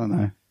 I don't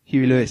know.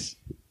 Huey Lewis.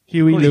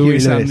 Huey Call it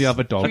Lewis Huey and Lewis. the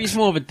other dog. He's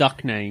more of a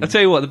duck name. I'll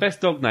tell you what, the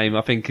best dog name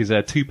I think is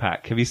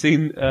Tupac. Have you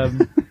seen,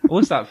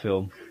 what's that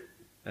film?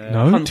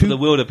 No, Hunt for the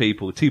Wilder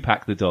People,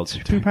 Tupac the dog.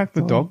 Tupac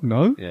the dog?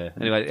 No. Yeah.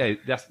 Anyway, hey,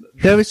 that's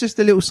There was just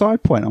a little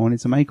side point I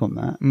wanted to make on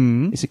that.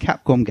 It's a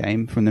Capcom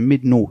game from the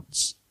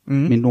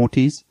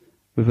mid-noughties,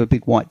 with a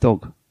big white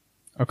dog.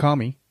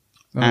 Okami.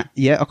 No.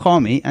 Yeah,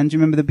 Okami. And do you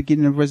remember the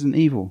beginning of Resident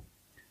Evil?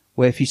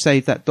 Where if you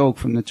save that dog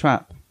from the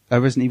trap,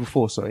 Resident Evil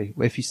 4, sorry,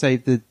 where if you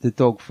save the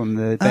dog from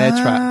the bear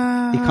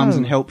trap, he comes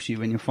and helps you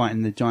when you're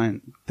fighting the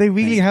giant. They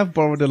really have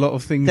borrowed a lot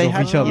of things They off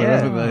have, each other,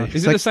 yeah. haven't they?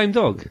 is it the same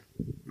dog?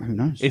 Who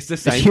knows? It's the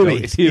same Huey.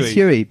 dog. It's Huey. It's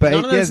Huey. But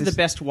None of those are this- the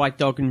best white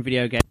dog in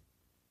video games.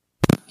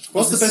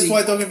 What's the best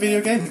white dog in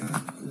video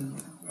game?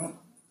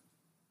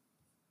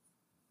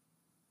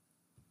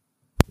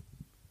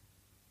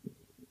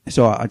 It's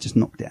alright, I just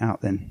knocked it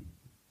out then.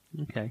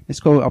 Okay. Let's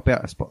go, I'll be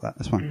able to spot that,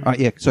 that's fine. Alright,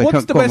 yeah, sorry,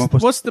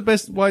 What's the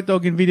best white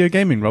dog in video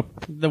gaming, Rob?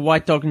 The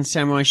white dog in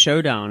Samurai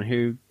Showdown,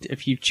 who,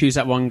 if you choose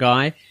that one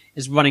guy,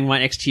 is running right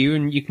next to you,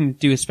 and you can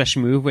do a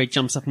special move where he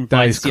jumps up and That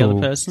bites is the cool.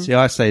 other person. See,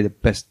 I say the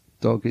best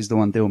dog is the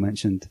one Dill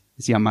mentioned.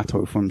 It's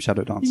Yamato from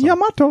Shadow Dancer.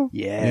 Yamato.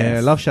 Yes. Yeah, I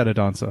love Shadow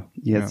Dancer.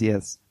 Yes, Yeah.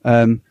 yes.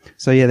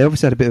 So yeah, they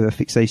obviously had a bit of a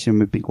fixation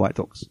with big white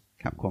dogs,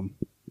 Capcom,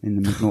 in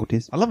the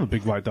mid-noughties. I love a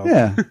big white dog.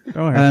 Yeah.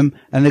 Go ahead.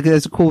 And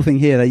there's a cool thing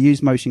here. They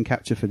use motion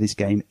capture for this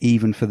game,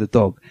 even for the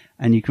dog.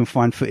 And you can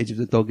find footage of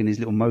the dog in his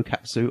little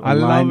mocap suit I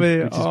online, love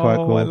it. which is quite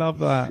cool. I love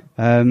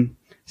that.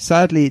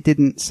 Sadly, it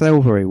didn't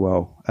sell very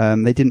well.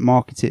 They didn't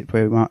market it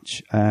very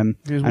much. It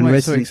was And way so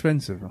Resident,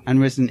 expensive.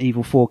 and Resident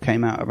Evil 4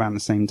 came out around the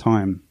same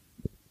time.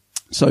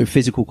 So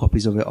physical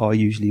copies of it are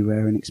usually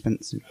rare and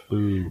expensive.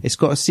 It's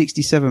got a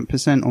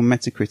 67% on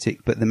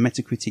Metacritic, but the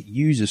Metacritic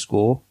user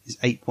score is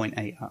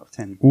 8.8 out of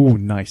 10. Oh,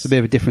 nice. It's a bit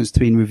of a difference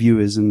between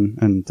reviewers and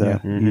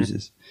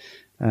users.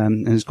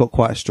 And it's got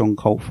quite a strong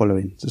cult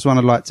following. So it's one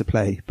I'd like to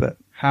play, but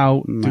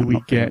How do might we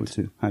not be able get?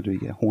 to. How do we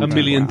get $1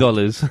 million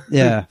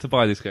Yeah. to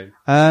buy this game.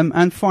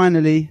 And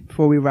finally,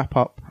 before we wrap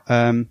up,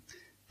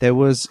 there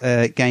was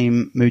a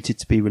game mooted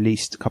to be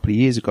released a couple of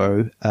years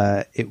ago.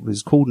 It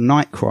was called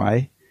Night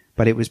Cry,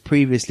 but it was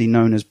previously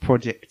known as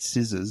Project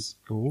Scissors.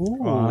 I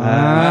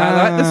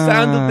like the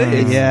sound of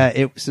this. Yeah,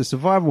 it's a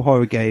survival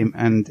horror game,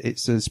 and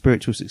it's a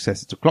spiritual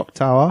successor to Clock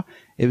Tower.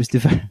 It was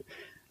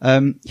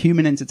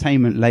Human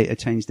Entertainment later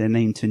changed their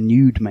name to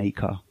Nude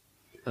Maker.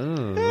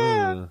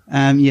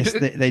 Yes,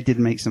 they did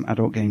make some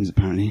adult games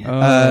apparently.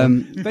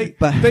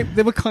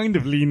 They were kind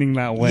of leaning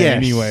that way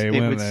anyway, it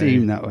weren't would they?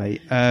 seem that way.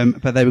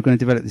 But they were going to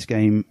develop this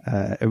game,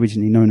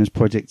 originally known as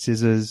Project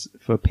Scissors,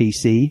 for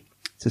PC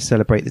to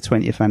celebrate the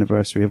 20th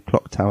anniversary of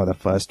Clock Tower, the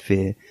first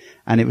Fear.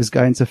 And it was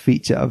going to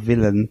feature a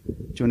villain. Do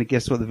you want to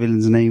guess what the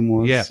villain's name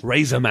was? Yeah,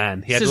 Razor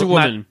Man. He had Scissor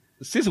Woman.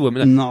 Scissor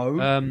Woman.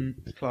 No.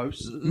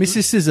 Close.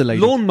 Mrs. Scissor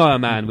Lady. Lawnmower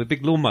Man with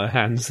big lawnmower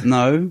hands.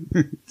 No.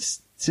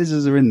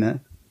 Scissors are in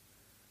there.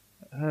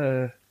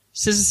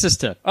 Scissor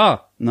Sister.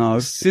 No.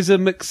 Scissor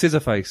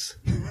McScissorface.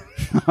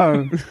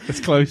 No.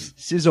 That's close.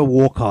 Scissor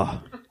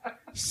Walker.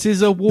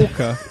 Scissor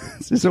Walker.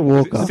 Scissor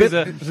Walker.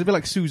 It's a bit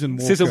like Susan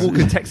Walker. Scissor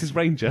Walker, Texas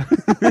Ranger.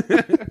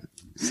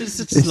 Scissor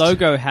Sister's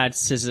logo had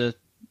scissor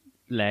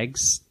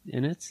legs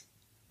in it.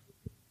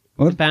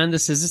 What? The band, the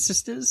Scissor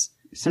Sisters.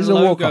 Scissor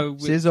Walker.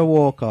 Scissor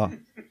Walker.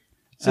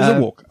 Scissor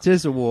Walker.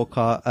 Scissor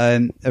Walker.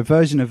 A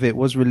version of it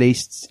was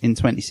released in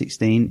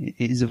 2016.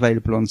 It is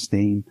available on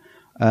Steam.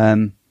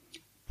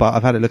 But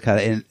I've had a look at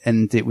it,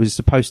 and it was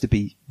supposed to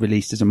be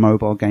released as a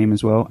mobile game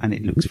as well, and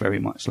it looks very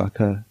much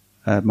like a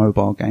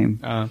mobile game.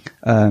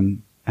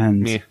 And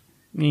it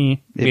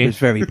was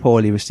very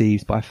poorly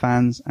received by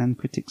fans and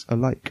critics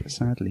alike,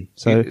 sadly.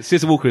 So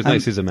Scissor Walker is no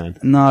Scissor Man.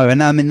 no,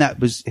 and I mean that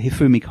was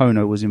Hifumi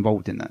Kono was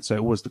involved in that, so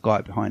it was the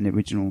guy behind the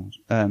original.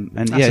 And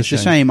yeah, it's a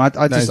shame. I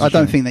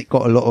don't think they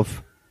got a lot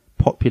of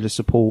popular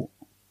support.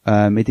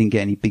 It didn't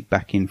get any big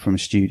backing from a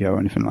studio or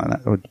anything like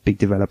that, or a big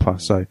developer.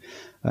 So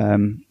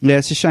yeah,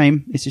 it's a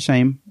shame. It's a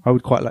shame. I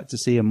would quite like to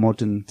see a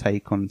modern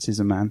take on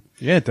Scissor Man.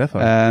 Yeah,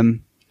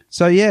 definitely.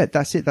 So yeah,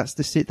 that's it. That's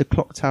the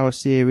Clock Tower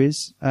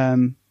series.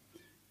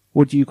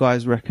 What do you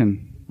guys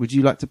reckon? Would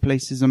you like to play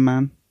Scissor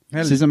Man?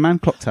 Scissor Man,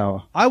 Clock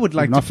Tower. I would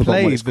like I've to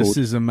forgotten what play it's the called.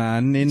 Scissor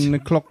Man in the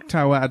Clock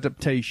Tower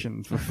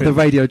adaptation for film. The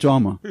radio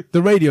drama.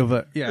 The radio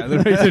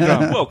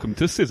drama. Welcome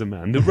to Scissor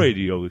Man, the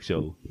radio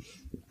show.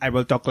 I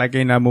will talk like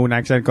in a moon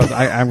accent because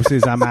I am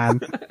Scissor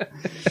Man.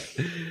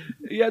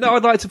 Yeah, no,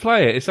 I'd like to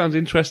play it. It sounds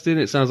interesting.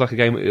 It sounds like a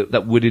game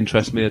that would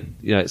interest me.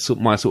 You know, it's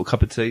my sort of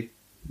cup of tea.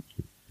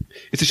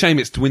 It's a shame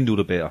it's dwindled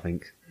a bit, I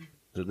think.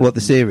 What,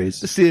 the series?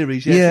 The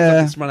series, yeah. Yeah.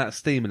 Like it's run out of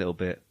steam a little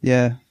bit.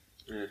 Yeah.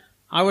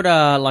 I would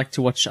like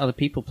to watch other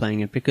people playing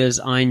it because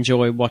I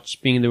enjoy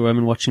being in the room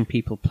and watching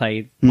people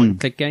play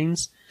point-click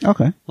games.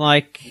 Okay.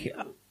 Like,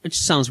 it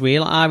just sounds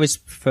weird. I always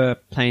prefer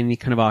playing the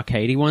kind of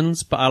arcadey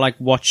ones, but I like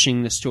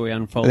watching the story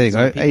unfold. There you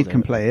go. Aid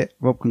can play it.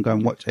 Rob can go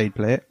and watch Aid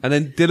play it. And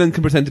then Dylan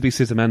can pretend to be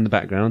Scissor Man in the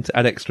background to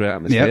add extra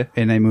atmosphere. Yep.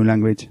 In a Moon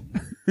language.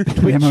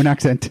 With own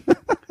accent.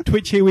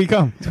 Twitch, here we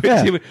come.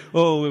 Yeah.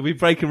 Oh, we'll be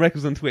breaking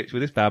records on Twitch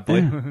with this bad boy.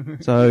 Yeah.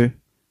 So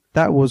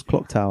that was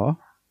Clock Tower.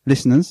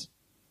 Listeners,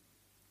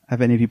 have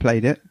any of you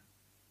played it?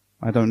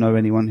 I don't know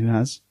anyone who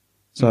has.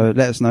 So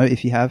let us know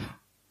if you have.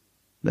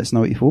 Let us know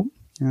what you thought.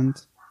 And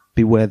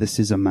beware the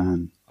Scissor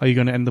Man. Are you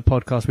going to end the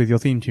podcast with your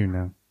theme tune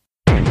now?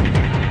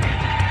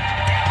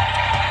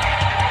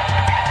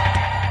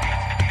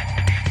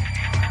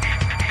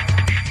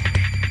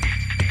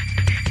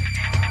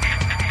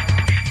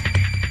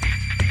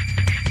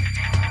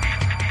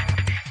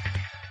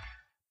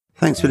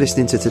 Thanks for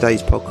listening to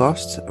today's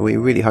podcast. We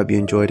really hope you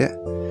enjoyed it.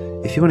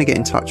 If you want to get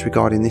in touch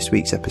regarding this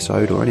week's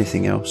episode or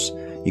anything else,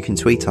 you can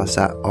tweet us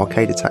at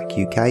Arcade Attack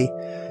UK,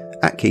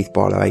 at Keith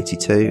Barlow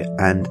 82,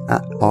 and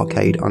at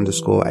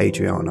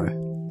Arcade_Adriano.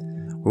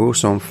 We're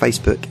also on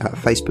Facebook at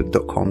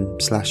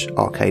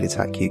facebook.com/Arcade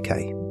Attack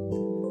UK.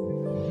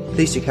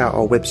 Please check out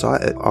our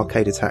website at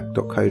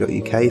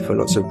arcadeattack.co.uk for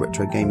lots of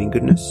retro gaming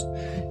goodness,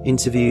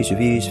 interviews,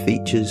 reviews,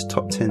 features,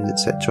 top 10s,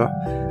 etc.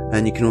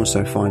 And you can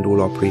also find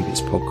all our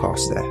previous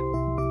podcasts there.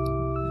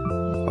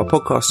 Our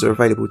podcasts are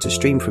available to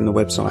stream from the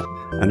website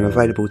and are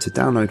available to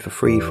download for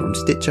free from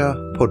Stitcher,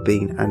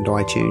 Podbean and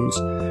iTunes,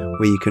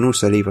 where you can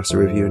also leave us a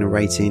review and a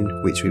rating,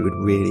 which we would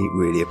really,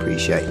 really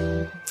appreciate.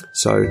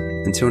 So,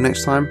 until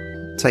next time,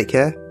 take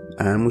care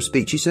and we'll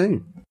speak to you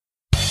soon.